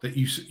that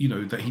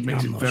that he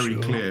makes it very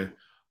clear.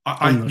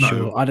 I'm not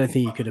sure. I don't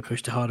think he could have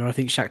pushed it harder. I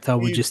think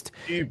Shakhtar were just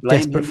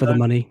desperate for the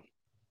money.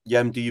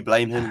 Yeam, do you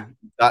blame him?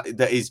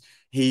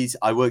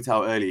 I worked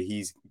out earlier.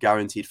 He's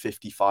guaranteed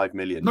 55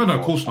 million. No,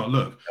 of course not.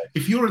 Look,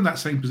 if you're in that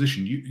same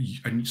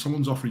position, and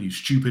someone's offering you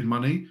stupid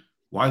money,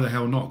 why the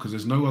hell not? Because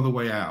there's no other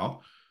way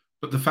out.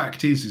 But the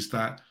fact is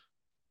that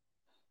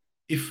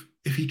if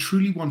he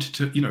truly wanted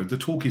to, the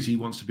talk is he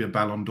wants to be a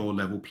Ballon d'Or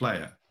level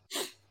player.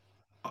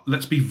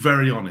 Let's be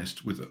very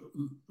honest with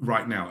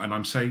right now, and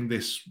I'm saying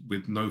this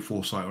with no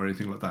foresight or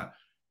anything like that.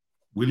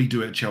 Will he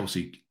do it at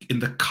Chelsea in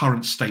the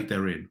current state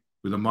they're in,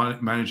 with a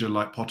manager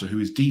like Potter who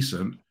is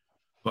decent,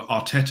 but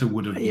Arteta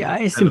would have? Yeah,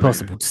 it's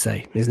impossible to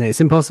say, isn't it?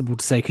 It's impossible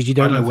to say because you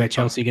don't know where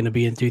Chelsea are going to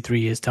be in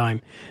 2-3 years'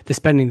 time. The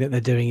spending that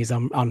they're doing is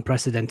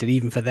unprecedented,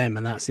 even for them,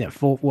 and that's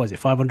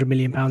 £500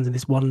 million in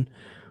this one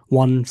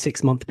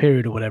 6-month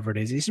period or whatever it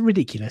is. It's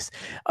ridiculous.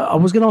 I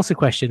was going to ask a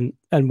question,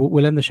 and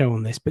we'll end the show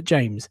on this, but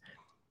James,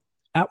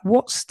 at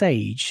what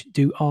stage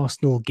do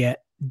Arsenal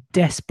get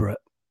desperate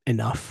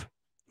enough,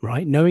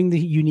 right? Knowing the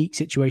unique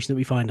situation that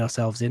we find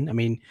ourselves in. I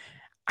mean,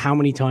 how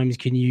many times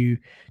do you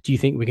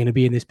think we're going to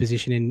be in this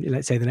position in,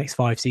 let's say, the next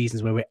 5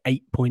 seasons where we're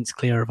 8 points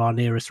clear of our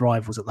nearest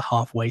rivals at the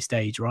halfway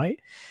stage, right?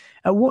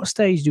 At what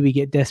stage do we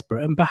get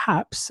desperate? And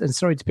perhaps, and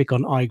sorry to pick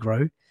on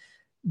Igro,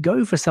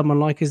 go for someone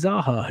like a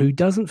Zaha, who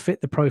doesn't fit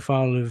the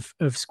profile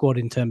of squad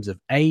in terms of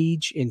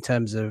age, in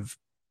terms of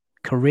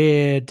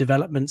career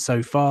development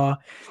so far.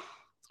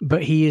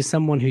 But he is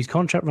someone whose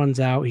contract runs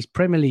out. He's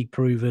Premier League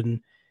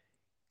proven.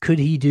 Could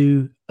he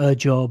do a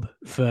job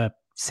for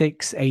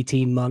 6,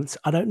 18 months?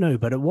 I don't know.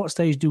 But at what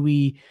stage do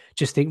we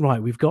just think, right,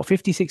 we've got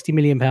 50, 60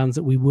 million pounds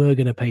that we were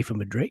going to pay for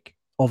Madrid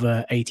of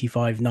a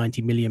 85,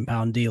 90 million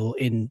pound deal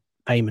in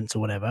payments or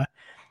whatever.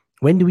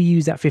 When do we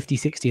use that 50,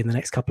 60 in the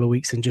next couple of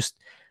weeks and just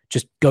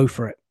go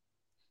for it?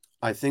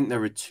 I think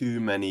there are too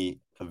many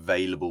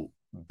available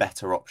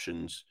better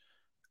options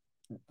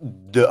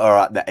that are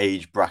at the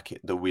age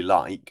bracket that we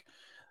like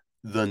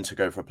than to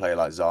go for a player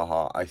like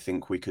Zaha. I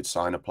think we could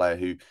sign a player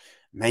who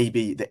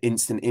maybe the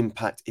instant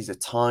impact is a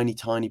tiny,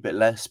 tiny bit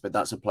less, but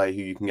that's a player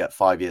who you can get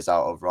 5 years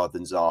out of rather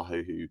than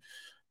Zaha, who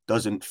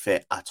doesn't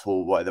fit at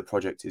all where the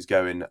project is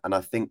going. And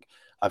I think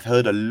I've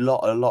heard a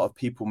lot of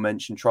people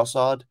mention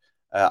Trossard.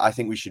 I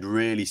think we should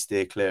really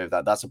steer clear of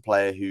that. That's a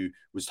player who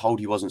was told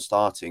he wasn't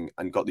starting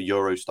and got the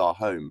Eurostar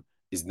home.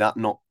 Is that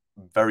not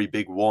very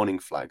big warning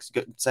flags?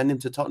 Send him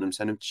to Tottenham,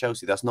 send him to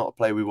Chelsea. That's not a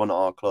player we want at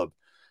our club.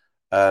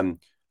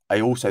 I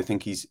also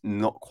think he's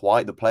not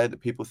quite the player that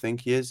people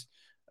think he is.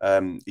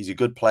 He's a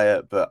good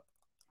player, but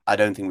I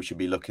don't think we should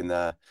be looking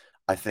there.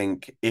 I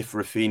think if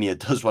Rafinha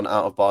does want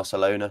out of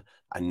Barcelona,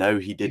 I know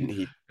he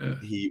didn't.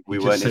 We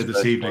weren't his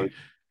first choice.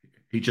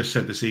 He just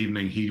said this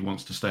evening he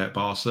wants to stay at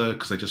Barca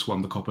because they just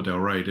won the Copa del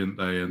Rey, didn't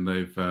they? And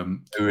they've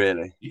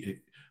really.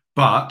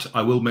 But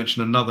I will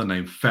mention another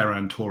name,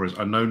 Ferran Torres.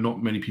 I know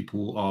not many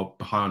people are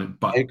behind it,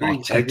 but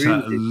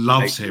Arteta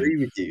loves him.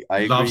 I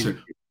agree with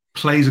you.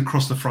 Plays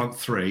across the front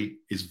three,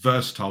 is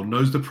versatile,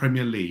 knows the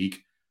Premier League.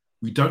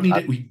 We don't need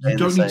it. You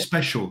don't need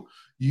special.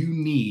 You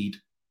need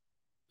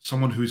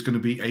someone who's going to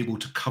be able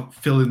to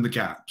fill in the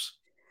gaps,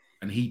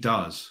 and he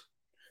does.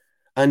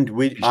 And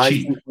I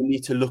think we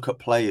need to look at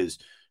players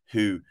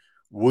who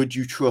would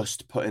you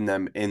trust putting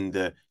them in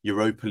the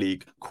Europa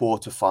League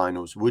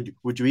quarterfinals?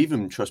 Would you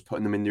even trust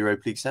putting them in the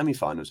Europa League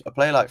semi-finals? A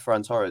player like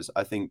Ferran Torres,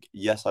 I think,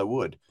 yes, I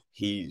would.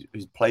 He's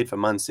played for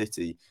Man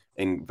City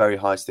in very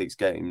high stakes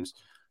games.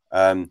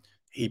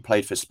 he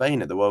played for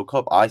Spain at the World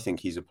Cup. I think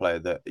he's a player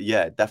that,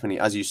 yeah, definitely,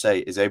 as you say,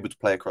 is able to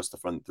play across the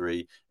front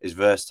three, is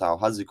versatile,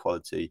 has the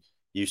quality,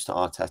 used to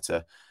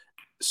Arteta.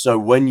 So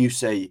when you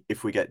say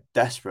if we get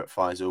desperate,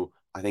 Faisal,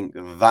 I think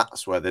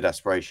that's where the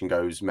desperation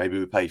goes. Maybe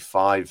we pay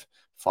 5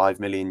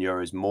 million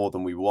euros more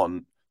than we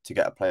want to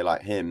get a player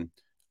like him,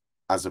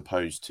 as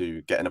opposed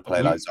to getting a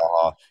player like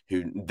Zaha,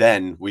 who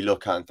then we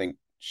look at and think,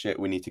 shit,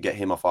 we need to get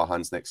him off our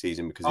hands next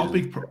season because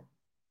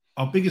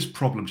our biggest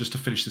problem, just to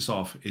finish this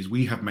off, is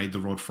we have made the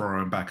rod for our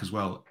own back as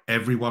well.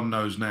 Everyone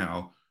knows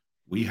now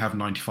we have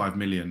 95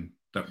 million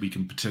that we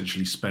can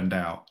potentially spend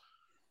out.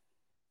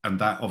 And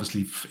that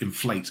obviously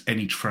inflates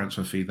any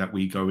transfer fee that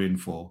we go in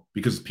for,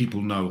 because people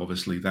know,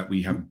 obviously, that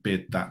we have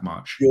bid that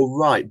much. You're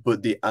right,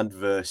 but the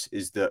adverse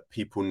is that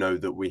people know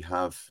that we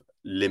have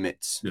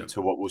limits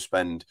to what we'll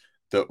spend,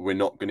 that we're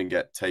not going to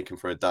get taken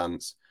for a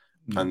dance,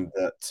 and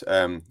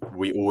that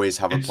we always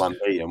have a plan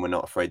B, and we're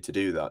not afraid to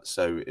do that.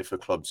 So if a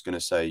club's going to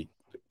say,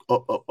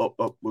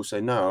 up, we'll say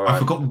no. All right. I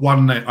forgot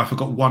one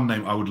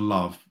name I would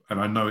love,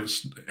 and I know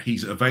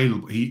he's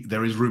available.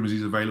 There is rumours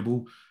he's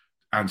available.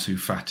 Ansu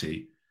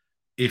Fati.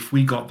 If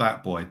we got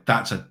that boy,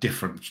 that's a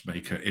difference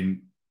maker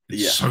in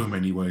so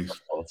many ways.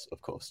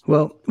 Of course.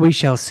 Well, we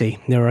shall see.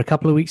 There are a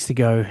couple of weeks to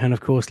go. And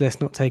of course,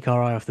 let's not take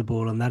our eye off the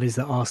ball. And that is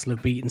that Arsenal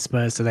have beaten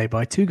Spurs today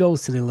by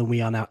 2-0. And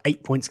we are now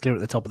 8 points clear at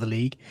the top of the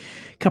league.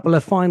 A couple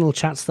of final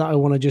chats that I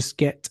want to just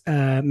get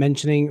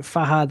mentioning.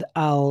 Fahad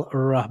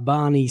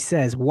Al-Rahbani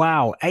says,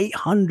 wow,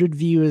 800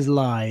 viewers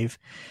live.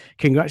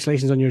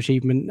 Congratulations on your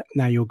achievement.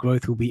 Now your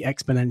growth will be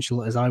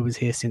exponential, as I was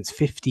here since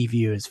 50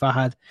 viewers.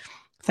 Fahad,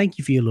 thank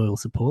you for your loyal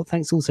support.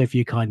 Thanks also for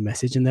your kind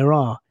message. And there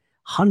are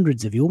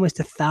hundreds of you, almost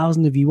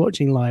 1,000 of you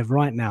watching live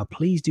right now.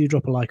 Please do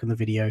drop a like on the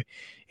video.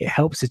 It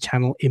helps the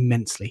channel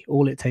immensely.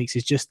 All it takes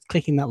is just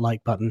clicking that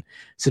like button.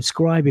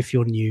 Subscribe if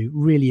you're new.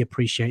 Really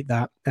appreciate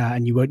that.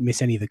 And you won't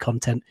miss any of the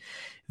content.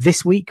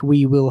 This week,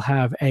 we will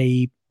have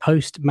a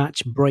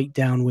post-match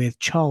breakdown with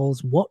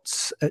Charles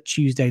Watts at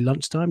Tuesday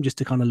lunchtime, just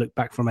to kind of look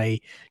back from a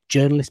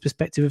journalist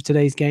perspective of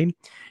today's game.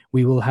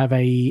 We will have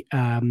a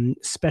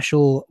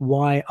special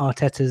why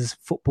Arteta's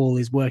football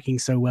is working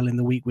so well in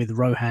the week with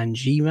Rohan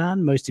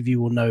G-Man. Most of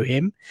you will know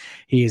him.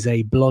 He is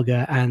a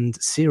blogger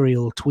and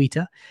serial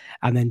tweeter.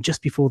 And then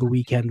just before the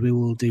weekend, we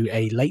will do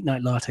a late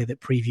night latte that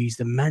previews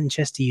the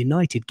Manchester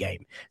United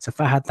game. So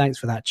Fahad, thanks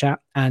for that chat.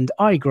 And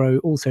iGrow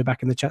also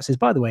back in the chat says,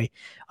 by the way,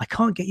 I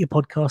can't get your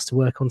podcast to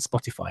work on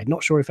Spotify.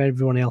 Not sure if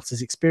everyone else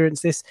has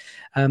experienced this.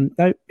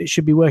 No, it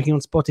should be working on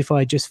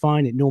Spotify just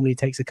fine. It normally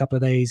takes a couple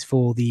of days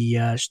for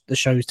the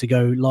shows to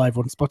go live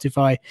on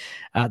Spotify.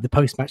 The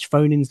post-match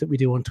phone-ins that we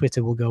do on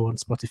Twitter will go on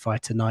Spotify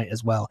tonight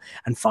as well.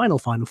 And final,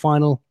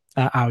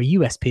 our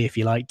USP, if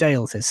you like,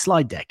 Dale says,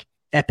 slide deck,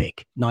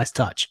 epic, nice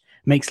touch.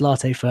 Makes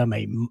Latte Farm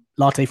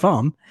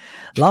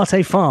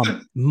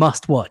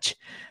must watch.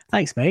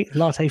 Thanks, mate.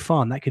 Latte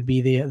Farm. That could be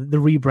the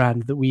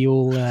rebrand that we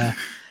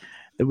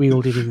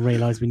all didn't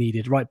realize we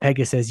needed. Right,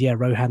 Pega says, yeah,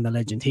 Rohan the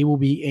legend. He will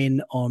be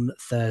in on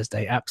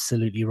Thursday.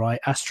 Absolutely right.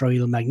 Astro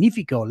Il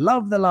Magnifico.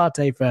 Love the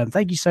Latte Firm.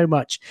 Thank you so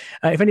much.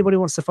 If anybody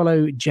wants to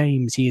follow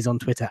James, he is on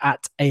Twitter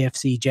at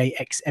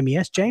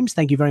AFCJXMES. James,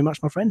 thank you very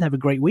much, my friend. Have a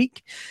great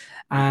week.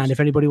 And if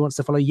anybody wants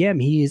to follow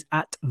Yeam, he is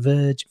at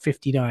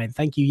Verge59.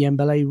 Thank you,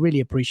 Yembele. Really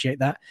appreciate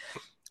that.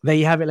 There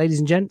you have it, ladies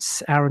and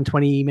gents. Hour and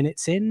 20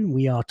 minutes in.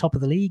 We are top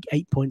of the league,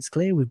 8 points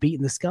clear. We've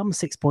beaten the scum,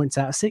 6 points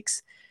out of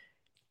 6.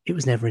 It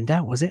was never in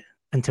doubt, was it?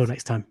 Until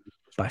next time.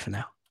 Bye for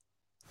now.